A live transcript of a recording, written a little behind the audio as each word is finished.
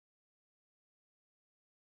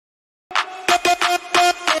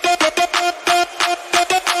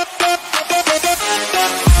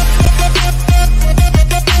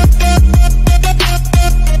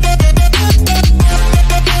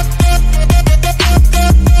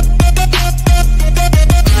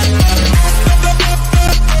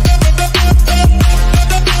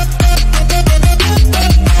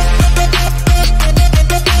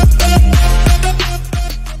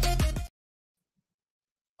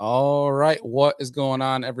All right, what is going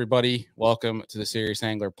on, everybody? Welcome to the Serious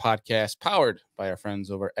Angler podcast, powered by our friends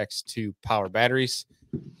over X2 Power Batteries.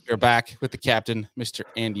 We're back with the captain, Mr.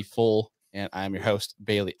 Andy Full, and I'm your host,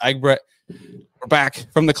 Bailey Eichbrett. We're back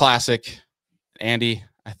from the Classic. Andy,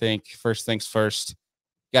 I think first things first,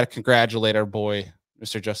 got to congratulate our boy,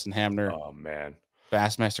 Mr. Justin Hamner. Oh, man.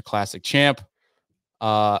 Bassmaster Classic champ,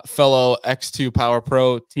 fellow X2 Power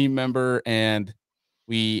Pro team member, and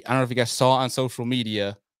I don't know if you guys saw on social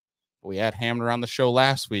media, we had Hamner on the show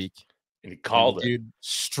last week, and he called it. Dude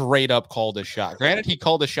straight up called his shot. Granted, he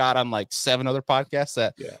called a shot on like 7 other podcasts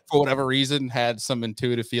that, for whatever reason, had some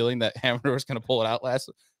intuitive feeling that Hamner was going to pull it out last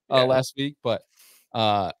week. But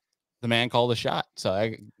the man called a shot, so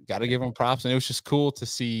I got to give him props. And it was just cool to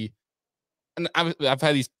see. And I've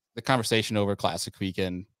had the conversation over Classic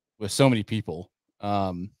weekend with so many people,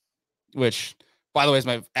 which, by the way, is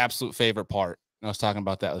my absolute favorite part. I was talking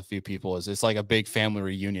about that with a few people. It's like a big family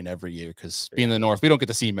reunion every year because being in the North, we don't get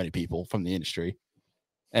to see many people from the industry,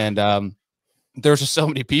 and there's just so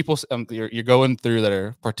many people you're going through that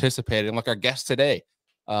are participating. Like our guest today,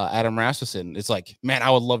 Adam Rasmussen. It's like, man, I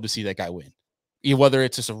would love to see that guy win. Whether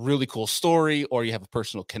it's just a really cool story, or you have a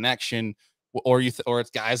personal connection, or it's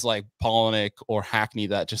guys like Polnick or Hackney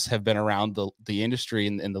that just have been around the industry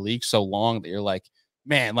and the league so long that you're like,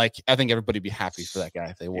 man, like I think everybody would be happy for that guy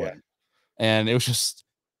if they won. Yeah. And it was just,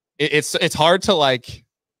 it's hard to like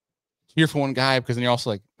hear from one guy because then you're also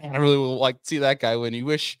like, man, I really would like to see that guy win. You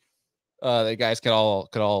wish the guys could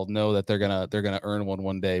all know that they're gonna earn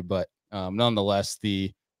one day. But nonetheless, you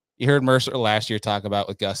heard Mercer last year talk about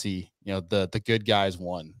with Gussie, the good guys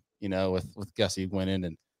won, with Gussie winning,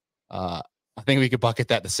 and I think we could bucket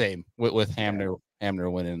that the same with Hamner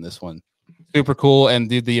winning this one. Super cool, and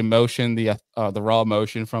dude, the emotion, the raw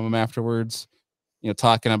emotion from him afterwards.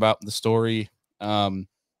 Talking about the story. If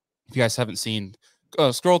you guys haven't seen,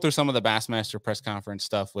 scroll through some of the Bassmaster press conference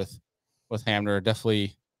stuff with Hamner.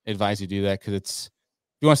 Definitely advise you do that because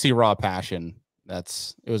if you want to see raw passion,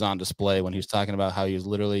 it was on display when he was talking about how he was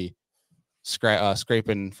literally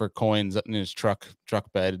scraping for coins in his truck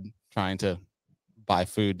bed trying to buy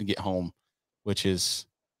food to get home, which is,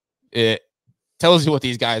 it tells you what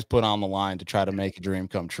these guys put on the line to try to make a dream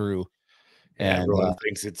come true. And everyone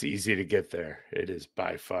thinks it's easy to get there. It is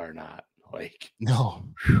by far not. Like, no,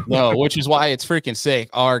 which is why it's freaking sick.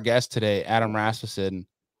 Our guest today, Adam Rasmussen,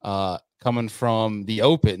 coming from the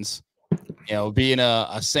Opens, being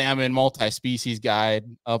a salmon multi-species guide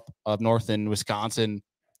up north in Wisconsin,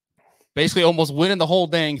 basically almost winning the whole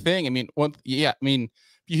dang thing. I mean, you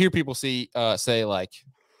hear people say like,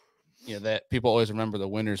 that people always remember the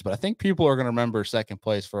winners, but I think people are going to remember second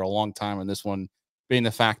place for a long time in this one, being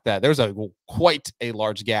the fact that there's quite a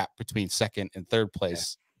large gap between second and third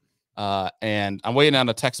place. And I'm waiting on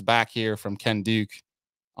a text back here from Ken Duke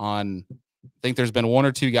on, I think there's been 1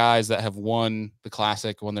 or 2 guys that have won the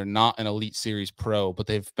Classic when they're not an Elite Series pro, but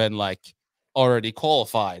they've been like already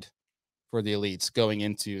qualified for the elites going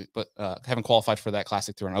into, but haven't qualified for that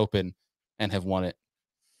Classic through an Open and have won it.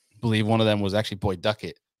 I believe one of them was actually Boyd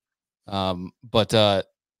Duckett. But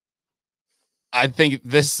I think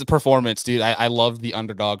this performance, dude, I love the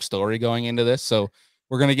underdog story going into this. So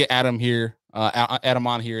we're going to get Adam here, Adam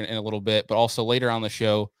on here in a little bit, but also later on the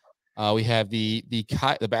show, we have the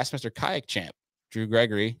Bassmaster Kayak champ, Drew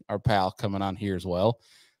Gregory, our pal, coming on here as well.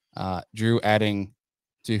 Drew adding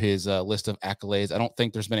to his list of accolades. I don't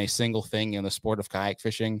think there's been a single thing in the sport of kayak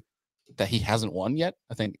fishing that he hasn't won yet.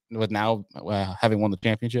 I think with now having won the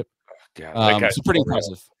championship. It's pretty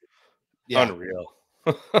impressive. Yeah. Unreal.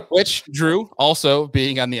 Which Drew also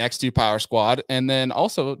being on the X2 Power Squad, and then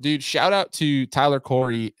also, dude, shout out to Tyler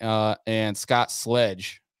Corey and Scott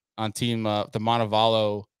Sledge on team the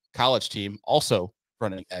Montevallo college team, also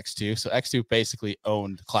running X2. So X2 basically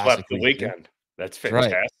owned Classic the weekend. That's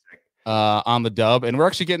fantastic. Right. On the dub, and we're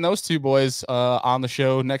actually getting those 2 boys on the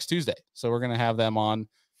show next Tuesday. So we're gonna have them on,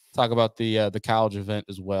 talk about the college event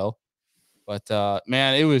as well. But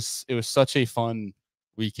man, it was such a fun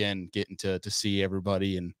weekend getting to see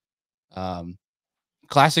everybody, and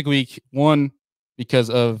Classic week 1 because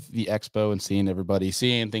of the expo and seeing everybody,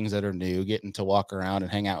 seeing things that are new, getting to walk around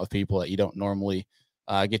and hang out with people that you don't normally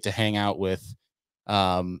get to hang out with.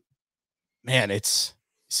 Man, it's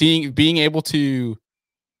being able to,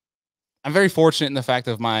 I'm very fortunate in the fact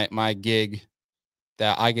of my gig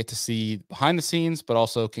that I get to see behind the scenes, but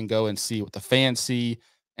also can go and see what the fans see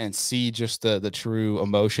and see just the true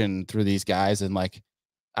emotion through these guys. And like,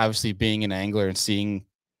 obviously being an angler and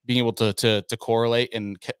being able to correlate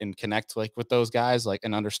and connect like with those guys, like,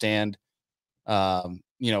 and understand, having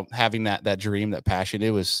that dream, that passion.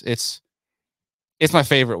 It's my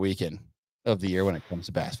favorite weekend. of the year when it comes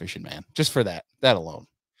to bass fishing, man. Just for that alone.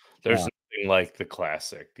 There's nothing like the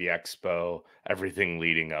Classic, the Expo, everything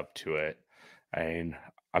leading up to it. I mean,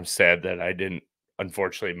 I'm sad that I didn't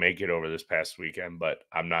unfortunately make it over this past weekend, but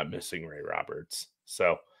I'm not missing Ray Roberts.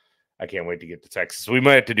 So I can't wait to get to Texas. We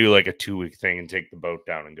might have to do like a 2-week thing and take the boat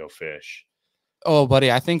down and go fish. Oh,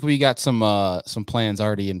 buddy, I think we got some plans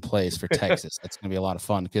already in place for Texas. That's gonna be a lot of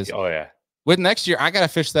fun because with next year I gotta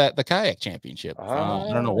fish the Kayak Championship.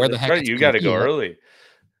 I don't know where the heck you got to go early.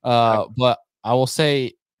 But I will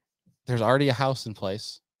say there's already a house in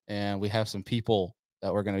place, and we have some people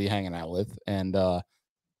that we're gonna be hanging out with, and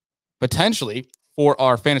potentially for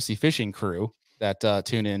our fantasy fishing crew that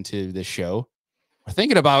tune into this show, we're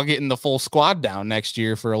thinking about getting the full squad down next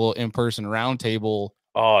year for a little in-person roundtable.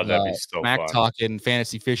 Oh, that'd be so Smack fun. Talking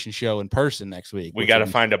fantasy fishing show in person next week. We got to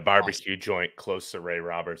find a barbecue joint close to Ray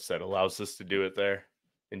Roberts that allows us to do it there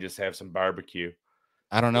and just have some barbecue.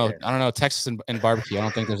 I don't know. I don't know. Texas and barbecue. I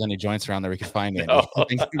don't think there's any joints around there we can find. No.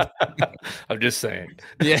 I'm just saying.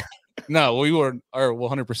 Yeah. No, we are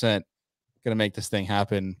 100% going to make this thing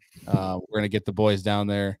happen. We're going to get the boys down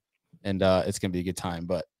there, and it's going to be a good time.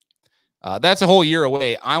 But that's a whole year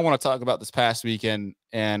away. I want to talk about this past weekend,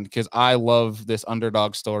 and because I love this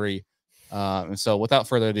underdog story. And so without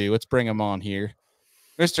further ado, let's bring him on here.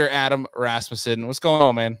 Mr. Adam Rasmussen. What's going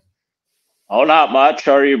on, man? Oh, not much.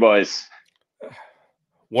 How are you boys?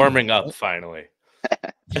 Warming up finally.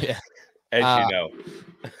 Yeah. As you know.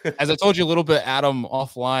 As I told you a little bit, Adam,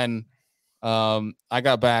 offline, I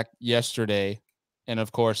got back yesterday, and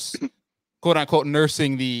of course, quote unquote,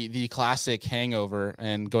 nursing the classic hangover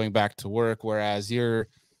and going back to work, whereas your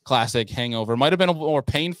classic hangover might have been a little more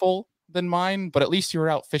painful than mine, but at least you were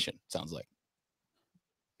out fishing, sounds like.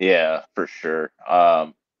 Yeah, for sure. Yeah,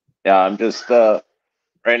 I'm just right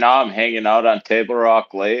now I'm hanging out on Table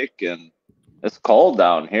Rock Lake, and it's cold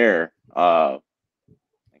down here.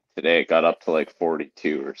 Today it got up to like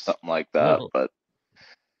 42 or something like that. Whoa. But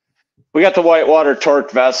we got the whitewater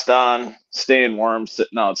torque vest on, staying warm,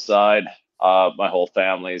 sitting outside. My whole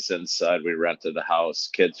family's inside. We rented a house.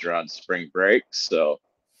 Kids are on spring break, so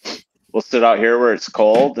we'll sit out here where it's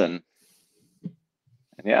cold and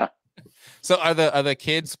yeah. So are the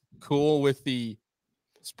kids cool with the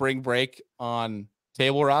spring break on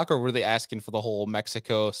Table Rock, or were they asking for the whole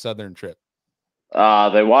Mexico southern trip?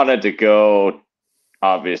 They wanted to go,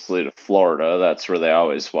 obviously, to Florida. That's where they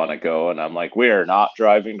always want to go. And I'm like, we are not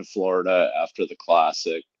driving to Florida after the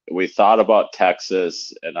Classic. We thought about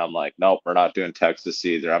Texas, and I'm like, nope, we're not doing Texas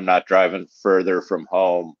either. I'm not driving further from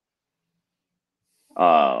home.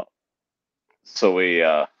 So we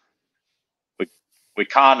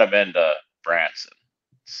conned them into Branson.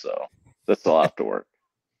 So this will have to work.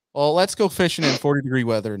 Well, let's go fishing in 40-degree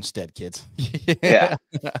weather instead, kids. Yeah.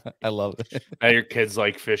 I love it. Now your kids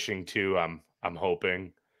like fishing too, I'm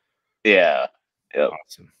hoping. Yeah. Yep.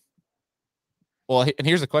 Awesome. Well, and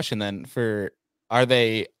here's a question then: are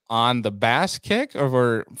they on the bass kick,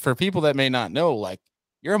 or for people that may not know, like,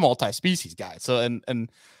 you're a multi-species guy. So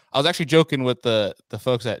and I was actually joking with the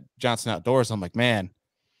folks at Johnson Outdoors. I'm like, man,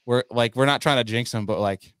 we're not trying to jinx him, but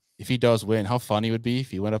like, if he does win, how funny it would be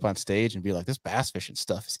if he went up on stage and be like, this bass fishing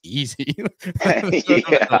stuff is easy.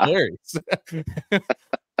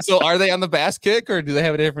 So are they on the bass kick, or do they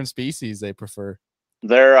have a different species they prefer?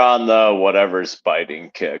 They're on the whatever's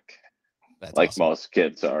biting kick. That's like awesome. Most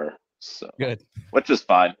kids are. So good. Which is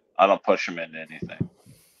fine. I don't push them into anything.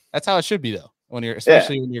 That's how it should be, though,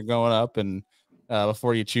 especially when you're going up and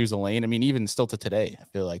before you choose a lane. I mean, even still to today, I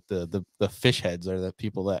feel like the fish heads are the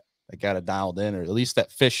people that got it dialed in, or at least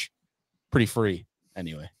that fish pretty free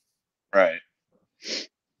anyway. Right.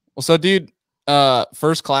 Well, so dude,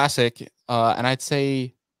 first Classic, and I'd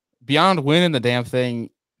say beyond winning the damn thing,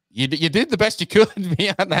 you did the best you could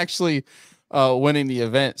beyond actually winning the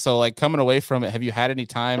event. So like, coming away from it, have you had any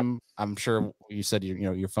time? I'm sure you said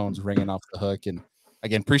your phone's ringing off the hook, and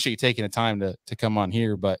again, appreciate you taking the time to come on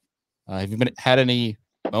here, but have you had any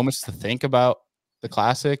moments to think about the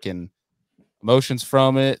Classic and emotions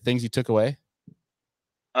from it, things you took away?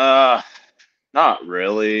 Not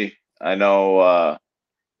really. I know,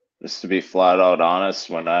 just to be flat out honest,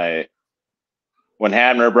 when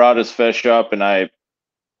Hamner brought his fish up, and I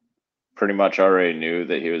pretty much already knew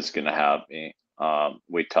that he was going to have me.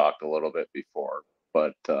 We talked a little bit before,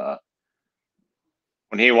 but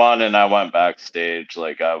when he won and I went backstage,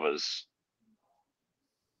 like, I was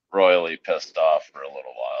royally pissed off for a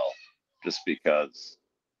little while, just because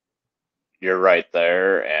you're right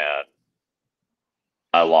there and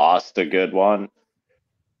I lost a good one.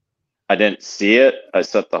 I didn't see it. I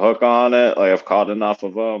set the hook on it. Like, I've caught enough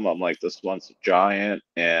of them. I'm like, this one's a giant.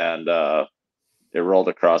 And it rolled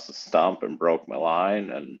across the stump and broke my line.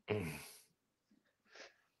 And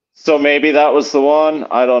so maybe that was the one.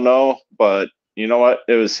 I don't know. But you know what?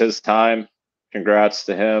 It was his time. Congrats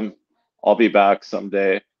to him. I'll be back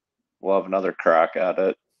someday. We'll have another crack at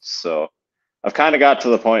it. So I've kind of got to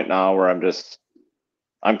the point now where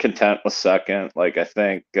I'm content with second. Like, I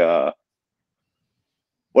think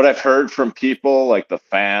what I've heard from people, like the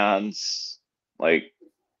fans, like,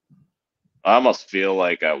 I almost feel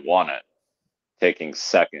like I won it taking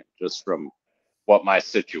second just from what my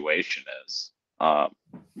situation is.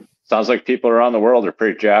 Sounds like people around the world are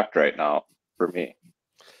pretty jacked right now for me.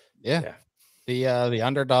 Yeah. The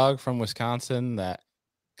underdog from Wisconsin that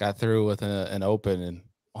got through with an open and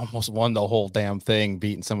almost won the whole damn thing,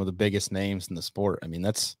 beating some of the biggest names in the sport. I mean,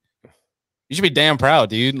 you should be damn proud,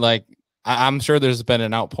 dude. Like, I'm sure there's been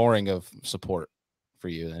an outpouring of support for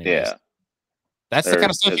you. Anyways. Yeah. That's the kind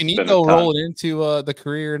of stuff you need to go rolling into the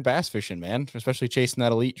career in bass fishing, man, especially chasing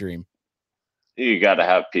that elite dream. You got to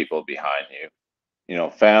have people behind you, you know,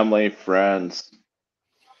 family, friends,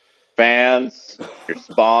 fans, your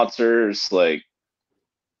sponsors. Like,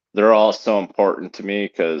 they're all so important to me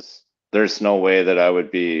because there's no way that I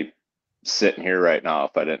would be sitting here right now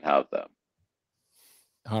if I didn't have them.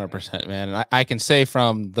 100%, man. And I can say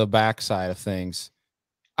from the backside of things,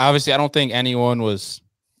 obviously, I don't think anyone was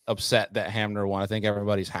upset that Hamner won. I think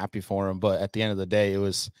everybody's happy for him. But at the end of the day,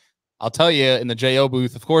 I'll tell you, in the JO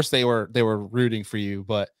booth, of course they were rooting for you,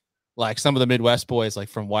 but like some of the Midwest boys, like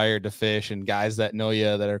from Wired to Fish and guys that know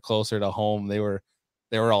you that are closer to home, they were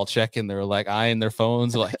all checking. They were like eyeing their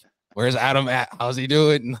phones, like, where's Adam at? How's he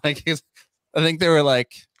doing? And like, I think they were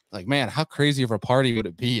like, man, how crazy of a party would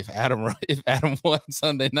it be if Adam won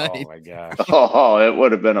Sunday night? Oh my gosh! Oh, it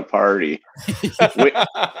would have been a party.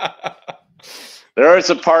 There is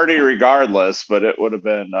a party regardless, but it would have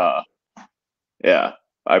been, yeah.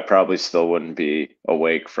 I probably still wouldn't be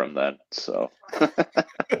awake from then. So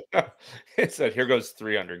it said, "Here goes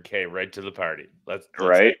 300K right to the party." Let's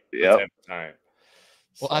right. Have time.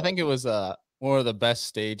 Well, I think it was one of the best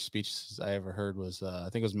stage speeches I ever heard was I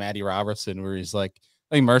think it was Matty Robertson, where he's like,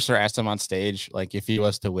 I think Mercer asked him on stage, like, if he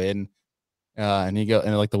was to win,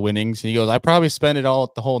 and like the winnings, and he goes, I probably spend it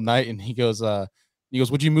all the whole night, and he goes,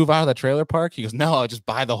 would you move out of the trailer park? He goes, no, I'll just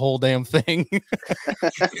buy the whole damn thing.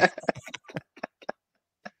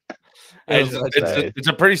 It's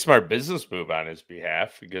a pretty smart business move on his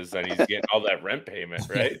behalf because then he's getting all that rent payment,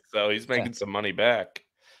 right? So he's making some money back.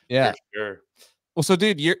 Yeah, for sure. Well, so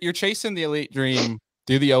dude, you're chasing the elite dream,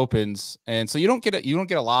 do the opens, and so you don't get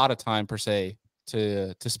a lot of time per se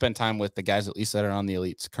to spend time with the guys at least that are on the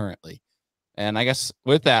elites currently. And I guess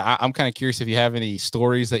with that, I'm kind of curious if you have any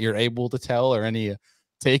stories that you're able to tell or any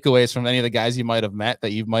takeaways from any of the guys you might have met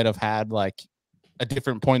that you might have had like a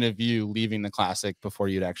different point of view leaving the Classic before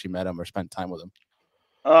you'd actually met them or spent time with them.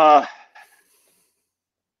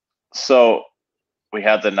 So we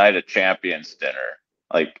had the Night of Champions dinner.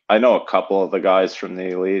 Like, I know a couple of the guys from the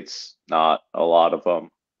elites, not a lot of them.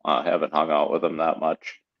 I haven't hung out with them that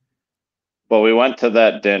much. But we went to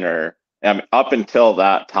that dinner. I mean, up until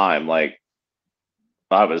that time, like,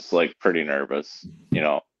 I was like pretty nervous, you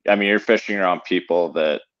know. I mean, you're fishing around people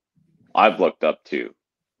that I've looked up to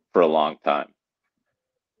for a long time.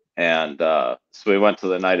 And so we went to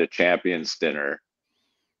the Night of Champions dinner.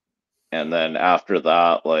 And then after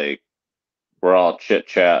that, like, we're all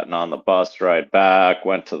chit-chatting on the bus ride back,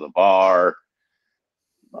 went to the bar.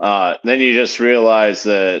 Then you just realize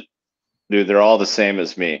that, dude, they're all the same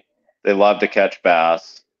as me. They love to catch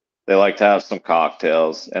bass. They like to have some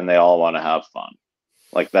cocktails, and they all want to have fun.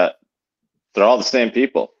 Like that. They're all the same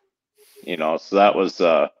people, you know? So that was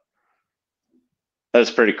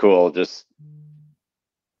pretty cool just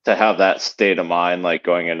to have that state of mind, like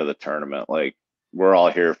going into the tournament. Like, we're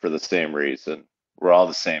all here for the same reason. We're all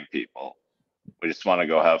the same people. We just want to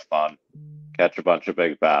go have fun, catch a bunch of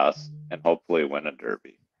big bass, and hopefully win a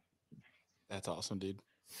derby. That's awesome, dude.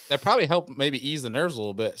 That probably helped maybe ease the nerves a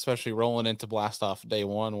little bit, especially rolling into blast off day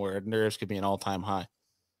one where nerves could be an all-time high.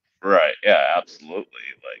 Right. Yeah, absolutely.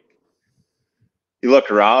 Like, you look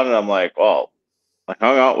around and I'm like, well, I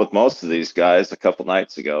hung out with most of these guys a couple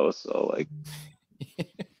nights ago. So, like,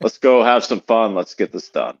 let's go have some fun. Let's get this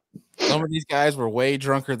done. Some of these guys were way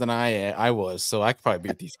drunker than I was, so I could probably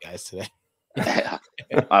beat these guys today. Yeah,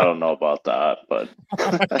 I don't know about that, but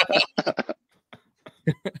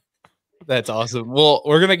that's awesome. Well,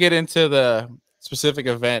 we're gonna get into the specific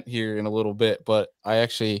event here in a little bit, but I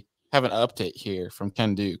actually have an update here from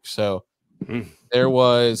Ken Duke. So there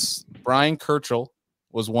was Brian Kirchel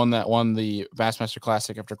was one that won the Bassmaster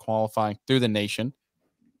Classic after qualifying through the nation.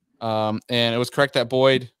 And it was correct that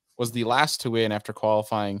Boyd was the last to win after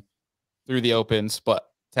qualifying through the opens, but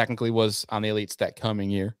technically was on the elites that coming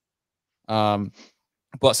year. But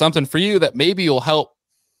something for you that maybe will help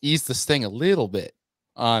ease the sting a little bit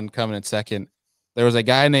on coming in second. There was a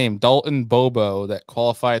guy named Dalton Bobo that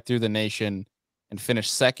qualified through the nation and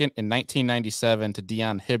finished second in 1997 to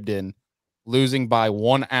Dion Hibden, losing by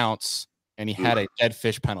 1 ounce, and he had a dead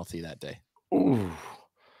fish penalty that day. Ooh.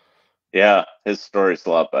 Yeah, his story's a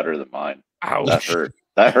lot better than mine. Ouch. That hurt.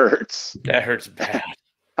 That hurts. That hurts bad.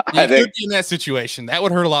 You could be in that situation. That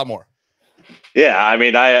would hurt a lot more. Yeah, I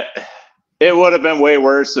mean, it would have been way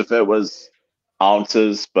worse if it was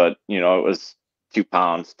ounces, but it was 2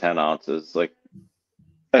 pounds, 10 ounces. Like,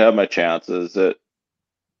 I had my chances. It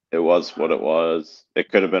was what it was. It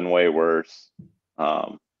could have been way worse.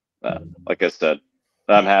 Like I said,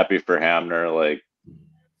 I'm happy for Hamner. Like,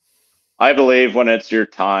 I believe when it's your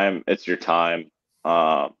time, it's your time.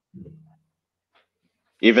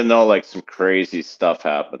 Even though like some crazy stuff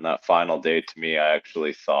happened that final day, to me, I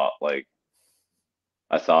actually thought I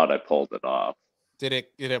pulled it off. Did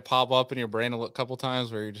it pop up in your brain a couple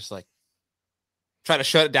times where you're just like trying to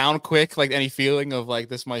shut it down quick, like any feeling of like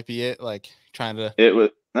this might be it, like trying to?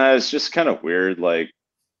 It's just kind of weird. Like,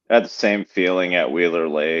 I had the same feeling at Wheeler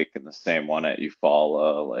Lake and the same one at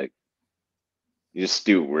Eufaula. Like, you just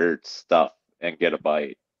do weird stuff and get a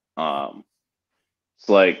bite. It's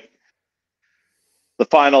like the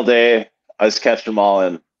final day, I was catching them all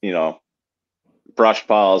in, brush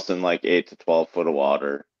piles in like 8 to 12 foot of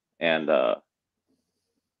water, and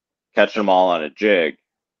catching them all on a jig.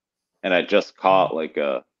 And I just caught like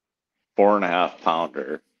a 4.5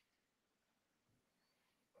 pounder.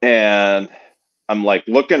 And I'm like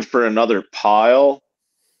looking for another pile.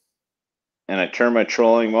 And I turned my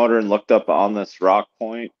trolling motor and looked up on this rock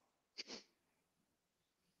point.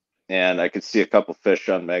 And I could see a couple fish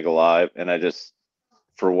on Mega Live. And I just,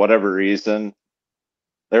 for whatever reason,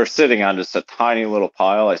 they were sitting on just a tiny little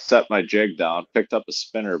pile. I set my jig down, picked up a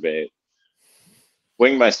spinnerbait,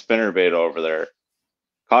 winged my spinnerbait over there,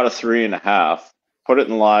 caught a 3.5, put it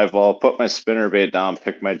in live well, put my spinnerbait down,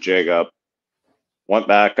 picked my jig up, went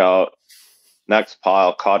back out, next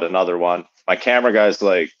pile, caught another one. My camera guy's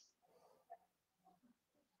like,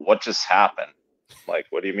 what just happened? I'm like,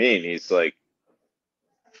 what do you mean? He's like,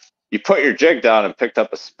 you put your jig down and picked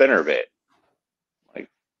up a spinnerbait. Like,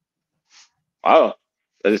 wow.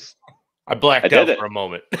 I blacked out for a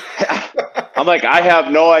moment. I'm like, I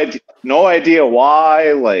have no idea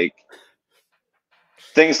why. Like,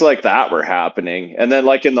 things like that were happening. And then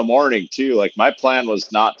like in the morning too, like my plan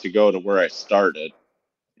was not to go to where I started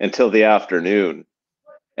until the afternoon.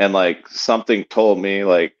 And like something told me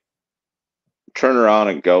like, turn around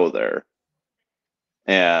and go there.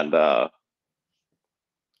 And yeah,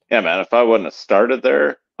 man, if I wouldn't have started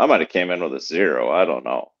there, I might have came in with a 0. I don't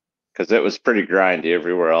know. Because it was pretty grindy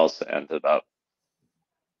everywhere else I ended up.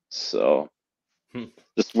 So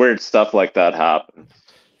just weird stuff like that happened.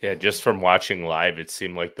 Yeah, just from watching live, it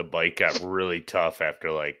seemed like the bite got really tough after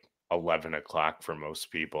like 11 o'clock for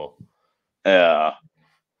most people. Yeah.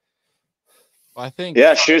 I think.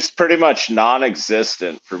 Yeah, she was pretty much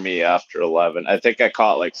non-existent for me after 11. I think I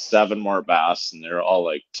caught like 7 more bass, and they're all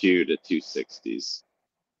like 2 to 260s.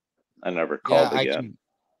 I never called again.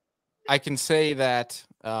 I can say that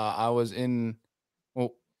I was in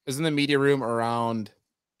the media room around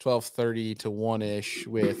 12:30 to 1-ish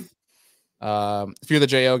with a few of the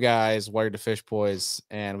JO guys, Wired to Fish boys,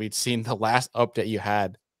 and we'd seen the last update you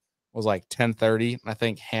had was like 10:30. I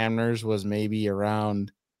think Hamner's was maybe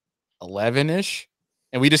around 11-ish,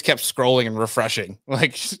 and we just kept scrolling and refreshing.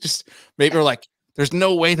 Like, just maybe we're like, there's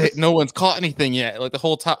no way that no one's caught anything yet. Like the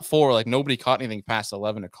whole top 4, like nobody caught anything past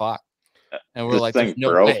 11 o'clock, and we're like, thing no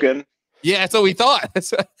broken. Way. Yeah, that's what we thought.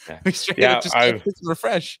 We just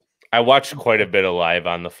refresh. I watched quite a bit of live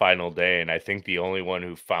on the final day, and I think the only one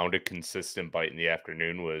who found a consistent bite in the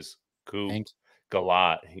afternoon was Coop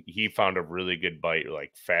Galat. He found a really good bite,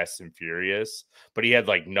 like fast and furious, but he had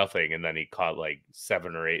like nothing, and then he caught like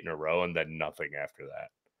 7 or 8 in a row, and then nothing after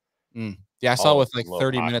that. Yeah, I saw with like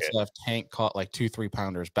 30 minutes left, Hank caught like 2-3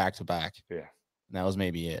 pounders back to back. Yeah, and that was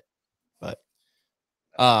maybe it. But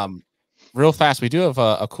real fast, we do have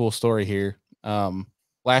a cool story here.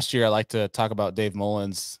 Last year, I like to talk about Dave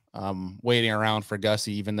Mullins waiting around for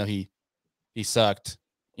Gussie, even though he sucked,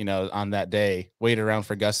 on that day, waited around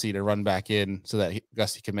for Gussie to run back in so that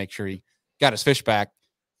Gussie could make sure he got his fish back.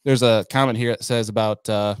 There's a comment here that says about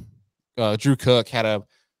Drew Cook had a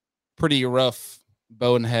pretty rough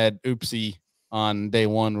bonehead oopsie on day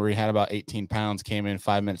 1 where he had about 18 pounds, came in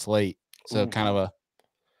 5 minutes late. So kind of a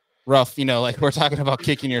rough, like we're talking about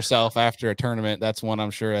kicking yourself after a tournament. That's one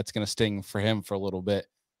I'm sure that's going to sting for him for a little bit.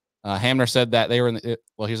 Hamner said that they were he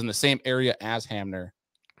was in the same area as Hamner.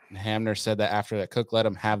 And Hamner said that after that, Cook let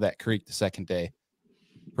him have that creek the second day.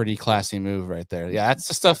 Pretty classy move right there. Yeah, that's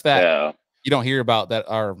the stuff that you don't hear about that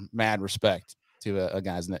are mad respect to a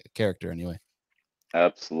guy's character anyway.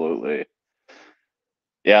 Absolutely.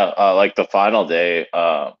 Yeah, like the final day,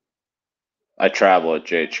 I travel with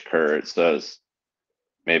J.H. Kerr, so it's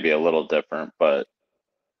maybe a little different, but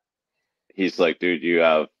he's like, dude, you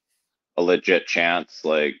have a legit chance.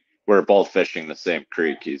 Like, we're both fishing the same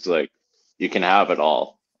creek. He's like, you can have it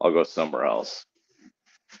all. I'll go somewhere else.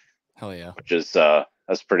 Hell yeah. Which is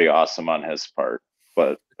that's pretty awesome on his part.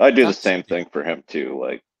 But I do the same thing for him too.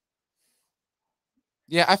 Like,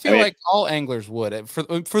 yeah, I feel like all anglers would, for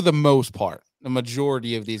the most part. The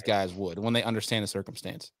majority of these guys would when they understand the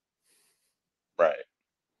circumstance. Right.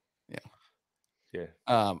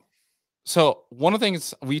 Yeah. So one of the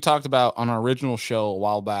things we talked about on our original show a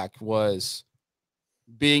while back was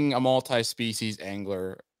being a multi-species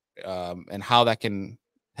angler, and how that can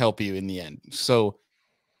help you in the end. So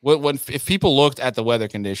if people looked at the weather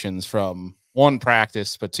conditions from one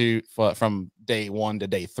practice, but from day 1 to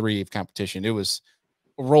day 3 of competition, it was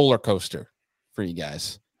a roller coaster for you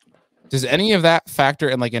guys. Does any of that factor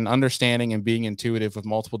in like an understanding and being intuitive with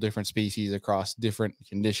multiple different species across different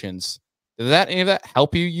conditions? Does any of that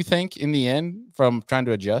help you think, in the end from trying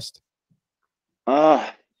to adjust?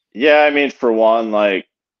 Yeah, I mean, for one, like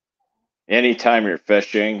anytime you're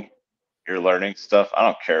fishing, you're learning stuff. I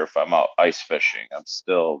don't care if I'm out ice fishing. I'm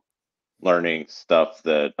still learning stuff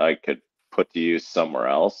that I could put to use somewhere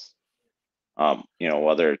else.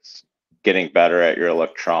 Whether it's getting better at your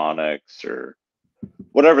electronics or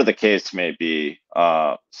whatever the case may be.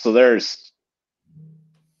 So there's,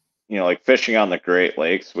 like fishing on the Great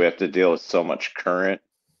Lakes, we have to deal with so much current.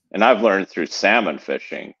 And I've learned through salmon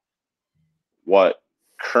fishing what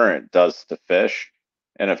current does to fish,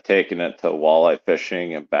 and have taken it to walleye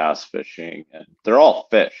fishing and bass fishing. And they're all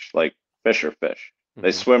fish, like fish are fish. Mm-hmm.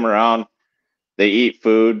 They swim around, they eat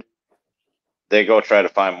food, they go try to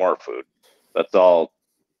find more food. That's all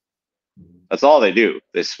they do.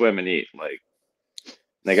 They swim and eat. Like,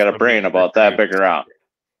 they got a brain about that big around.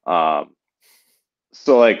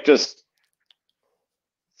 So like, just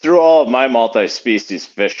through all of my multi-species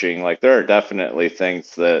fishing, like there are definitely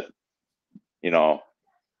things that,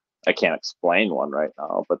 I can't explain one right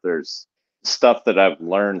now, but there's stuff that I've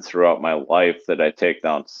learned throughout my life that I take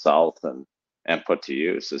down south and put to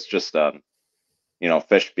use. It's just on,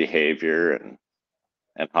 fish behavior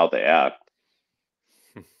and how they act.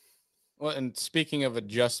 Well, and speaking of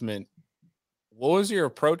adjustment, what was your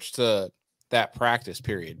approach to that practice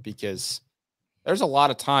period? Because there's a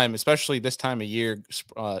lot of time, especially this time of year,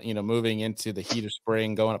 moving into the heat of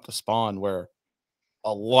spring, going up to spawn, where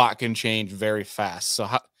a lot can change very fast. So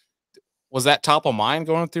was that top of mind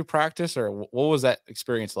going through practice, or what was that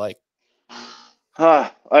experience like?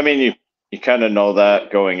 I mean, you kind of know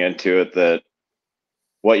that going into it, that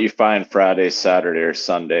what you find Friday, Saturday, or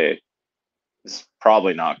Sunday is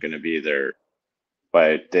probably not going to be there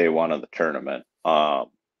by day 1 of the tournament. But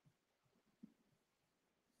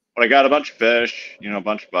I got a bunch of fish, a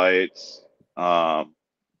bunch of bites. Normally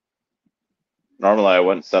I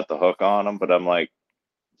wouldn't set the hook on them, but I'm like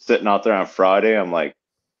sitting out there on Friday. I'm like,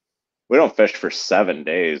 we don't fish for 7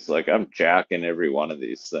 days. Like, I'm jacking every one of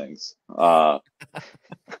these things. Caught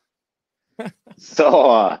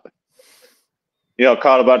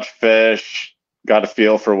a bunch of fish, got a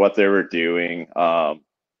feel for what they were doing. And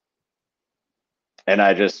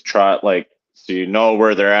I just try, like, so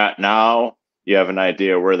where they're at now, you have an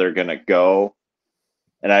idea where they're going to go.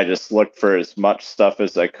 And I just looked for as much stuff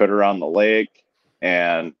as I could around the lake.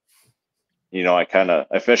 And,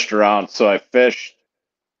 I fished around. So I fished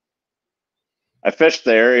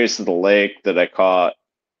the areas of the lake that I caught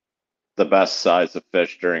the best size of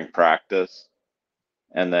fish during practice,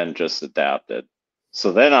 and then just adapted.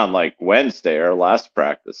 So then on like Wednesday, our last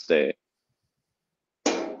practice day,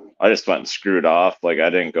 I just went and screwed off. Like, I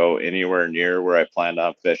didn't go anywhere near where I planned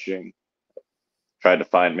on fishing. Tried to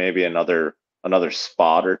find maybe another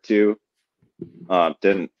spot or two.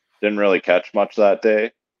 Didn't really catch much that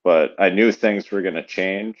day, but I knew things were going to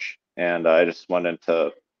change, and I just went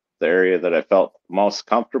into the area that I felt most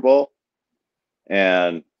comfortable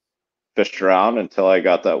and fished around until I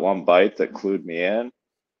got that one bite that clued me in.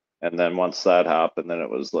 And then once that happened, then it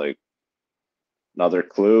was like another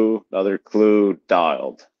clue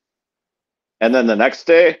dialed. And then the next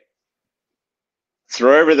day,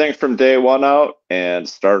 throw everything from day 1 out and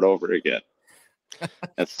start over again.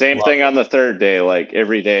 And same thing on the third day. Like,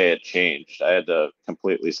 every day it changed. I had to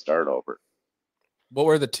completely start over. What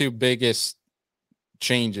were the 2 biggest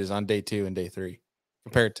changes on day 2 and day 3?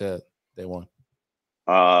 compared to day one?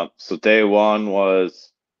 So day one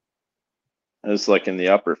was, it was like in the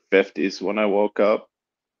upper 50s when I woke up.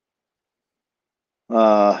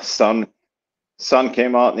 Sun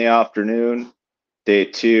came out in the afternoon. Day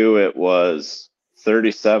two, it was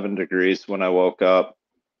 37 degrees when I woke up.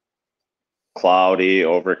 Cloudy,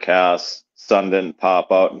 overcast. Sun didn't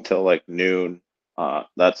pop out until like noon. I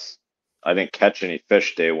didn't catch any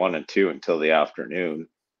fish day one and two until the afternoon.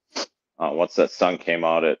 Once that sun came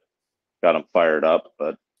out, it got them fired up.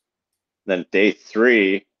 But then day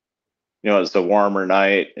three, it was a warmer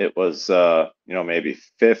night. It was, maybe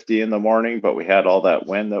 50 in the morning, but we had all that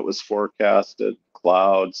wind that was forecasted,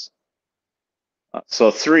 clouds.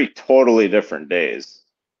 So 3 totally different days.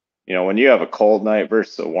 When you have a cold night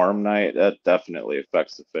versus a warm night, that definitely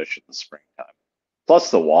affects the fish in the springtime.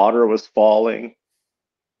 Plus the water was falling.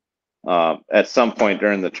 At some point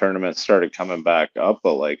during the tournament, it started coming back up,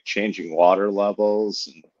 but like changing water levels,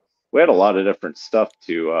 and we had a lot of different stuff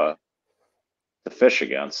to fish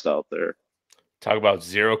against out there. Talk about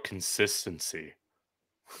zero consistency.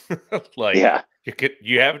 Like, yeah,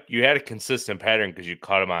 you had a consistent pattern because you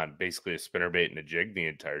caught them on basically a spinnerbait and a jig the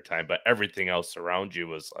entire time, but everything else around you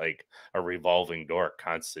was like a revolving door,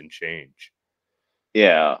 constant change.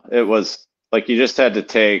 Yeah, it was like you just had to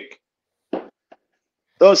take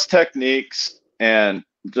those techniques and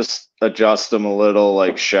just adjust them a little,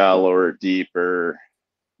 like shallower, deeper,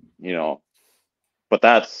 But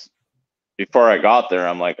that's, before I got there,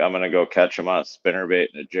 I'm like, I'm gonna go catch them on a spinnerbait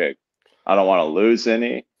and a jig. I don't want to lose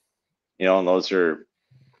any, and those are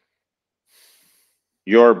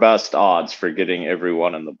your best odds for getting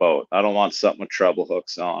everyone in the boat. I don't want something with treble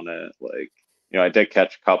hooks on it. Like, I did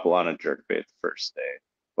catch a couple on a jerkbait the first day,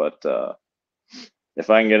 but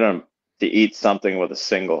if I can get them to eat something with a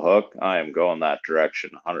single hook, I am going that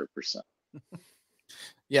direction 100%.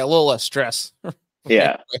 Yeah, a little less stress.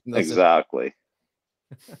 Yeah, exactly.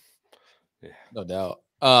 No doubt.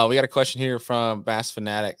 We got a question here from Bass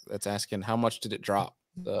Fanatic that's asking, how much did it drop,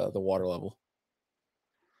 the water level?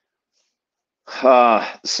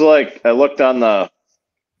 So like I looked on the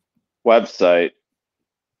website.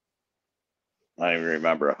 I don't even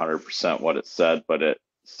remember 100% what it said, but it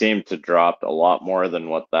seemed to drop a lot more than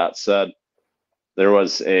what that said. There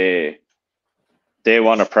was a day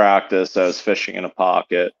one of practice. I was fishing in a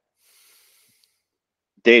pocket.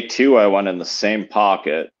 Day two, I went in the same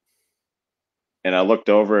pocket, and I looked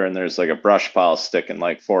over, and there's like a brush pile sticking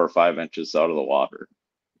like 4 or 5 inches out of the water.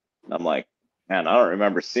 And I'm like, man, I don't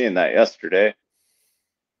remember seeing that yesterday.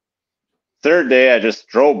 Third day, I just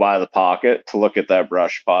drove by the pocket to look at that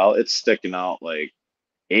brush pile. It's sticking out like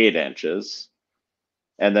 8 inches.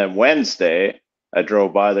 And then Wednesday, I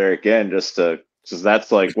drove by there again because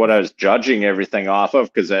that's like what I was judging everything off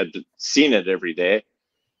of, because I had seen it every day.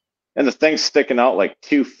 And the thing's sticking out like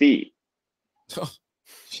 2 feet.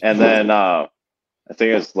 And then I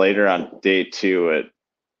think it was later on day two,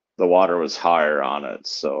 the water was higher on it.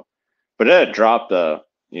 So, but it had dropped a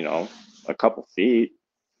couple feet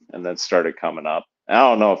and then started coming up. I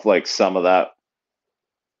don't know if like some of that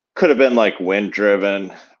could have been like wind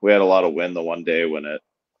driven. We had a lot of wind the one day when it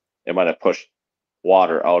might have pushed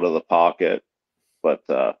water out of the pocket, but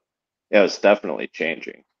it was definitely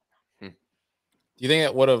changing. Do you think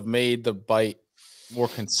it would have made the bite more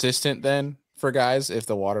consistent then for guys if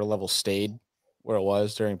the water level stayed where it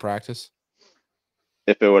was during practice?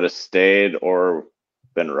 If it would have stayed or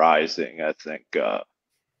been rising, I think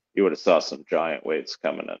you would have saw some giant weights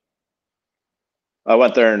coming in. I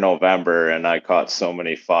went there in November and I caught so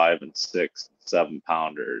many 5 and 6 and 7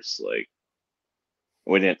 pounders. Like,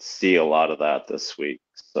 we didn't see a lot of that this week.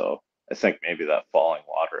 So I think maybe that falling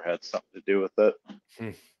water had something to do with it.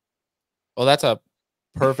 Well, that's a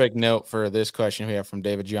perfect note for this question we have from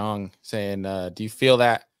David Young saying, do you feel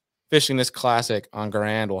that fishing this classic on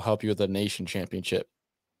Grand will help you with the nation championship?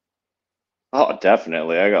 Oh,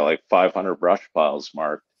 definitely. I got like 500 brush piles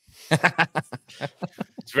marked.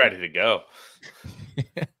 It's ready to go.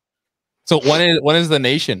 So when is the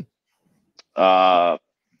nation?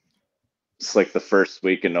 It's like the first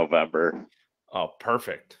week in November. Oh,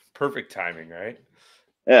 perfect timing, right?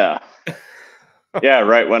 Yeah. Yeah,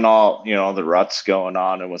 right when all the rut's going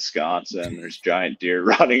on in Wisconsin, there's giant deer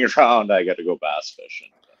running around. I got to go bass fishing.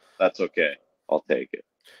 That's okay. I'll take it.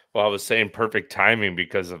 Well, I was saying perfect timing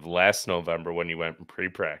because of last November when you went and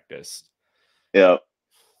pre-practice. Yeah.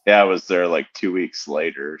 I was there like 2 weeks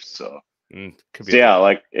later. So yeah,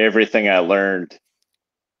 like everything I learned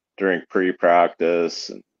during pre-practice,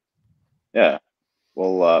 and yeah,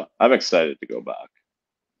 well, I'm excited to go back.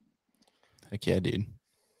 Heck yeah, dude.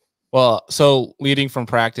 Well, so leading from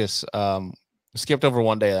practice, skipped over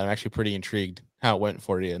one day that I'm actually pretty intrigued. how it went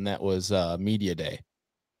for you, and that was media day.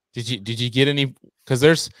 Did you get any? Because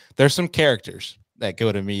there's some characters that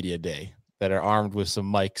go to media day that are armed with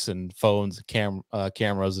some mics and phones,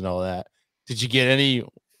 cameras, and all that. Did you get any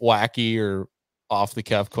wacky or off the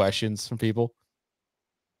cuff questions from people?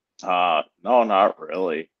 No, not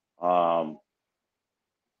really. I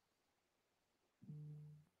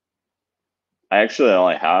actually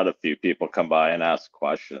only had a few people come by and ask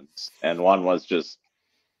questions, and one was just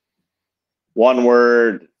one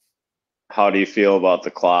word. How do you feel about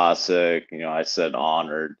the Classic? You know, I said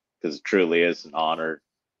honored, because it truly is an honor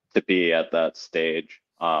to be at that stage.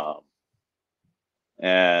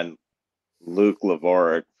 And Luke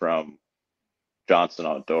Lavoric from Johnson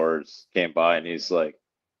Outdoors came by and he's like,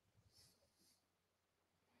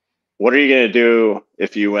 "What are you going to do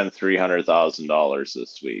if you win $300,000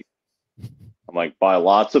 this week?" I'm like, "Buy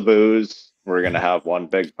lots of booze. We're going to have one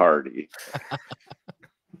big party."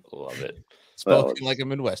 Love it. Spoken like a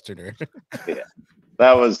Midwesterner. Yeah.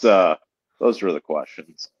 That was those were the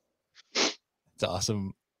questions. It's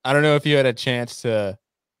awesome. I don't know if you had a chance to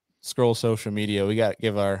scroll social media. We got to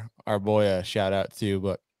give our boy a shout out too,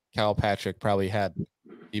 but Cal Patrick probably had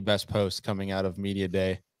the best post coming out of media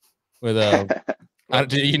day with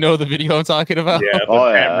do you know the video I'm talking about?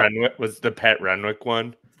 Yeah, Renwick was the Pat Renwick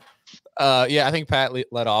one. Yeah, I think Pat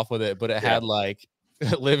led off with it, but it had like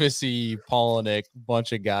Livesey, Polinick,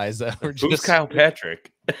 bunch of guys that were just. Who's Kyle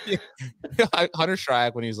Patrick? Hunter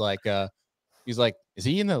Shryack, when he's like, is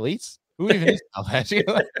he in the elites? Who even is Kyle Patrick?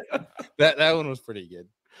 that one was pretty good.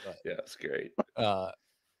 But, yeah, it's great.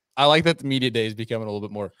 I like that the media day is becoming a little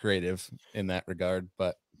bit more creative in that regard.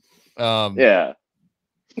 But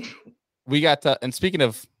we got to, and speaking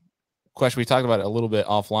of question, we talked about it a little bit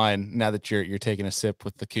offline. Now that you're taking a sip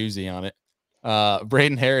with the koozie on it,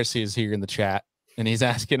 Braden Harris is here in the chat, and he's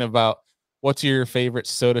asking about what's your favorite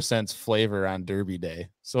Soda Sense flavor on Derby Day.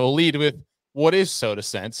 So we'll lead with what is Soda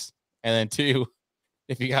Sense, and then 2,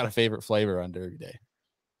 if you got a favorite flavor on Derby Day.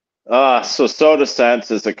 So Soda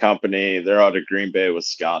Sense is a company. They're out of Green Bay,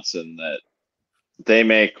 Wisconsin. That they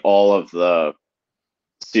make all of the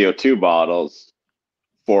CO2 bottles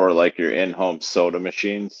for like your in-home soda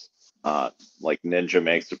machines. Like Ninja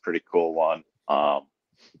makes a pretty cool one.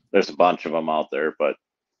 There's a bunch of them out there, but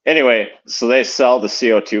anyway, so they sell the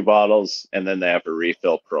CO2 bottles and then they have a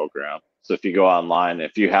refill program. So if you go online,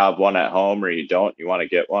 if you have one at home or you don't, you want to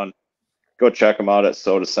get one, go check them out at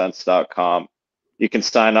sodasense.com. You can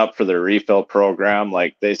sign up for their refill program.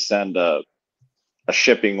 Like they send a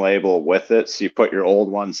shipping label with it. So you put your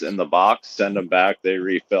old ones in the box, send them back, they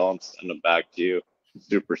refill them, send them back to you.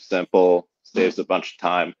 Super simple, saves a bunch of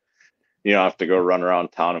time. You don't have to go run around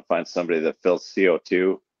town and find somebody that fills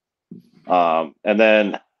CO2. And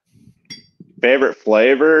then favorite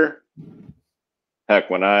flavor,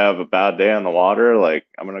 heck, when I have a bad day on the water, like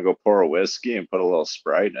I'm going to go pour a whiskey and put a little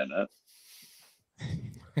Sprite in it.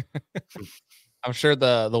 I'm sure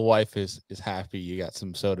the wife is happy you got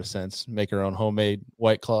some Soda Sense. Make her own homemade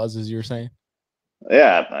White Claws, as you were saying.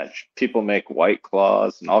 Yeah, people make White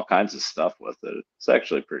Claws and all kinds of stuff with it. It's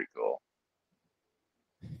actually pretty cool.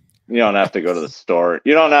 You don't have to go to the store.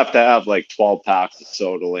 You don't have to have like 12 packs of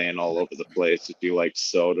soda laying all over the place if you like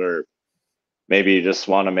soda. Or maybe you just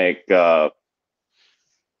want to make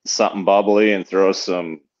something bubbly and throw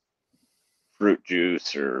some fruit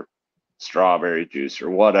juice or strawberry juice or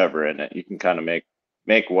whatever in it. You can kind of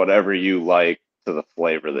make whatever you like to the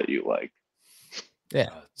flavor that you like.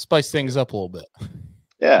 Yeah, spice things up a little bit.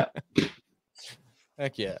 Yeah.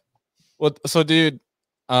 Heck yeah. Well, so dude,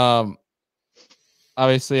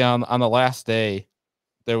 obviously on the last day,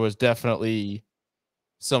 there was definitely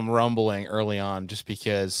some rumbling early on, just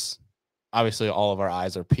because obviously all of our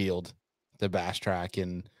eyes are peeled to Bass Track,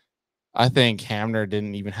 and I think Hamner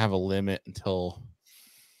didn't even have a limit until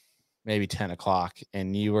maybe 10 o'clock,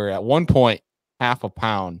 and you were at one point half a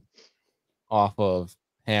pound off of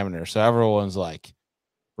Hamner. So everyone's like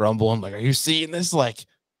rumbling, like, are you seeing this? Like,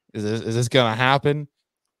 is this gonna happen?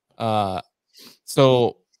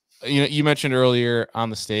 So you mentioned earlier on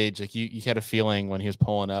the stage, like you had a feeling when he was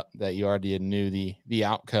pulling up that you already knew the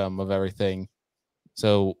outcome of everything.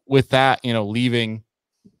 So with that, leaving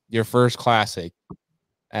your first Classic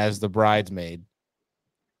as the bridesmaid,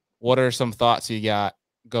 what are some thoughts you got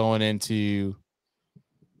going into,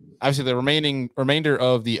 obviously the remainder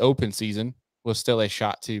of the open season was still a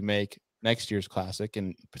shot to make next year's Classic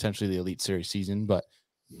and potentially the Elite Series season, but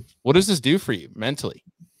what does this do for you mentally?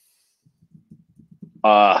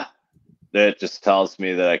 It just tells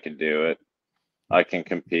me that I can do it. I can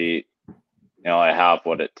compete. I have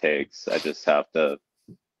what it takes. I just have to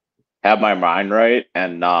have my mind right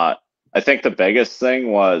and not. I think the biggest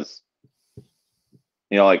thing was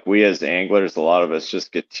you know, like we as anglers, a lot of us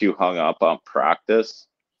just get too hung up on practice.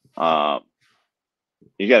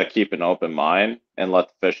 You got to keep an open mind and let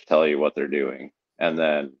the fish tell you what they're doing, and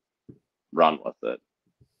then run with it.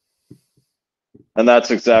 And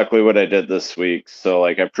that's exactly what I did this week. So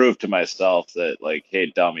like I proved to myself that like,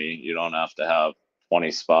 hey, dummy, you don't have to have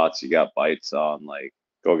 20 spots you got bites on. Like,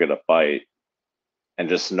 go get a bite and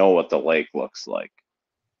just know what the lake looks like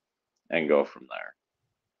and go from there.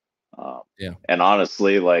 Yeah. And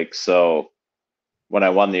honestly, like, so when I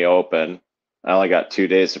won the Open, I only got 2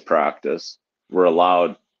 days of practice. We're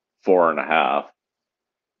allowed 4.5.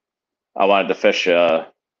 I wanted to fish a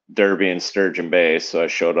Derby in Sturgeon Bay, so I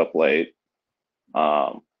showed up late.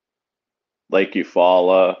 Lake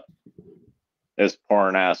Eufaula, it was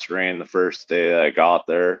pouring ass rain the first day that I got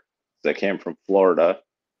there. I came from Florida.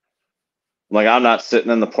 I'm like, I'm not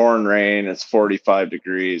sitting in the pouring rain. It's 45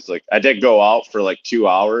 degrees. Like, I did go out for like 2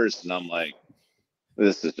 hours, and I'm like,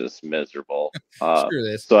 this is just miserable. Screw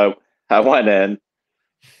this. So I went in.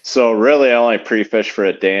 So really, I only pre-fished for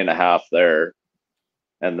a day and a half there.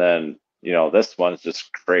 And then, you know, this one's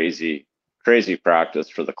just crazy practice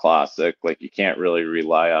for the Classic. Like, you can't really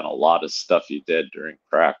rely on a lot of stuff you did during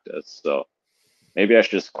practice. So maybe I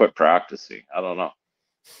should just quit practicing. I don't know.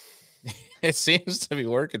 It seems to be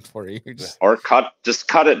working for you. Or cut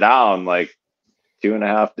it down like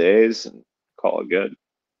 2.5 days and call it good.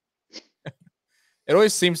 It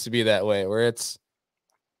always seems to be that way, where it's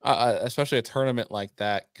especially a tournament like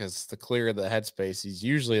that, because the clearer the headspace, he's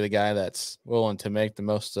usually the guy that's willing to make the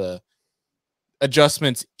most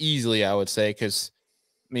adjustments easily, I would say. Because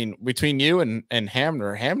I mean, between you and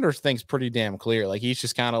Hamner thinks pretty damn clear. Like, he's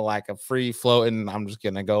just kind of like a free floating, I'm just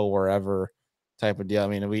gonna go wherever type of deal. I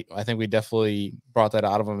mean, I think we definitely brought that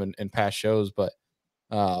out of him in past shows, but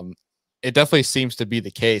it definitely seems to be the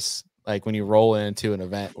case. Like, when you roll into an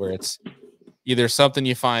event where it's either something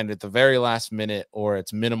you find at the very last minute or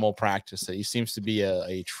it's minimal practice, that seems to be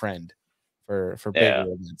a trend for bigger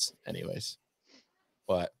events anyways.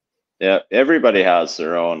 But yeah, everybody has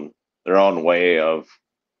their own way of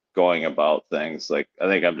going about things. Like, I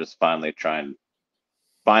think I'm just finally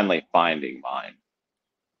finding mine.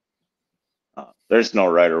 There's no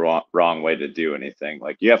right or wrong way to do anything.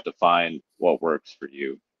 Like, you have to find what works for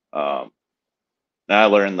you. And I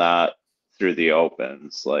learned that through the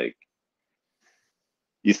Opens. Like,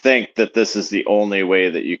 you think that this is the only way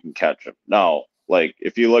that you can catch them. No, like,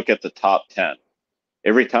 if you look at the top 10,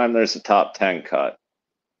 every time there's a top 10 cut,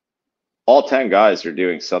 all 10 guys are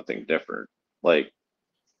doing something different. Like,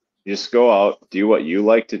 you just go out, do what you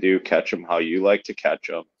like to do, catch them how you like to catch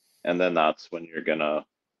them, and then that's when you're gonna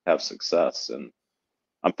have success. And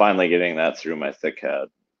I'm finally getting that through my thick head.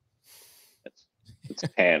 It's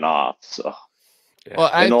paying off. So, yeah.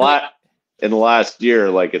 Well, in the last year,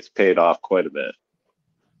 like, it's paid off quite a bit.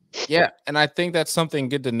 Yeah, and I think that's something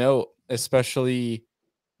good to note, especially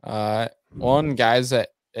on guys at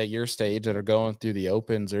your stage that are going through the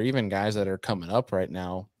Opens, or even guys that are coming up right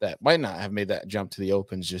now that might not have made that jump to the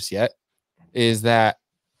Opens just yet, is that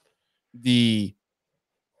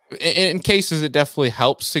in cases it definitely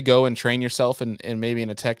helps to go and train yourself and maybe in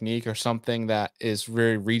a technique or something that is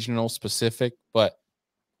very regional specific. But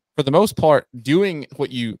for the most part, doing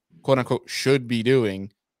what you quote unquote should be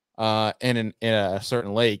doing in a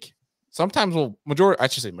certain lake sometimes majority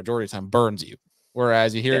of the time burns you.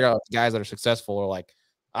 Whereas you hear guys that are successful are like,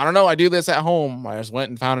 I don't know, I do this at home. I just went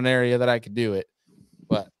and found an area that I could do it.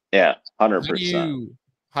 But yeah, 100%.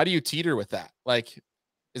 How do you teeter with that? Like,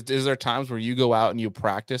 is there times where you go out and you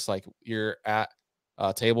practice, like you're at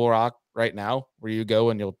Table Rock right now, where you go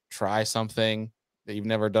and you'll try something that you've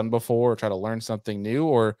never done before or try to learn something new?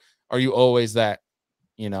 Or are you always that,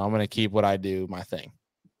 I'm going to keep what I do my thing?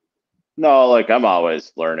 No, like, I'm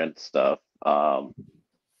always learning stuff.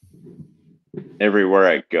 Everywhere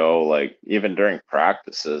I go, like, even during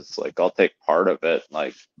practices, like, I'll take part of it.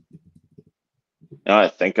 Like, I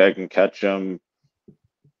think I can catch them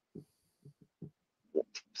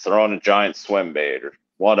throwing a giant swim bait or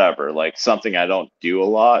whatever, like something I don't do a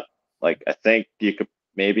lot. Like, I think you could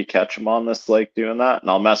maybe catch them on this lake doing that, and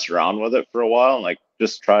I'll mess around with it for a while and like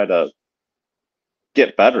just try to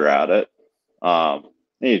get better at it.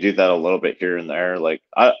 And you do that a little bit here and there. Like,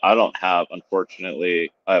 I don't have,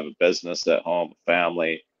 unfortunately, I have a business at home, a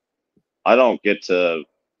family. I don't get to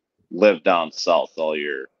live down south all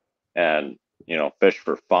year and, fish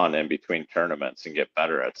for fun in between tournaments and get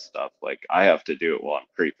better at stuff. Like, I have to do it while I'm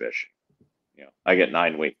pre-fishing. I get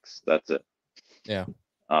 9 weeks. That's it. Yeah.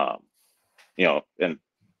 And a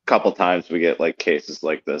couple times we get like cases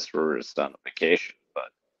like this where we're just on a vacation, but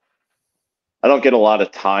I don't get a lot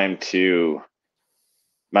of time to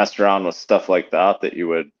mess around with stuff like that you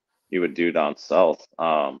would do down south.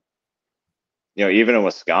 You know, even in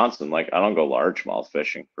Wisconsin, like I don't go largemouth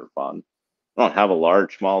fishing for fun. I don't have a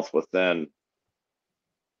largemouth within.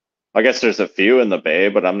 I guess there's a few in the bay,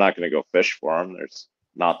 but I'm not going to go fish for them. There's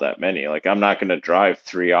not that many. Like I'm not going to drive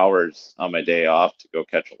 3 hours on my day off to go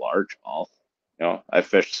catch a largemouth. You know, I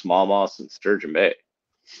fish smallmouth in Sturgeon Bay.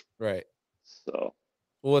 Right. So,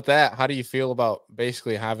 well, with that, how do you feel about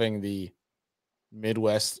basically having the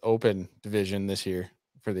Midwest Open division this year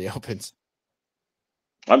for the Opens?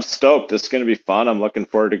 I'm stoked. It's going to be fun. I'm looking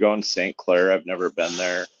forward to going to St. Clair. I've never been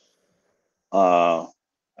there. I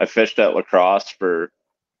fished at La Crosse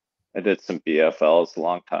I did some BFLs a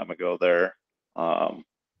long time ago there.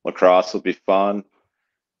 La Crosse will be fun.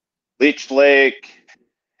 Leech Lake,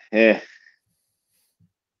 I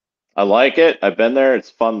like it. I've been there.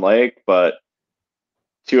 It's a fun lake, but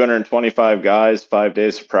 225 guys, 5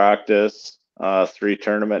 days of practice, 3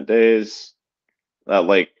 tournament days. That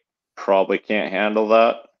lake probably can't handle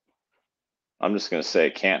that. I'm just going to say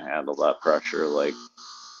it can't handle that pressure. Like,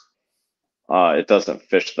 it doesn't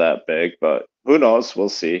fish that big, but who knows? We'll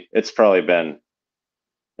see. It's been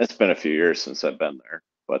a few years since I've been there,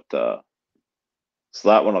 but so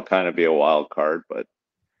that one will kind of be a wild card. But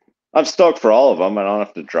I'm stoked for all of them. I don't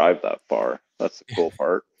have to drive that far. That's the cool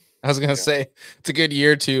part. I was gonna say it's a good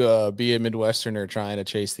year to be a Midwesterner trying to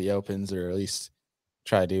chase the Opens, or at least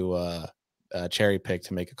try to cherry pick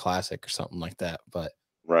to make a classic or something like that. But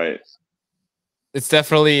right, it's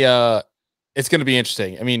definitely it's going to be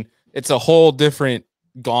interesting. I mean, it's a whole different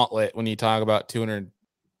gauntlet when you talk about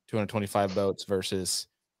 225 boats versus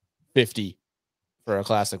 50 for a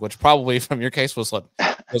classic, which probably from your case was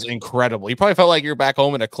incredible. You probably felt like you're back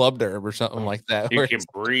home in a club derb or something like that. You can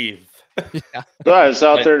breathe. Yeah. So I was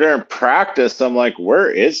out there during practice. I'm like,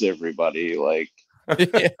 where is everybody? Like,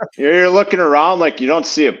 Yeah. you're looking around, like you don't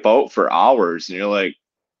see a boat for hours, and you're like,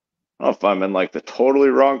 I don't know if I'm in like the totally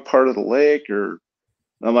wrong part of the lake, or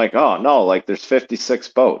I'm like, oh no, like there's 56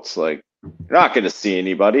 boats. Like you're not going to see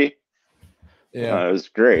anybody. Yeah, it was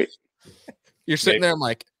great. You're sitting there. I'm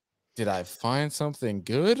like, did I find something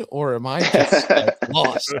good, or am I just like,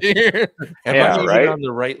 lost here? Am I even on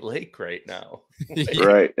the right lake right now? Yeah.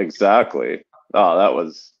 Right, exactly. Oh, that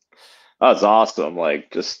was awesome.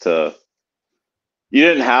 Like you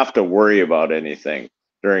didn't have to worry about anything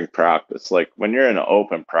during practice. Like when you're in an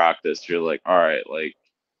open practice, you're like, all right, like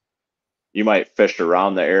you might fish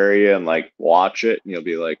around the area and like watch it, and you'll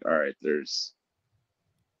be like, all right,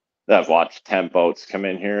 I've watched 10 boats come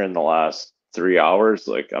in here in the last 3 hours.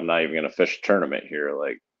 Like I'm not even gonna fish a tournament here.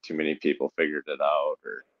 Like too many people figured it out,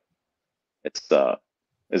 or it's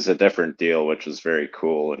a different deal, which is very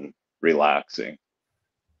cool and relaxing.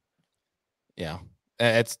 Yeah,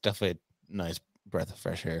 it's definitely a nice breath of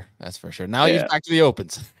fresh air. That's for sure. Now you're back to the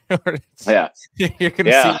Opens. Yeah, you're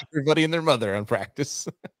gonna see everybody and their mother on practice.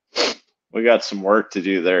 We got some work to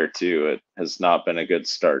do there too. It has not been a good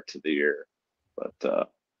start to the year, but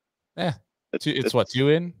it's what, 2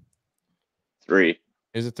 in? 3.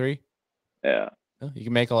 Is it 3? Yeah. Well, you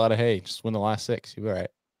can make a lot of hay. Just win the last 6. You'll be all right.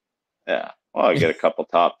 Yeah. Well, I get a couple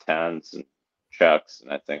top 10s and checks,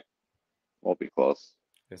 and I think we'll be close.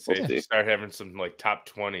 If you start having some like top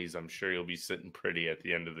 20s, I'm sure you'll be sitting pretty at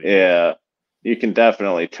the end of the year. Yeah, you can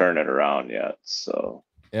definitely turn it around yet. So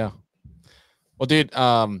yeah. Well, dude,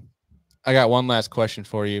 I got one last question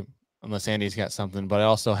for you, unless Andy's got something. But I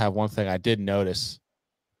also have one thing I did notice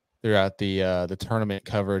throughout the tournament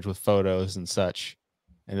coverage with photos and such.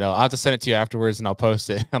 And I'll have to send it to you afterwards, and I'll post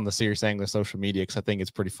it on the Serious Angler social media because I think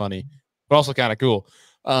it's pretty funny, but also kind of cool.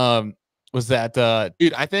 Was that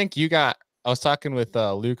dude? I think you got. I was talking with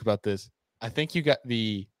Luke about this. I think you got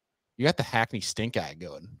the Hackney stink eye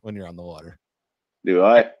going when you're on the water. Do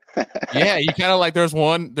I? Yeah, you kind of like. There's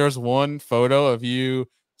one photo of you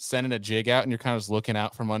sending a jig out, and you're kind of just looking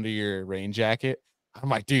out from under your rain jacket. I'm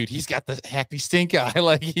like, dude, he's got the Hackney stink eye.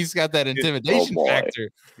 Like he's got that intimidation factor.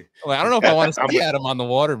 Like, I don't know if I want to see Adam on the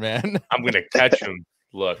water, man. I'm gonna catch him.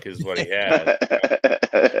 Look, is what he had.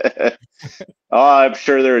 Oh, I'm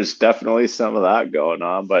sure there's definitely some of that going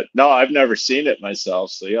on, but no, I've never seen it myself.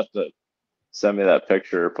 So you have to send me that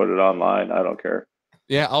picture or put it online. I don't care.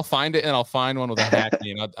 Yeah, I'll find it, and I'll find one with a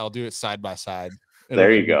Hackney, and I'll do it side by side.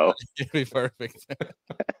 There you go. It'll be perfect.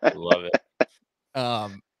 Love it.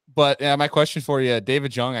 But my question for you,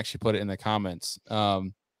 David Jung actually put it in the comments.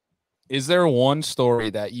 Is there one story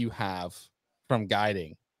that you have from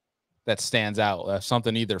guiding that stands out?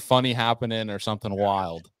 Something either funny happening or something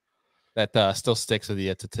wild that still sticks with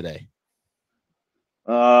you to today?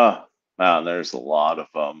 Man, there's a lot of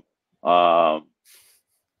them. I'm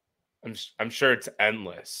sure it's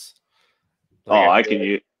endless. Like, I can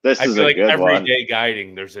use this. I is feel a like good every one. day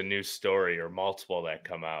guiding, there's a new story or multiple that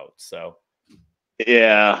come out. So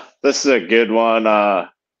yeah, this is a good one. I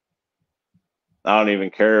don't even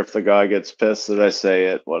care if the guy gets pissed that I say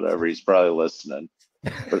it. Whatever, he's probably listening.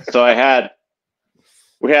 But so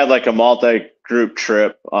we had like a multi-group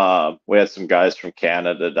trip. We had some guys from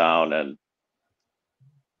Canada down, and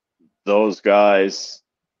those guys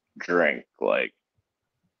drink like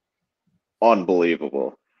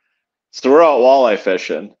unbelievable. So we're out walleye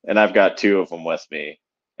fishing, and I've got two of them with me,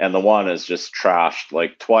 and the one is just trashed.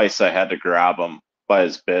 Like twice I had to grab him by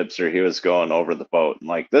his bibs or he was going over the boat. And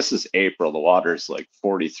like this is April, the water's like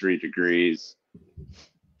 43 degrees.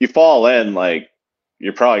 You fall in, like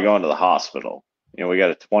you're probably going to the hospital. You know, we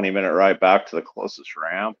got a 20-minute ride back to the closest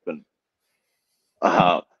ramp, and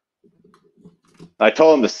I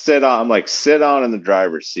told him to sit on. I'm like, sit down in the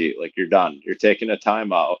driver's seat. Like you're done. You're taking a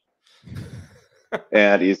time out.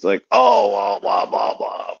 And he's like, oh, blah, blah,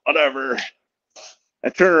 blah, whatever. I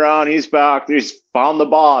turn around, he's back. He's found the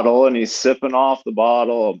bottle, and he's sipping off the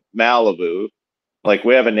bottle of Malibu. Like,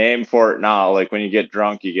 we have a name for it now. Like, when you get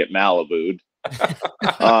drunk, you get Malibu'd.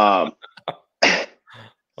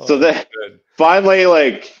 So then, finally,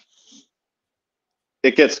 like,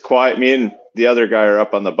 it gets quiet. Me and the other guy are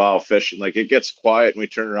up on the bow fishing. Like, it gets quiet, and we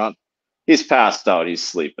turn around. He's passed out. He's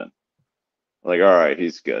sleeping. Like, all right,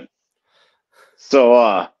 he's good. So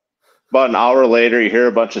about an hour later, you hear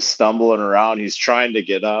a bunch of stumbling around. He's trying to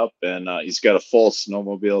get up, and he's got a full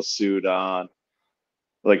snowmobile suit on.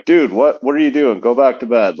 Like, dude, what are you doing? Go back to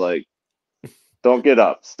bed. Like, don't get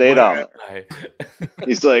up. Stay down there.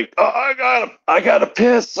 He's like, oh, I gotta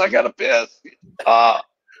piss.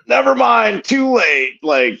 Never mind. Too late.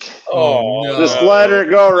 Like, no. Just let her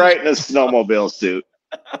go right in a snowmobile suit.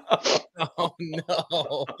 Oh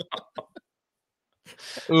no.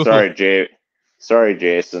 Sorry,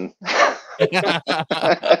 Jason.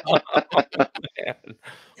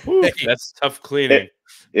 Ooh, that's tough cleaning.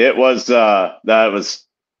 It was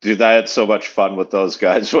dude, I had so much fun with those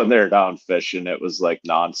guys when they're down fishing. It was like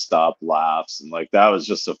nonstop laughs, and like that was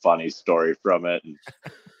just a funny story from it. And,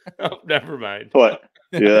 oh, never mind. But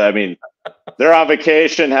yeah, I mean, they're on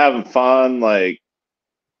vacation having fun. Like,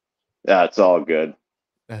 yeah, it's all good.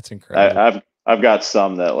 That's incredible. I've got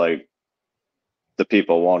some that like the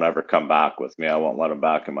people won't ever come back with me. I won't let them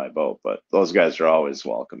back in my boat, but those guys are always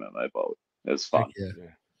welcome in my boat. It's fun. Yeah.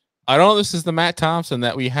 I don't know if this is the Matt Thompson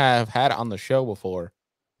that we have had on the show before,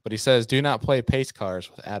 but he says, do not play pace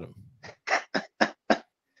cars with Adam.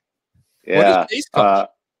 Yeah. What is pace cars?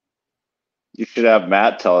 You should have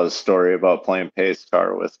Matt tell his story about playing pace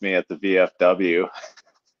car with me at the VFW.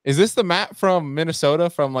 Is this the Matt from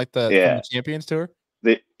Minnesota from like from the Champions Tour?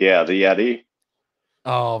 The Yeti.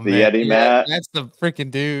 Oh, the man. Yeti Matt. That's the freaking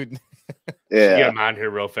dude. Yeah. Get him on here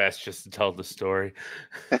real fast just to tell the story.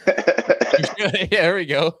 Yeah, there we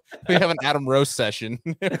go. We have an Adam roast session.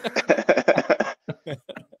 We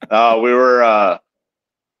were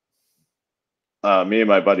me and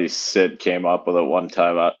my buddy Sid came up with it one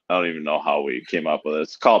time. I don't even know how we came up with it.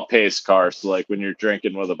 It's called pace car. So like when you're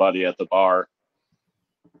drinking with a buddy at the bar,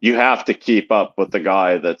 you have to keep up with the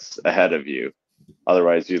guy that's ahead of you.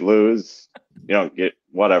 Otherwise you lose. You don't get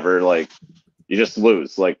whatever, like you just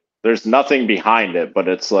lose. Like there's nothing behind it, but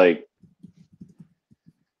it's like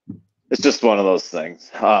it's just one of those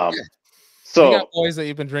things. So you got boys that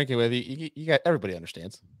you've been drinking with, you got everybody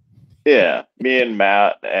understands. Yeah, me and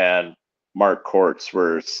Matt and Mark Kortz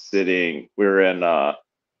were we were in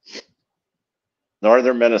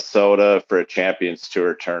northern Minnesota for a Champions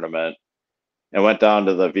Tour tournament. And went down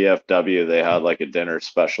to the VFW. They had like a dinner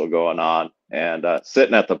special going on, and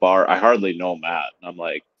sitting at the bar, I hardly know Matt. And I'm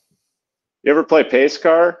like, "You ever play pace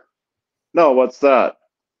car?" "No, what's that?"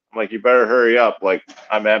 I'm like, "You better hurry up. Like,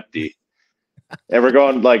 I'm empty." And we're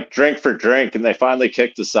going like drink for drink, and they finally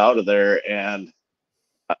kicked us out of there. And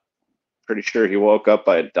I'm pretty sure he woke up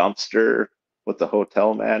by a dumpster with the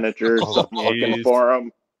hotel manager or something looking for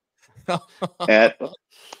him. And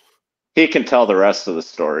he can tell the rest of the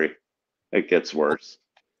story. It gets worse.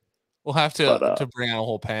 We'll have to bring out a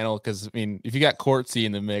whole panel because, I mean, if you got Courtsy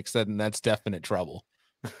in the mix, then that's definite trouble.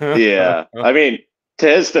 Yeah. I mean, to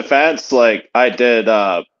his defense, like I did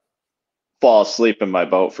fall asleep in my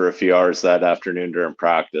boat for a few hours that afternoon during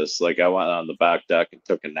practice. Like I went on the back deck and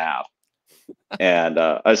took a nap. And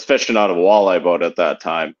I was fishing out of a walleye boat at that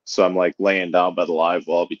time. So I'm like laying down by the live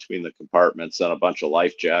well between the compartments and a bunch of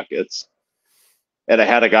life jackets. And I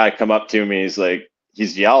had a guy come up to me.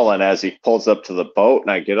 He's yelling as he pulls up to the boat,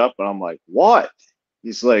 and I get up and I'm like, "What?"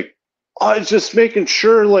 He's like, "I was just making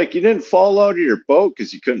sure like you didn't fall out of your boat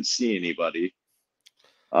because you couldn't see anybody."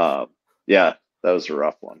 Yeah, that was a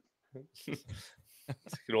rough one.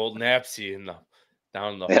 It's an old Napsy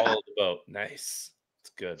down in the hull of the boat. Nice.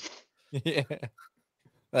 It's good. Yeah.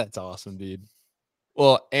 That's awesome, dude.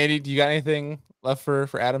 Well, Andy, do you got anything left for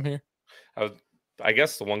Adam here? I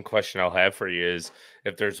guess the one question I'll have for you is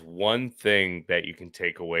if there's one thing that you can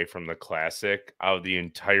take away from the Classic out of the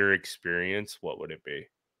entire experience, what would it be?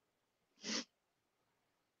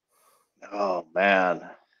 Oh, man.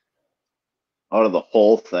 Out of the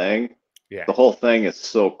whole thing? Yeah. The whole thing is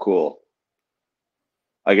so cool.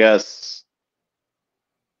 I guess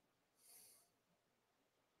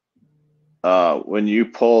when you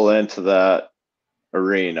pull into that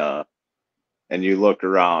arena and you look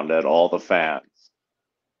around at all the fans,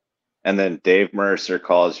 and then Dave Mercer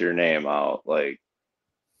calls your name out, like,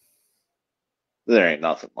 there ain't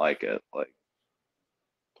nothing like it. Like,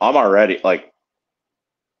 I'm already, like,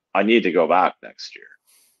 I need to go back next year.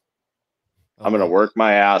 I'm going to work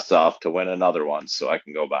my ass off to win another one so I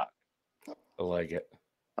can go back. I like it.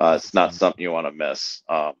 It's not something you want to miss.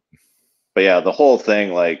 But yeah, the whole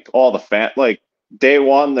thing, like all the like day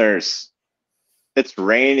one, it's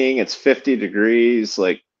raining, it's 50 degrees.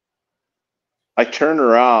 Like I turn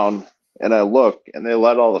around and I look and they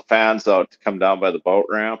let all the fans out to come down by the boat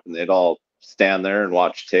ramp and they'd all stand there and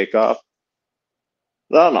watch takeoff.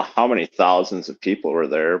 I don't know how many thousands of people were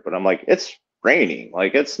there, but I'm like, it's raining.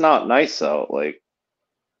 Like it's not nice out. Like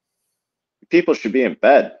people should be in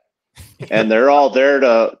bed. And they're all there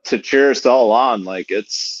to cheer us all on. Like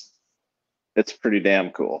it's pretty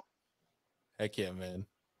damn cool. Heck yeah, man.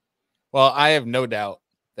 Well, I have no doubt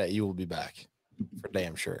that you will be back for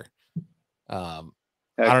damn sure. I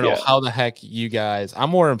don't know how the heck you guys. I'm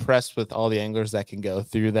more impressed with all the anglers that can go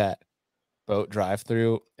through that boat drive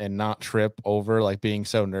through and not trip over, like being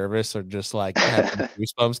so nervous or just like having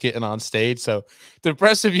goosebumps getting on stage. So it's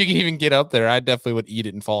impressive you can even get up there. I definitely would eat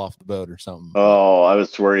it and fall off the boat or something. Oh, I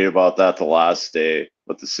was worried about that the last day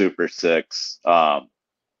with the Super 6.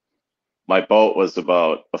 My boat was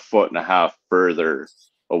about 1.5 feet further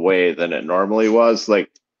away than it normally was.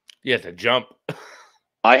 Like you had to jump.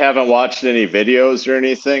 I haven't watched any videos or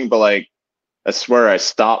anything, but like I swear I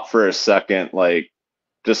stopped for a second, like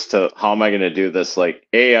just to how am I going to do this? Like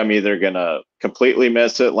A, I'm either going to completely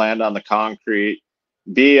miss it, land on the concrete.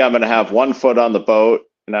 B, I'm going to have 1 foot on the boat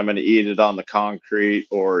and I'm going to eat it on the concrete.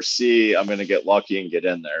 Or C, I'm going to get lucky and get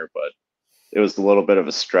in there. But it was a little bit of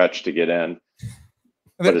a stretch to get in.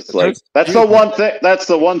 But it's like that's the one thing. That's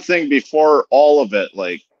the one thing before all of it.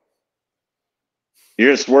 Like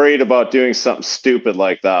you're just worried about doing something stupid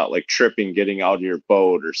like that, like tripping, getting out of your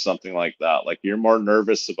boat or something like that. Like you're more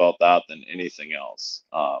nervous about that than anything else.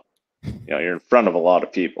 You know, you're in front of a lot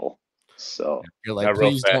of people. So you're like,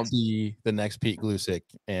 please don't be the next Pete Glusick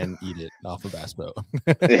and eat it off a bass boat.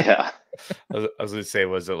 Yeah. I was going to say,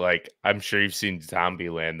 was it like, I'm sure you've seen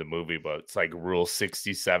Zombieland, the movie, but it's like rule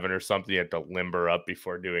 67 or something. You have to limber up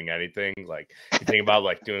before doing anything. Like you think about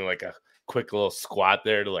like doing like a quick little squat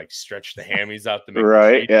there to like stretch the hammies out to make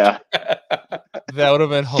right. Yeah. That would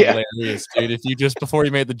have been hilarious, dude. If you just before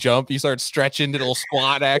you made the jump, you start stretching, did a little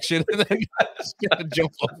squat action, and then you just gotta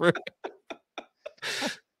jump over it.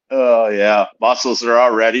 Oh yeah, muscles are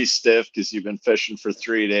already stiff because you've been fishing for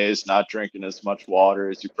 3 days, not drinking as much water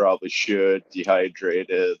as you probably should,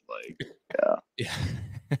 dehydrated. Like, yeah.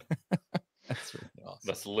 That's really awesome.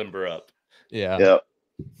 Must limber up. Yeah.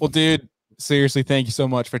 Well, dude, seriously, thank you so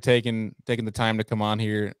much for taking the time to come on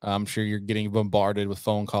here. I'm sure you're getting bombarded with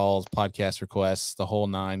phone calls, podcast requests, the whole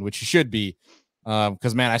nine, which you should be,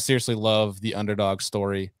 because man, I seriously love the underdog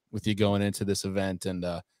story with you going into this event, and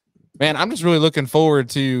man, I'm just really looking forward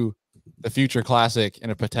to the future Classic and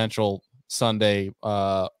a potential Sunday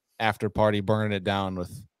after party burning it down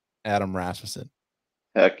with Adam Rasmussen.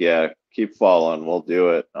 Heck yeah. Keep following. We'll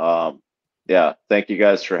do it. Yeah. Thank you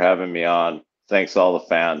guys for having me on. Thanks all the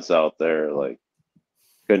fans out there. Like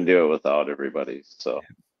couldn't do it without everybody. So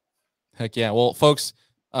heck yeah. Well, folks,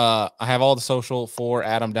 I have all the social for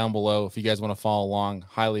Adam down below. If you guys want to follow along,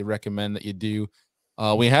 highly recommend that you do.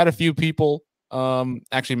 We had a few people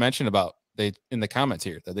actually mentioned about in the comments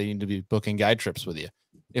here that they need to be booking guide trips with you.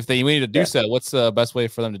 If they need to do so, what's the best way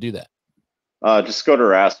for them to do that? Just go to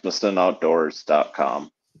RasmussenOutdoors.com.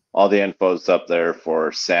 All the info's up there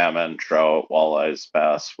for salmon, trout, walleyes,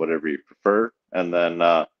 bass, whatever you prefer. And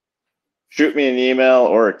then shoot me an email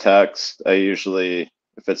or a text. I usually,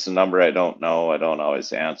 if it's a number I don't know, I don't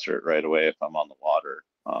always answer it right away if I'm on the water,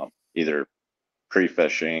 either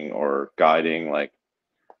pre-fishing or guiding. Like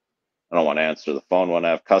I don't want to answer the phone when I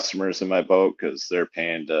have customers in my boat because they're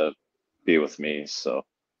paying to be with me. So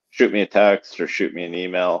shoot me a text or shoot me an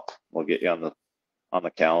email. We'll get you on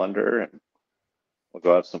the calendar and we'll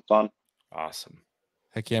go have some fun. Awesome.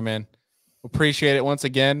 Heck yeah, man. Appreciate it once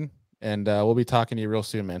again, and we'll be talking to you real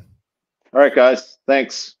soon, man. All right, guys.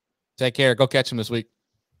 Thanks. Take care. Go catch him this week.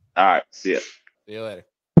 All right. See ya. See you later.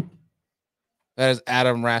 That is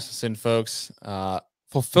Adam Rasmussen, folks.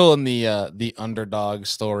 Fulfilling the underdog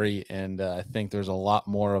story, and I think there's a lot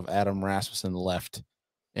more of Adam Rasmussen left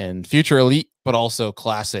in future elite, but also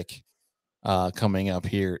classic coming up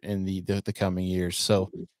here in the coming years.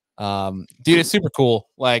 So, dude, it's super cool.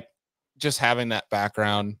 Like just having that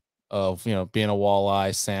background of being a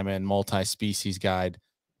walleye, salmon, multi-species guide,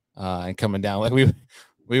 and coming down. Like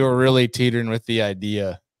we were really teetering with the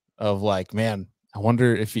idea of like, man, I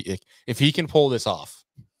wonder if he can pull this off.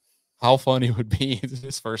 How fun it would be.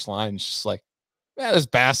 His first line is just like, man, this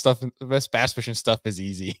bass fishing stuff is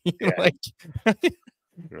easy. Yeah. Like,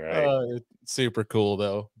 right. It's super cool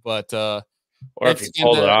though. But or if he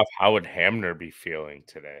pulled it off, how would Hamner be feeling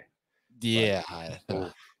today? Yeah.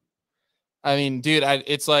 I mean, dude,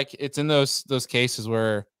 it's like it's in those cases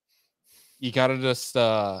where you gotta just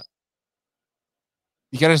let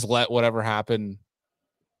whatever happen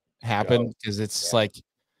because it's like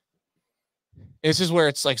it's just where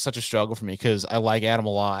it's like such a struggle for me because I like Adam a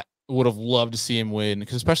lot. Would have loved to see him win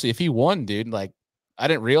because especially if he won, dude. Like I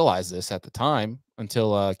didn't realize this at the time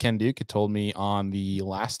until Ken Duke had told me on the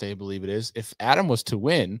last day, I believe it is. If Adam was to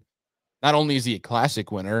win, not only is he a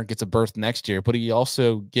classic winner, gets a berth next year, but he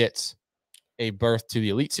also gets a berth to the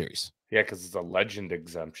Elite Series. Yeah, because it's a legend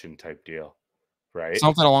exemption type deal, right?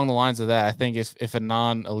 Something along the lines of that. I think if a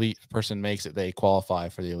non-elite person makes it, they qualify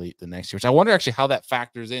for the Elite the next year. Which I wonder actually how that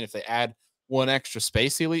factors in if they add one extra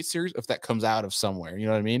space the Elite Series, if that comes out of somewhere. You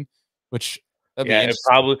know what I mean? Which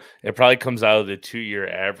it probably comes out of the 2-year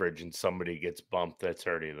average, and somebody gets bumped that's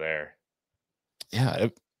already there. Yeah,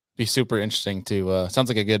 it'd be super interesting to. Sounds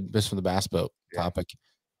like a good Fish from the Bass Boat topic,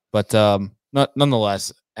 but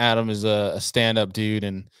nonetheless, Adam is a stand-up dude,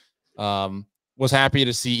 and was happy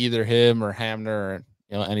to see either him or Hamner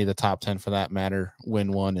or any of the top 10 for that matter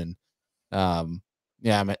win one, and I'm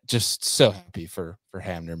just so happy for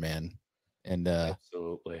Hamner, man, and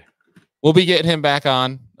absolutely. We'll be getting him back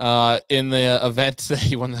on in the event that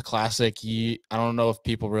he won the Classic. I don't know if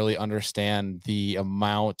people really understand the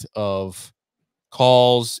amount of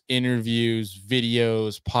calls, interviews,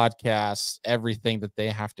 videos, podcasts, everything that they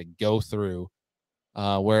have to go through.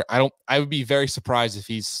 Where I would be very surprised if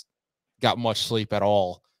he's got much sleep at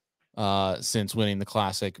all since winning the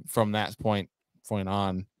Classic from that point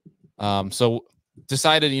on. So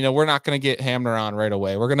decided, we're not going to get Hamner on right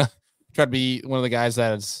away. We're going to try to be one of the guys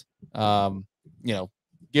that is,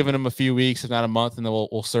 giving him a few weeks, if not a month, and then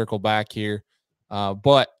we'll circle back here.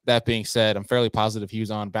 But that being said, I'm fairly positive he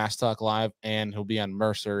was on Bass Talk Live and he'll be on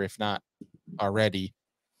Mercer, if not already,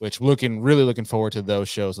 which really looking forward to those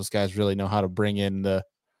shows. Those guys really know how to bring in a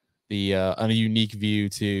unique view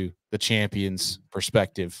to the champions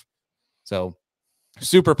perspective. So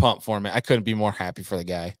super pumped for him. I couldn't be more happy for the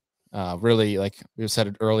guy. Really, like we said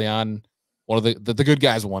it early on, one of the good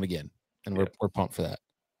guys won again, and we're pumped for that.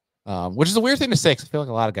 Which is a weird thing to say because I feel like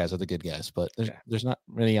a lot of guys are the good guys, but there's not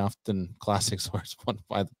many often classics where it's won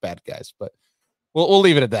by the bad guys. But we'll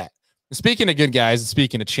leave it at that. Speaking of good guys and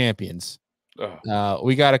speaking of champions,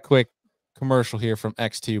 we got a quick commercial here from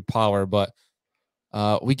X2 Power, but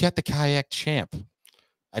we got the Kayak champ.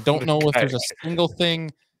 I don't know if there's a single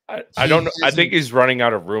thing. I don't know. I think he's running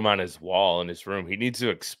out of room on his wall in his room. He needs to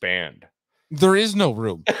expand. There is no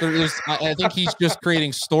room. There is. I think he's just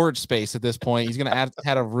creating storage space at this point. He's going to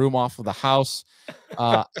add a room off of the house.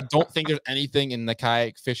 I don't think there's anything in the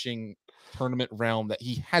kayak fishing tournament realm that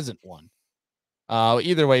he hasn't won.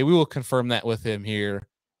 Either way, we will confirm that with him here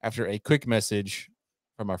after a quick message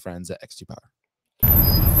from our friends at X2 Power.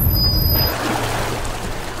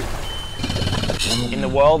 In the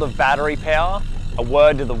world of battery power, a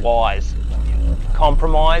word to the wise: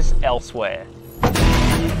 compromise elsewhere.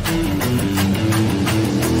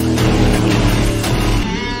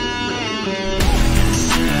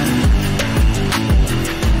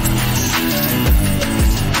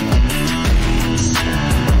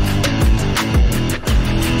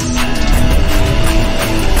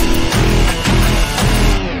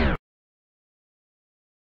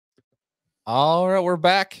 All right, we're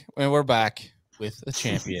back, and we're back with the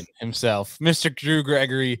champion himself, Mr. Drew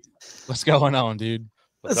Gregory. What's going on, dude?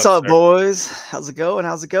 What's up, boys? How's it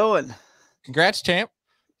going? Congrats, champ.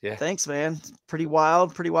 Yeah. Thanks, man. Pretty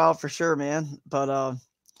wild for sure, man. But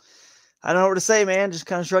I don't know what to say, man. Just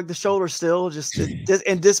kind of shrug the shoulders still, just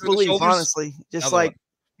in disbelief, honestly. Just like,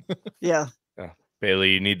 yeah. Bailey,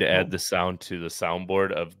 you need to add the sound to the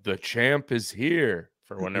soundboard of "the champ is here"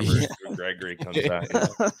 for whenever Gregory comes out.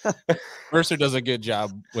 Mercer does a good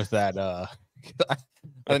job with that I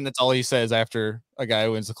think that's all he says after a guy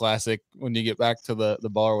wins the classic when you get back to the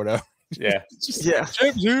bar or whatever. Yeah. Yeah.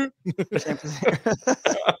 Champs here.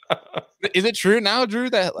 Is it true now, Drew,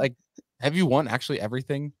 that like have you won actually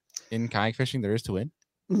everything in kayak fishing there is to win?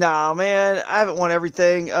 Nah, man, I haven't won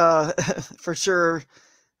everything. For sure.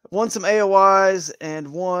 Won some AOYs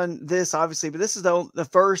and won this, obviously, but this is the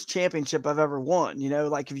first championship I've ever won. You know,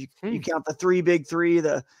 like if you count the big three,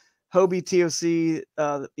 the Hobie TOC,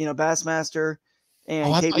 Bassmaster,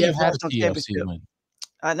 and KBF National Championship. Win.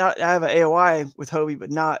 I have an AOI with Hobie,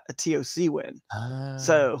 but not a TOC win.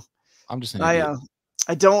 So I'm just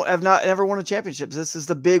I've not ever won a championship. This is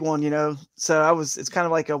the big one, you know. So it's kind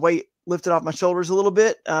of like a weight lifted off my shoulders a little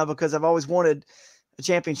bit because I've always wanted a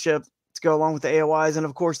championship to go along with the AOIs and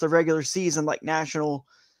of course the regular season like national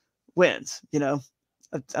wins. You know,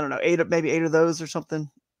 I don't know, maybe eight of those or something,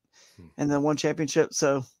 and then one championship.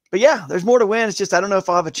 So, but yeah, there's more to win. It's just I don't know if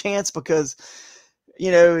I'll have a chance because,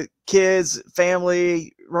 you know, kids,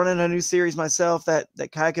 family, running a new series myself, that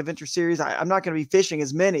Kayak Adventure series. I'm not going to be fishing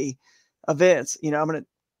as many events. You know, I'm going to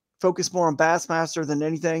focus more on Bassmaster than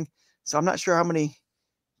anything. So I'm not sure how many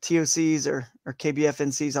TOCs or KBF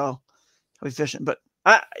NCs I'll be fishing, but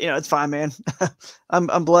it's fine, man.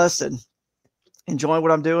 I'm blessed and enjoying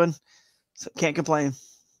what I'm doing. So can't complain.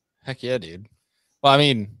 Heck yeah, dude. Well, I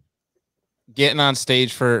mean, getting on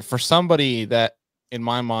stage for somebody that in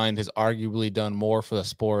my mind has arguably done more for the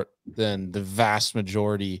sport than the vast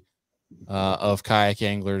majority of kayak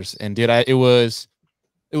anglers. And I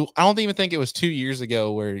don't even think it was 2 years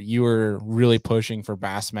ago where you were really pushing for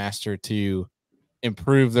Bassmaster to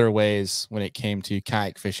improve their ways when it came to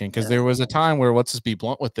kayak fishing. Because there was a time where, let's just be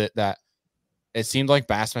blunt with it, that it seemed like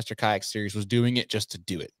Bassmaster Kayak Series was doing it just to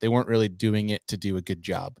do it. They weren't really doing it to do a good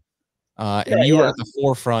job. And you were at the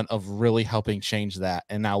forefront of really helping change that.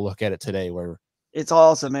 And now look at it today where it's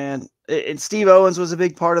awesome, man. And Steve Owens was a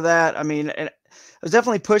big part of that. I mean, and I was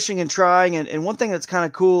definitely pushing and trying. And one thing that's kind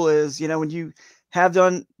of cool is, you know, when you have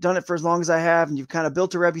done it for as long as I have, and you've kind of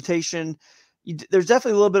built a reputation, there's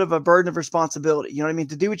definitely a little bit of a burden of responsibility. You know what I mean?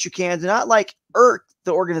 To do what you can, to not like irk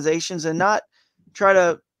the organizations and not try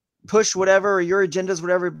to push whatever or your agendas,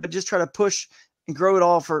 whatever, but just try to push and grow it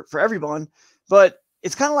all for everyone. But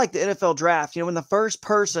it's kind of like the NFL draft. You know, when the first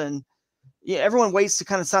person, everyone waits to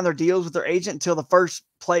kind of sign their deals with their agent until the first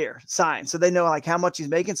player signs, so they know like how much he's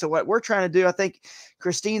making. So what we're trying to do, I think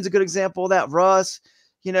Christine's a good example of that. Russ,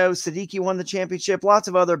 you know, Siddiqui won the championship. Lots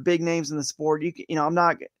of other big names in the sport. I'm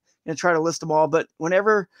not going to try to list them all, but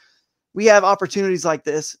whenever we have opportunities like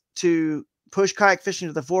this to push kayak fishing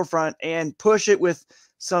to the forefront and push it with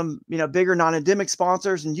some, you know, bigger non-endemic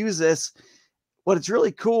sponsors and use this, what it's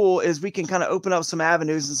really cool is we can kind of open up some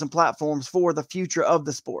avenues and some platforms for the future of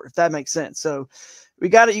the sport, if that makes sense. So you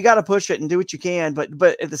got to push it and do what you can, but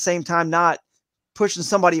at the same time, not pushing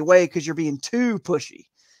somebody away because you're being too pushy.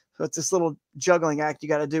 So it's this little juggling act you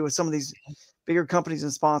got to do with some of these bigger companies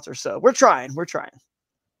and sponsors. So we're trying.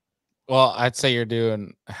 Well, I'd say you're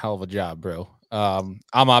doing a hell of a job, bro. I'm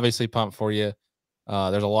obviously pumped for you.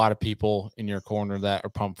 There's a lot of people in your corner that are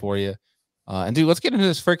pumped for you. And dude, let's get into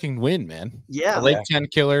this freaking win, man. Yeah. Lake 10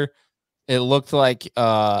 killer. It looked like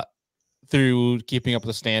through keeping up with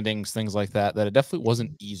the standings, things like that, that it definitely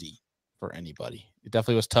wasn't easy for anybody. It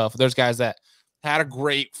definitely was tough. There's guys that had a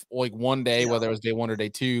great like one day, whether it was day 1 or day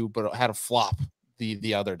 2, but it had a flop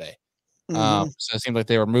the other day. So it seemed like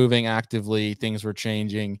they were moving actively, things were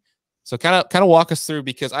changing. So kind of walk us through,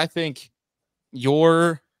 because I think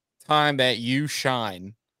your time that you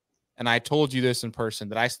shine, and I told you this in person,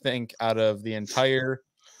 that I think out of the entire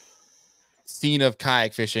scene of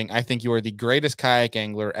kayak fishing, I think you are the greatest kayak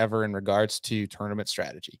angler ever in regards to tournament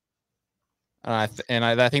strategy. I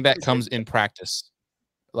think that comes in practice,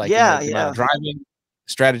 like the amount of driving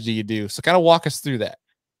strategy you do. So kind of walk us through that.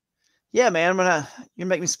 Yeah, man, you're gonna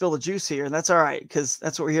make me spill the juice here, and that's all right, because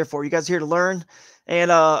that's what we're here for. You guys are here to learn,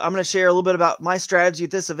 and I'm gonna share a little bit about my strategy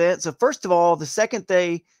at this event. So first of all, the second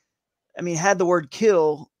they, had the word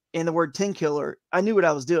kill and the word 10 killer, I knew what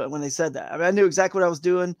I was doing when they said that. I knew exactly what I was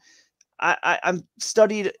doing. I'm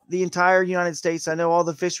studied the entire United States. I know all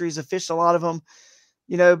the fisheries. I've fished a lot of them.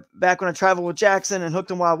 You know, back when I traveled with Jackson and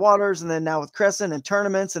Hooked on Wild Waters, and then now with Crescent and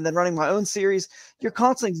tournaments, and then running my own series, you're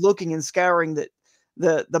constantly looking and scouring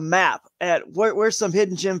the map at where's some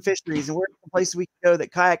hidden gem fisheries and where's the places we can go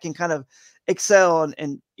that kayak can kind of excel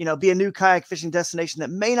and be a new kayak fishing destination that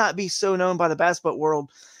may not be so known by the bass boat world.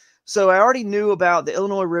 So I already knew about the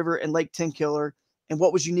Illinois River and Lake 10 killer and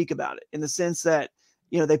what was unique about it, in the sense that,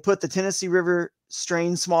 they put the Tennessee River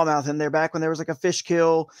strain smallmouth in there back when there was like a fish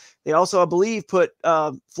kill. They also, I believe, put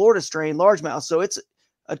Florida strain largemouth. So it's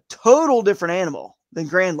a total different animal than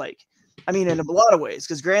Grand Lake. I mean, in a lot of ways,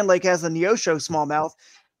 because Grand Lake has the Neosho smallmouth,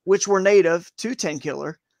 which were native to 10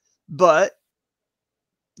 killer, but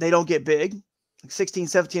they don't get big, like 16,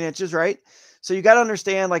 17 inches, right? So you got to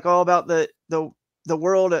understand like all about the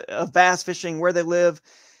world of bass fishing, where they live.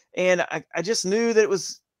 And I just knew that it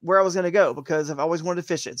was where I was going to go because I've always wanted to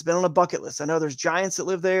fish it. It's been on a bucket list. I know there's giants that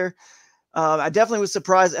live there. I definitely was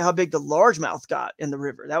surprised at how big the largemouth got in the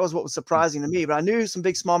river. That was what was surprising to me, but I knew some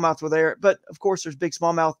big smallmouth were there. But of course there's big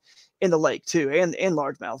smallmouth in the lake too, and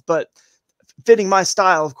largemouth, but fitting my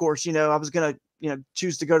style, of course, I was going to,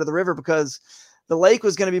 choose to go to the river because the lake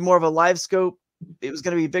was going to be more of a live scope. It was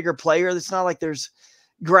going to be a bigger player. It's not like there's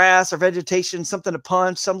grass or vegetation, something to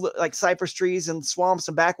punch, some like cypress trees and swamps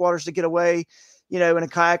and backwaters to get away, in a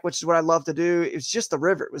kayak, which is what I love to do. It was just the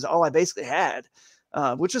river. It was all I basically had,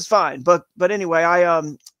 which was fine. But anyway,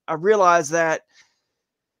 I realized that,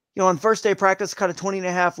 on first day of practice, caught a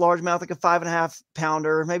 20.5 largemouth, like a 5.5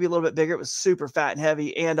 pounder, maybe a little bit bigger. It was super fat and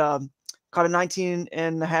heavy. And, caught a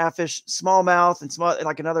 19.5-ish smallmouth and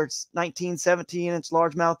like another 19, 17-inch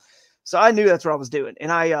largemouth. So I knew that's what I was doing.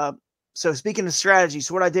 And so speaking of strategy,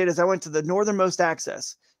 so what I did is I went to the northernmost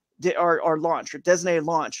access, our launch, or designated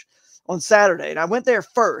launch on Saturday. And I went there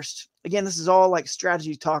first. Again, this is all like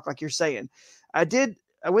strategy talk, like you're saying. I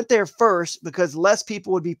went there first because less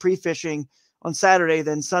people would be pre-fishing on Saturday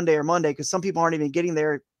than Sunday or Monday, because some people aren't even getting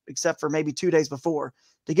there except for maybe 2 days before.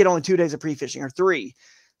 They get only 2 days of pre-fishing or 3.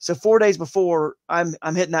 So 4 days before, I'm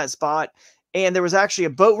hitting that spot. And there was actually a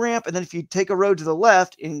boat ramp. And then if you take a road to the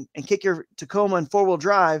left and kick your Tacoma and 4-wheel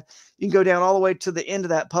drive, you can go down all the way to the end of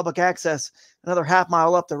that public access, another half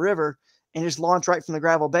mile up the river, and just launch right from the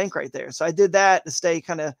gravel bank right there. So I did that to stay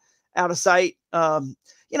kind of out of sight.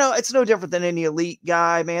 It's no different than any elite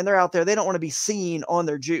guy, man. They're out there. They don't want to be seen on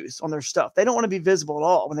their juice, on their stuff. They don't want to be visible at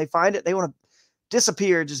all. When they find it, they want to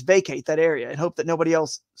disappear, just vacate that area and hope that nobody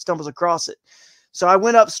else stumbles across it. So I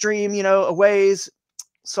went upstream, a ways,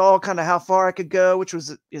 saw kind of how far I could go, which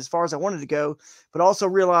was as far as I wanted to go, but also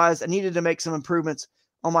realized I needed to make some improvements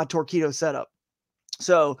on my Torpedo setup.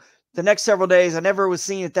 So the next several days, I never was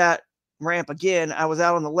seen at that ramp again. I was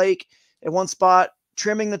out on the lake at one spot,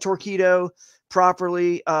 trimming the Torpedo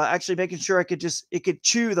properly, actually making sure it could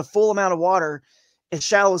chew the full amount of water as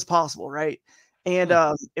shallow as possible. Right. And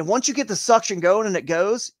once you get the suction going and it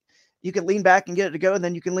goes, you can lean back and get it to go. And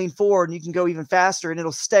then you can lean forward and you can go even faster and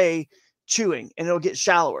it'll stay chewing and it'll get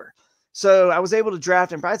shallower. So I was able to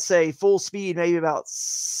draft him, I'd say full speed, maybe about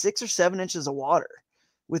 6 or 7 inches of water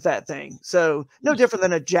with that thing. So no different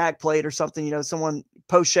than a jack plate or something, someone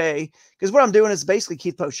Poche, because what I'm doing is basically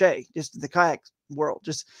Keith Poche, just the kayak world.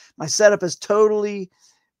 Just my setup is totally,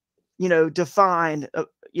 defined,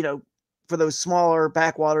 for those smaller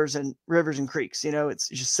backwaters and rivers and creeks. It's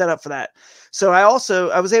just set up for that. So I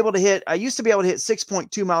used to be able to hit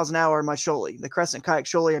 6.2 miles an hour in my Shoalie, the Crescent kayak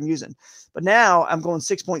Shoalie I'm using, but now I'm going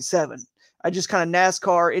 6.7. I just kind of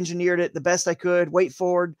NASCAR engineered it the best I could, weight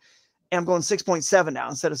forward, and I'm going 6.7 now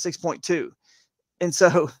instead of 6.2. And so,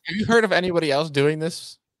 have you heard of anybody else doing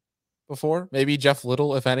this before? Maybe Jeff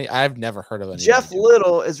Little, if any. I've never heard of anyone. Jeff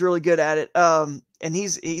Little is really good at it. And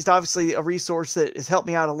he's obviously a resource that has helped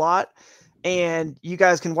me out a lot. And you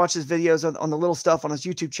guys can watch his videos on the little stuff on his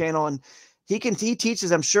YouTube channel. And he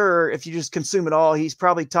teaches, I'm sure, if you just consume it all, he's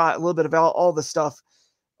probably taught a little bit about all the stuff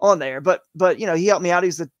on there. But he helped me out.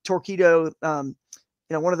 He's the Torpedo, one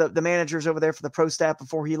of the managers over there for the pro staff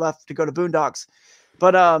before he left to go to Boondocks.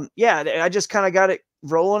 But I just kind of got it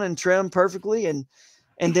rolling and trimmed perfectly. And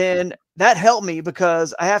then that helped me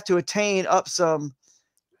because I have to attain up some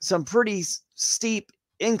pretty steep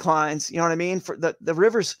inclines, you know what I mean? For the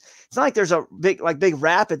rivers, it's not like there's a big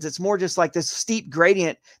rapids. It's more just like this steep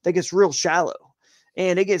gradient that gets real shallow,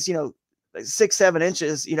 and it gets 6, 7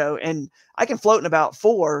 inches, and I can float in about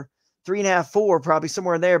 4, 3.5, 4, probably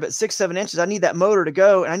somewhere in there, but 6, 7 inches. I need that motor to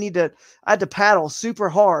go, and I had to paddle super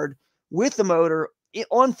hard with the motor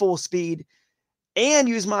on full speed, and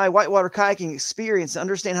use my whitewater kayaking experience to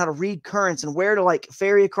understand how to read currents and where to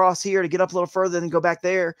ferry across here to get up a little further and go back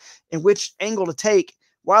there, and which angle to take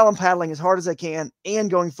while I'm paddling as hard as I can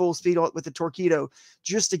and going full speed with the Torpedo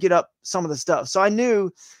just to get up some of the stuff. So I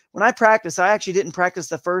knew when I practiced, I actually didn't practice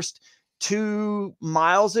the first 2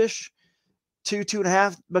 miles-ish,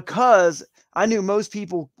 2.5, because I knew most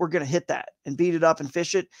people were going to hit that and beat it up and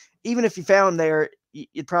fish it. Even if you found there,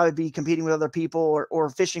 you'd probably be competing with other people or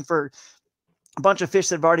fishing for a bunch of fish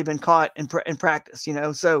that have already been caught in practice,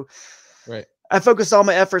 So right. I focused all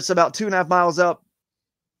my efforts about 2.5 miles up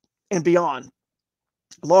and beyond.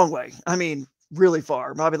 A long way. I mean, really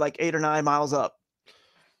far, probably 8 or 9 miles up.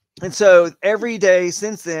 And so every day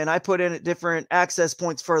since then, I put in at different access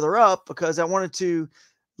points further up because I wanted to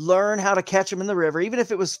learn how to catch them in the river, even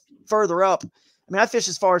if it was further up. I mean, I fished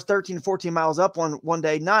as far as 13 to 14 miles up one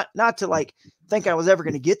day, not to like think I was ever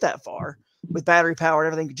going to get that far with battery power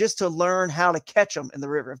and everything, just to learn how to catch them in the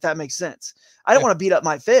river, if that makes sense. I don't want to beat up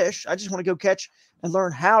my fish. I just want to go catch and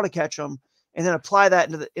learn how to catch them and then apply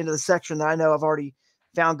that into the section that I know I've already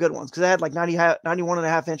found good ones. Cause I had like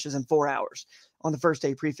 91.5 inches in 4 hours on the first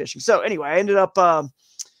day pre-fishing. So anyway, I ended up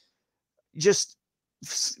just,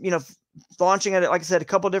 launching at it, like I said, a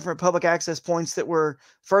couple of different public access points that were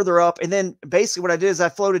further up. And then basically what I did is I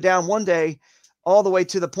floated down one day all the way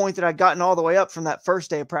to the point that I'd gotten all the way up from that first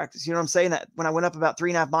day of practice. You know what I'm saying? That when I went up about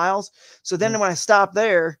 3.5 miles. So then when I stopped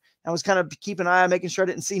there, I was kind of keeping an eye on making sure I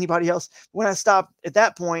didn't see anybody else. When I stopped at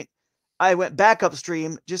that point, I went back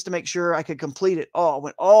upstream just to make sure I could complete it all.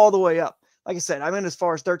 Went all the way up. Like I said, I went as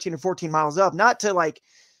far as 13 or 14 miles up, not to like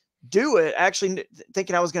do it, actually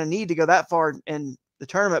thinking I was going to need to go that far in the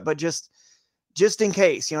tournament, but just in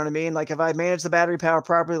case, you know what I mean? Like if I managed the battery power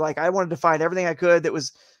properly, like I wanted to find everything I could that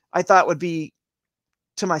was, I thought would be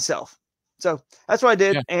to myself. So that's what I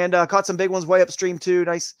did. And caught some big ones way upstream too.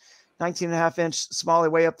 Nice 19.5 inch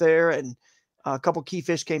smallie way up there. And a couple key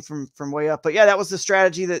fish came from way up, but yeah, that was the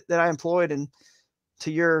strategy that I employed. And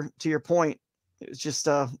to your point, it was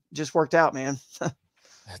just worked out, man.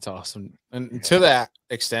 That's awesome. And to that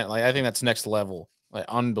extent, like, I think that's next level, like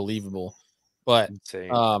unbelievable. But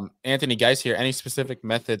Anthony, guys here, any specific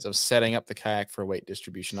methods of setting up the kayak for weight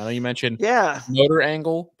distribution? I know you mentioned motor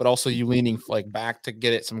angle, but also you leaning like back to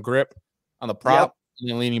get it some grip on the prop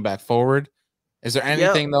and then leaning back forward. Is there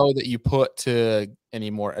anything though that you put to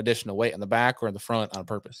any more additional weight on the back or in the front on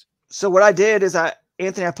purpose? So what I did is I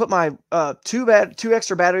put my two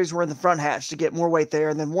extra batteries were in the front hatch to get more weight there.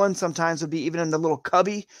 And then one sometimes would be even in the little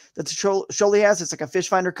cubby that the Shoaly has. It's like a fish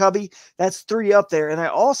finder cubby. That's 3 up there. And I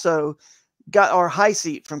also got our high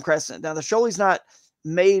seat from Crescent. Now the Shoaly's not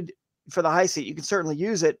made for the high seat. You can certainly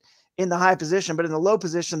use it in the high position, but in the low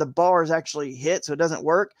position, the bar is actually hit, so it doesn't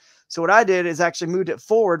work. So what I did is actually moved it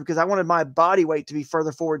forward because I wanted my body weight to be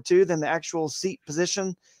further forward too than the actual seat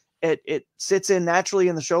position. It sits in naturally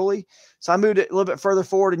in the Shoaly. So I moved it a little bit further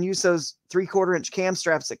forward and used those 3/4 inch cam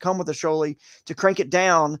straps that come with the Shoaly to crank it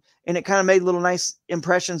down. And it kind of made little nice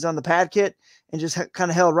impressions on the pad kit and just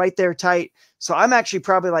kind of held right there tight. So I'm actually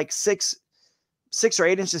probably like 6 or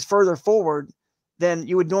 8 inches further forward than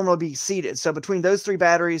you would normally be seated. So between those 3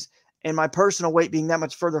 batteries and my personal weight being that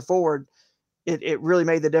much further forward, it really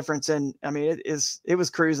made the difference. And I mean, it was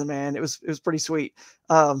cruising, man. It was pretty sweet.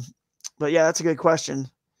 But yeah, that's a good question.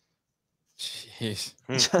 Jeez.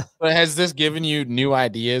 But has this given you new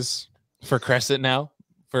ideas for Crescent now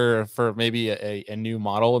for maybe a new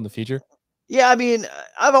model in the future? Yeah. I mean,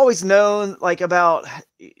 I've always known like about,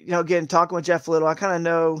 again, talking with Jeff Little, I kind of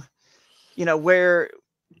know, where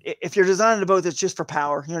if you're designing a boat that's just for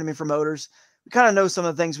power, you know what I mean? For motors, we kind of know some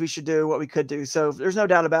of the things we should do, what we could do. So there's no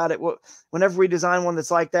doubt about it. Whenever we design one that's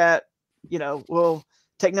like that,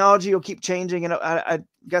 technology will keep changing. And I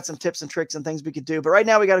got some tips and tricks and things we could do, but right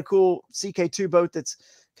now we got a cool CK2 boat that's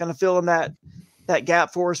kind of filling that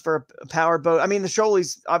gap for us for a powered boat. I mean, the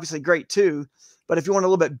Shoaly's obviously great too, but if you want a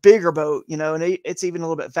little bit bigger boat, and it's even a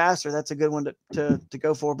little bit faster, that's a good one to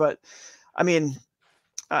go for. But I mean,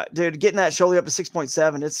 dude, getting that Shoaly up to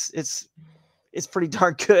 6.7, it's pretty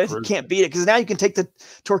darn good. You can't beat it because now you can take the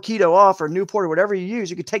Torpedo off or Newport or whatever you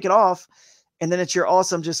use. You can take it off, and then it's your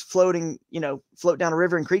awesome just floating, float down a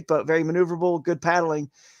river and creek boat. Very maneuverable, good paddling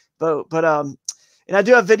boat. But and I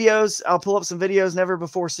do have videos. I'll pull up some videos never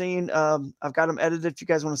before seen. I've got them edited if you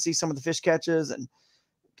guys want to see some of the fish catches and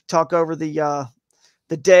talk over the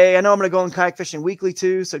day. I know I'm going to go on kayak fishing weekly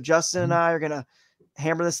too. So Justin and I are going to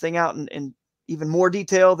hammer this thing out in even more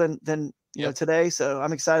detail than today. So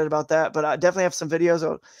I'm excited about that, but I definitely have some videos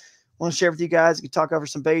I want to share with you guys. You can talk over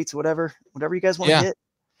some baits, whatever you guys want to hit.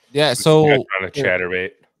 Yeah. So on a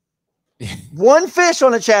chatterbait, one fish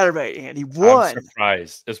on a chatterbait, Andy. One. I'm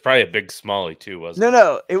surprised. It's probably a big smallie too, wasn't it?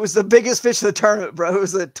 No, it was the biggest fish of the tournament, bro. It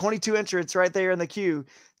was a 22 incher. It's right there in the queue.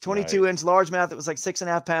 22 inch largemouth. It was like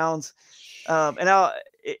 6.5 pounds.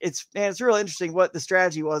 It's really interesting what the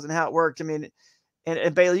strategy was and how it worked. I mean,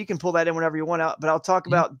 and Bailey, you can pull that in whenever you want out, but I'll talk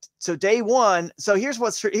about, so day one. So here's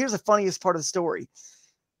the funniest part of the story.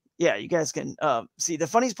 Yeah. You guys can see the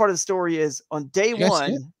funniest part of the story is on day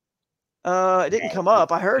one. It didn't come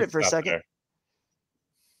up. I heard it for a second. There.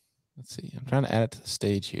 Let's see. I'm trying to add it to the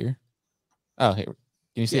stage here. Oh, here. Can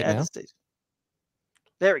you see it now?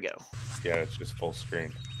 There we go. Yeah. It's just full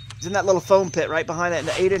screen. It's in that little foam pit right behind that, in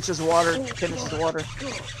the 8 inches of water, 10 inches of water.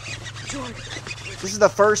 This is the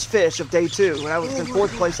first fish of day 2. When I was in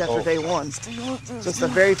 4th place after day 1. So it's the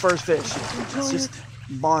very first fish. It's just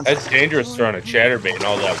monster. That's dangerous throwing a chatterbait and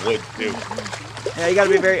all that wood too. Yeah, you got to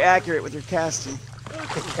be very accurate with your casting.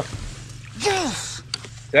 Yes.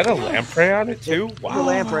 Is that a lamprey on it too? Wow. The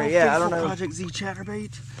lamprey, yeah. I don't know. Project Z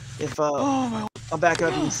chatterbait. If I'll back it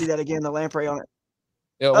up, you can see that again. The lamprey on it.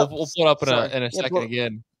 Yeah, we'll pull it up in a second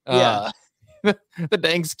again. The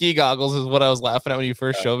dang ski goggles is what I was laughing at when you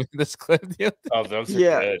first showed me this clip. Oh, those are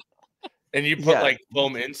good. And you put like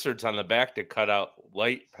foam inserts on the back to cut out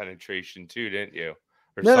light penetration too, didn't you?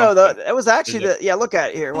 No, it was actually look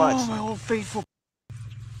at it here. Watch. Oh, my old faithful.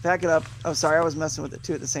 Back it up. Oh, sorry, I was messing with it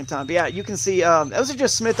too at the same time. But yeah, you can see those are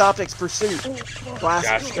just Smith Optics Pursuit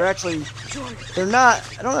glasses. They're not.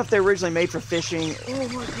 I don't know if they're originally made for fishing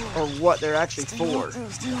or what they're actually for.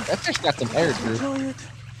 That fish got some air, Drew.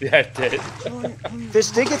 Yeah, it did. Fish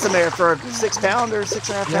did get some air for a 6-pounder,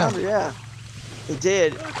 6.5 pounder. Yeah, it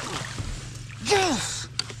did. Yes.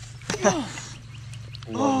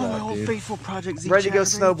 My old faithful Project Z. Ready to go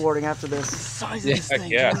snowboarding after this.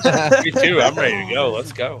 Yeah, me too. I'm ready to go.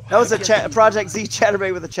 Let's go. That was a Project Z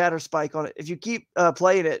chatterbait with a chatter spike on it. If you keep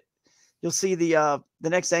playing it, you'll see the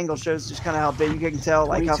next angle shows just kind of how big you can tell,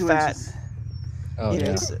 like how fat. Oh,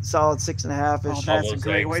 yeah. Solid 6.5-ish. Oh, that's a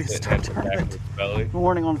great way to start tournament.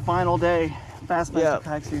 Warning on final day, Bassmaster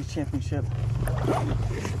Kayak Series Championship.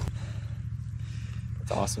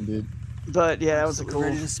 That's awesome, dude. But yeah, that was a cool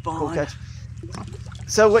catch.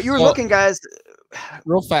 So what you were looking, guys,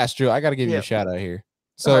 real fast, Drew, I got to give you a shout out here.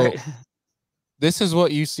 So this is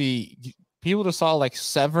what you see. People just saw like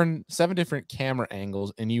seven different camera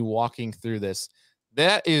angles and you walking through this.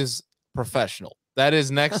 That is professional. That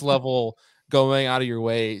is next level, going out of your